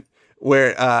moment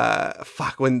where,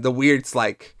 when the weird's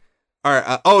like,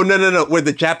 no, where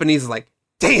the Japanese is like,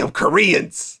 damn,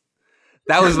 Koreans.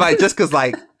 That was just because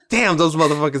like, damn, those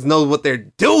motherfuckers know what they're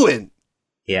doing.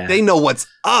 Yeah. They know what's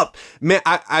up. Man,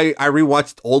 I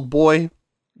rewatched Old Boy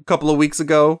a couple of weeks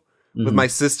ago with my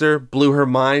sister. Blew her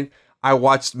mind. I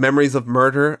watched Memories of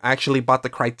Murder. I actually bought the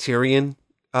Criterion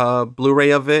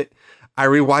Blu-ray of it. I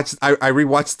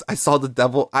rewatched I Saw the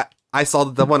Devil. I Saw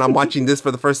the Devil, and I'm watching this for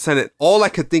the first time. And all I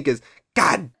could think is,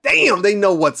 God damn, they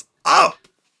know what's up.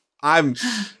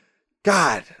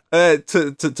 God,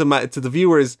 to the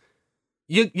viewers,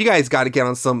 you guys got to get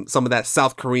on some of that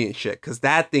South Korean shit, because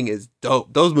that thing is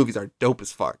dope. Those movies are dope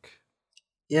as fuck.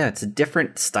 Yeah, it's a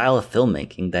different style of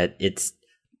filmmaking that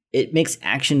it makes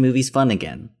action movies fun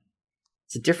again.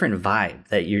 It's a different vibe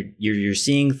that you're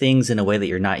seeing things in a way that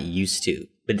you're not used to,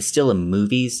 but it's still in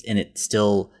movies, and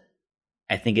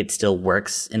I think it still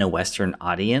works in a Western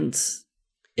audience.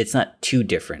 It's not too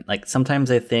different. Like sometimes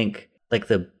I think like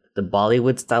the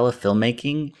Bollywood style of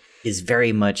filmmaking is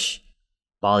very much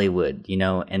Bollywood, you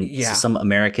know, and so some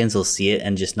Americans will see it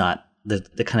and just not,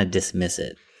 they kind of dismiss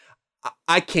it.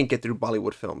 I can't get through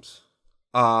Bollywood films.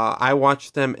 I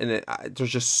watch them and they're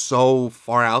just so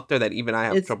far out there that even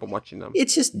I have trouble watching them.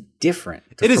 It's just different.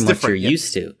 It is from different, what you're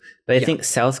used to. But I think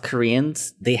South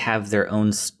Koreans, they have their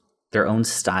own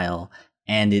style,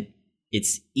 and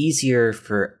it's easier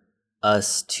for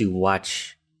us to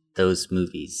watch those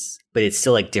movies, but it's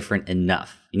still like different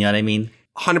enough. You know what I mean?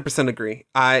 100% agree.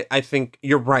 I think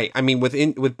you're right. I mean, with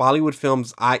Bollywood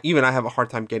films, I have a hard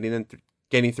time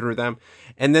getting through them.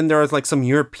 And then there's like some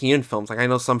European films. Like I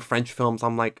know some French films.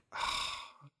 I'm like, oh,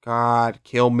 God,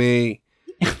 kill me.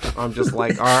 I'm just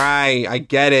like, all right, I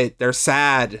get it. They're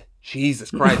sad.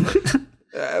 Jesus Christ.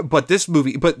 But this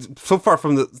movie, but so far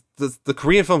from the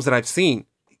Korean films that I've seen,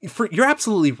 you're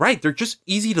absolutely right. They're just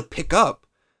easy to pick up,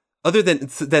 other than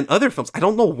other films. I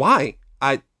don't know why.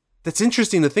 That's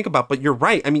interesting to think about, but you're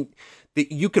right. I mean,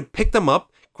 you could pick them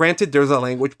up. Granted, there's a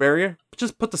language barrier.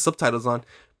 Just put the subtitles on.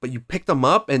 But you pick them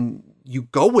up and you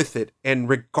go with it. And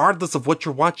regardless of what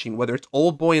you're watching, whether it's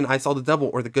Old Boy and I Saw the Devil,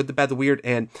 or The Good, the Bad, the Weird,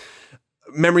 and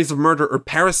Memories of Murder, or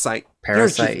Parasite.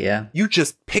 You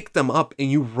just pick them up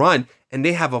and you run, and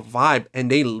they have a vibe, and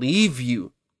they leave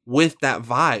you with that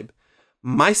vibe.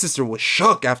 My sister was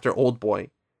shook after Old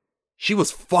Boy. She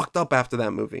was fucked up after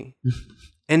that movie.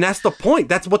 And that's the point.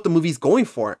 That's what the movie's going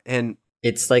for. And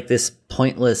it's like this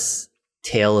pointless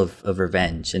tale of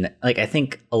revenge. And like, I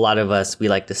think a lot of us, we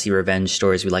like to see revenge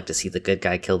stories. We like to see the good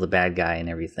guy kill the bad guy and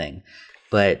everything.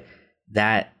 But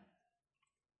that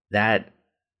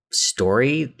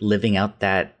story, living out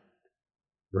that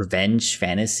revenge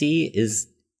fantasy is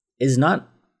not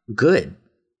good.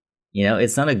 You know,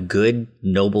 it's not a good,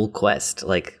 noble quest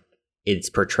like it's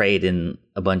portrayed in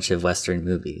a bunch of Western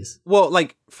movies. Well,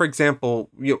 like, for example,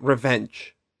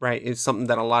 revenge, right, is something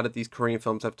that a lot of these Korean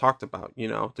films have talked about. You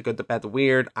know, The Good, the Bad, the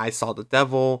Weird, I Saw the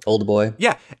Devil. Old Boy.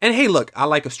 Yeah. And hey, look, I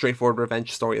like a straightforward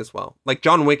revenge story as well. Like,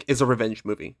 John Wick is a revenge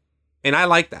movie. And I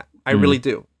like that. I really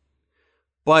do.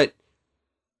 But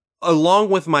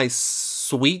along with my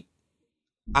sweet,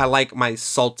 I like my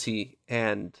salty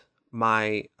and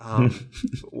my,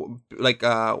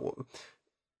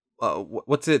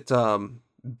 what's it?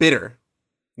 Bitter,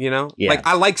 you know? Yeah. Like,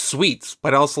 I like sweets,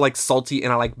 but I also like salty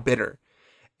and I like bitter.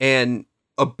 And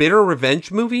a bitter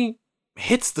revenge movie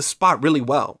hits the spot really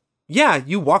well. Yeah,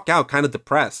 you walk out kind of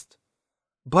depressed,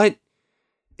 but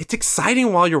it's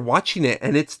exciting while you're watching it,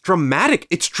 and it's dramatic.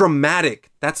 It's dramatic.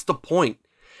 That's the point.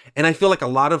 And I feel like a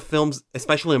lot of films,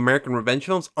 especially American revenge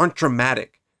films, aren't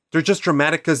dramatic. They're just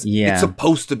dramatic because it's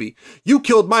supposed to be. You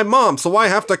killed my mom, so I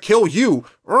have to kill you.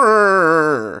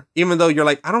 Even though you're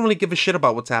like, I don't really give a shit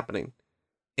about what's happening.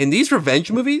 In these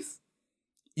revenge movies,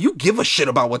 you give a shit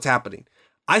about what's happening.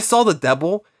 I Saw the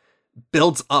Devil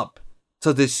builds up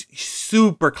to this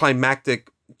super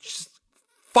climactic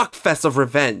fuckfest of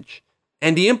revenge.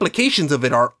 And the implications of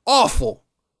it are awful.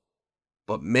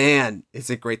 But man, is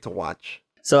it great to watch.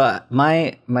 So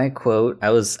my quote,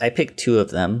 I picked two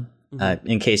of them.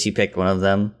 In case you picked one of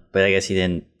them, but I guess you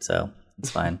didn't, so it's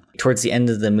fine. Towards the end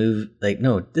of the movie, like,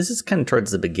 no, this is kind of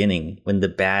towards the beginning when the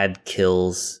bad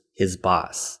kills his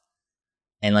boss.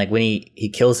 And like when he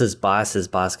kills his boss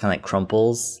kind of like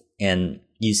crumples, and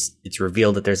it's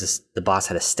revealed that the boss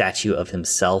had a statue of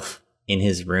himself in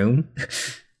his room.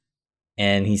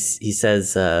 And he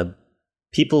says,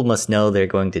 people must know they're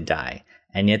going to die,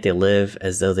 and yet they live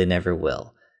as though they never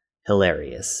will.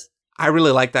 Hilarious. I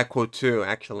really like that quote too,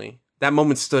 actually. That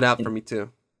moment stood out for me too.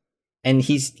 And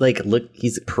he's like,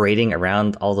 he's parading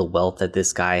around all the wealth that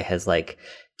this guy has like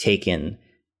taken,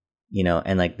 you know,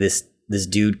 and like this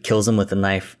dude kills him with a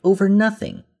knife over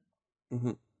nothing.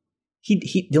 Mm-hmm.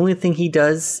 He the only thing he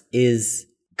does is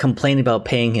complain about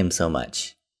paying him so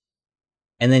much.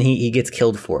 And then he gets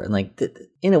killed for it. And like,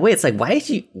 in a way, it's like, why did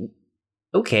you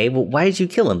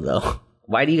kill him though?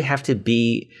 Why do you have to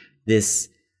be this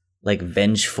like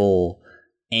vengeful,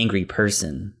 angry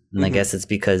person? And I guess it's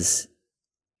because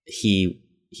he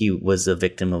was a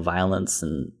victim of violence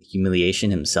and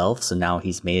humiliation himself. So now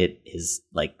he's made it his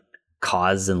like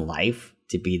cause in life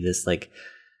to be this like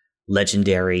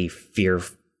legendary,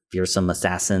 fearsome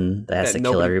assassin that has That to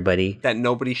kill nobody- everybody. That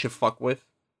nobody should fuck with.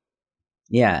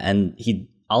 Yeah, and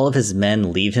all of his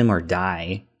men leave him or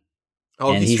die.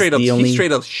 Oh, And he he's straight up the he only-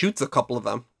 straight up shoots a couple of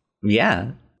them.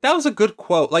 Yeah. That was a good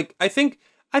quote. Like I think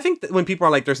that when people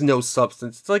are like, "There's no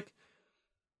substance," it's like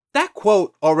that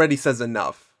quote already says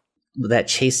enough. That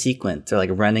chase sequence, they're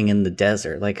like running in the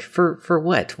desert. Like, for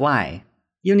what? Why?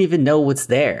 You don't even know what's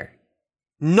there.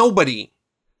 Nobody.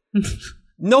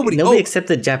 Nobody. Nobody except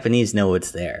the Japanese know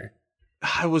what's there.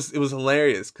 It was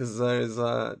hilarious because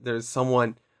there's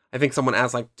someone. I think someone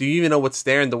asked like, "Do you even know what's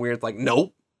there?" And the weird's like,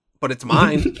 "Nope, but it's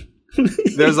mine."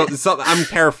 I'm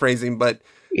paraphrasing, but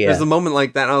there's a moment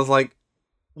like that, and I was like,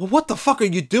 "Well, what the fuck are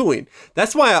you doing?"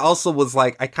 That's why I also was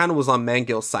like, I kind of was on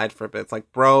Mangil's side for a bit. It's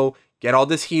like, bro, get all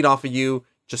this heat off of you,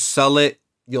 just sell it.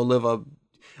 You'll live a.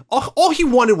 All he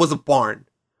wanted was a barn.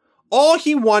 All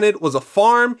he wanted was a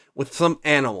farm with some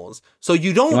animals. So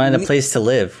you don't. He wanted a place to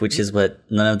live, which is what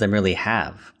none of them really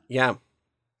have. Yeah.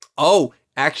 Oh,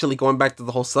 actually, going back to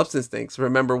the whole substance things,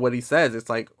 remember what he says. It's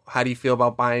like, how do you feel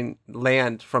about buying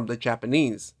land from the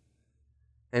Japanese?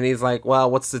 And he's like,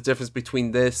 well, what's the difference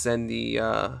between this and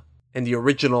the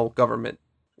original government?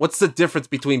 What's the difference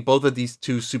between both of these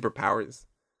two superpowers?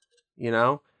 You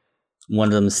know? One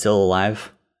of them is still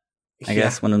alive. I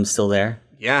guess one of them's still there.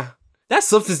 Yeah. That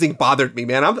substance thing bothered me,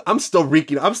 man. I'm still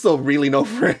reeking. I'm still reeling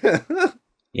over it.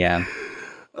 Yeah.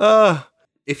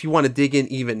 If you want to dig in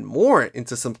even more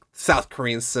into some South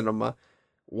Korean cinema,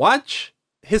 watch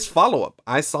his follow-up,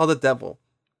 I Saw the Devil.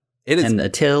 It is. And A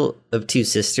Tale of Two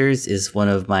Sisters is one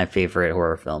of my favorite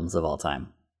horror films of all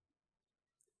time.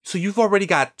 So you've already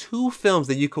got 2 films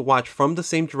that you could watch from the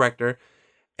same director.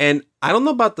 And I don't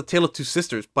know about The Tale of Two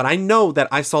Sisters, but I know that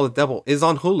I Saw the Devil is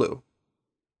on Hulu.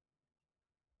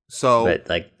 So, but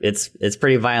like it's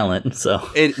pretty violent. So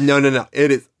no.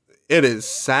 It is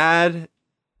sad,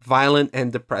 violent,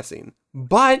 and depressing.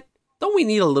 But don't we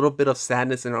need a little bit of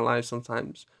sadness in our lives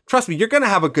sometimes? Trust me, you're gonna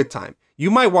have a good time.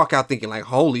 You might walk out thinking like,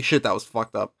 "Holy shit, that was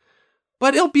fucked up,"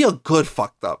 but it'll be a good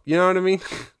fucked up. You know what I mean?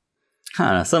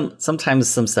 I don't know. Sometimes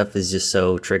some stuff is just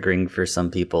so triggering for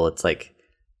some people. It's like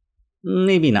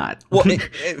maybe not. Well,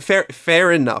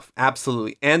 fair enough,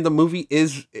 absolutely. And the movie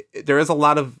there is a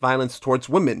lot of violence towards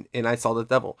women in I Saw the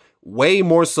Devil, way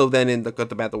more so than in The Good,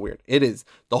 the Bad, the Weird. It is,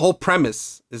 the whole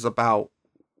premise is about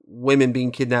women being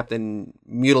kidnapped and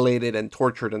mutilated and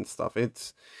tortured and stuff.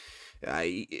 It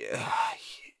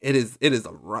is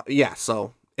yeah.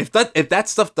 So if that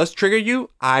stuff does trigger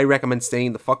you, I recommend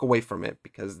staying the fuck away from it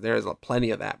because there's plenty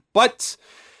of that. But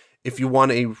if you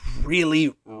want a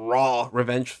really raw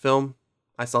revenge film,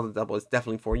 I Saw the Devil is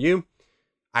definitely for you.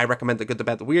 I recommend The Good, the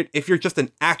Bad, the Weird. If you're just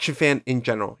an action fan in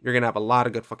general, you're going to have a lot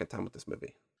of good fucking time with this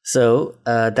movie. So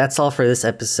that's all for this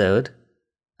episode.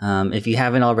 If you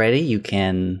haven't already, you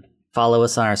can follow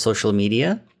us on our social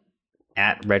media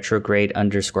at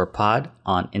retrograde_pod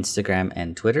on Instagram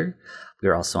and Twitter.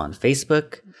 We're also on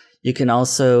Facebook. You can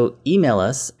also email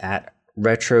us at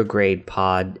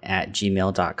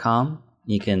retrogradepod@gmail.com.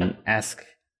 You can ask.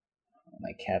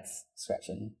 My cat's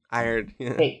scratching. I heard.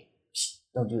 Hey,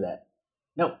 don't do that.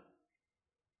 No.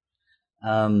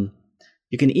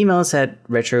 You can email us at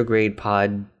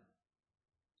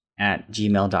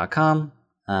retrogradepod@gmail.com.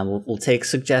 We'll take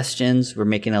suggestions. We're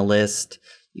making a list.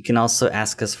 You can also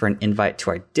ask us for an invite to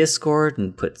our Discord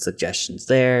and put suggestions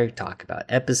there, talk about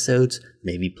episodes,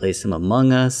 maybe play some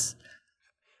Among Us.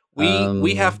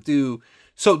 We have to.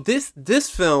 So this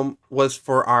film was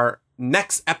for our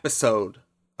next episode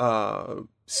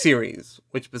series,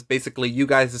 which was basically you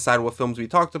guys decided what films we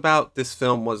talked about. This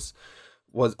film was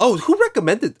who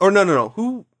recommended? Or no.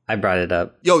 Who? I brought it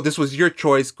up. This was your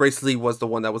choice. Grace Lee was the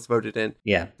one that was voted in.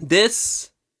 Yeah. This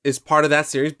is part of that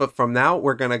series, but from now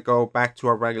we're gonna go back to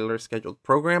our regular scheduled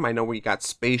program. I know we got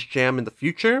Space Jam in the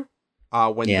future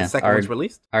when the second one's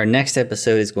released. Our next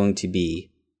episode is going to be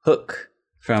Hook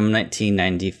from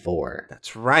 1994.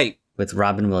 That's right, with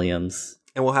Robin Williams,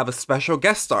 and we'll have a special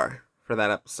guest star for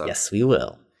that episode. Yes, we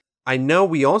will. I know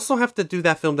we also have to do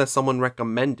that film that someone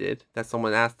recommended, that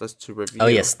someone asked us to review. Oh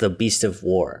yes, The Beast of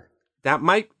War. That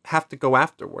might have to go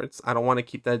afterwards. I don't want to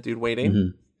keep that dude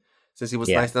waiting. Since he was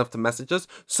nice enough to message us.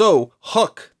 So,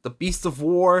 Hook, The Beast of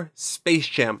War, Space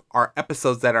Jam are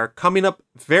episodes that are coming up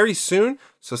very soon.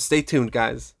 So stay tuned,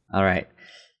 guys. All right.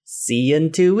 See you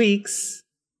in 2 weeks.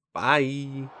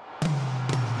 Bye.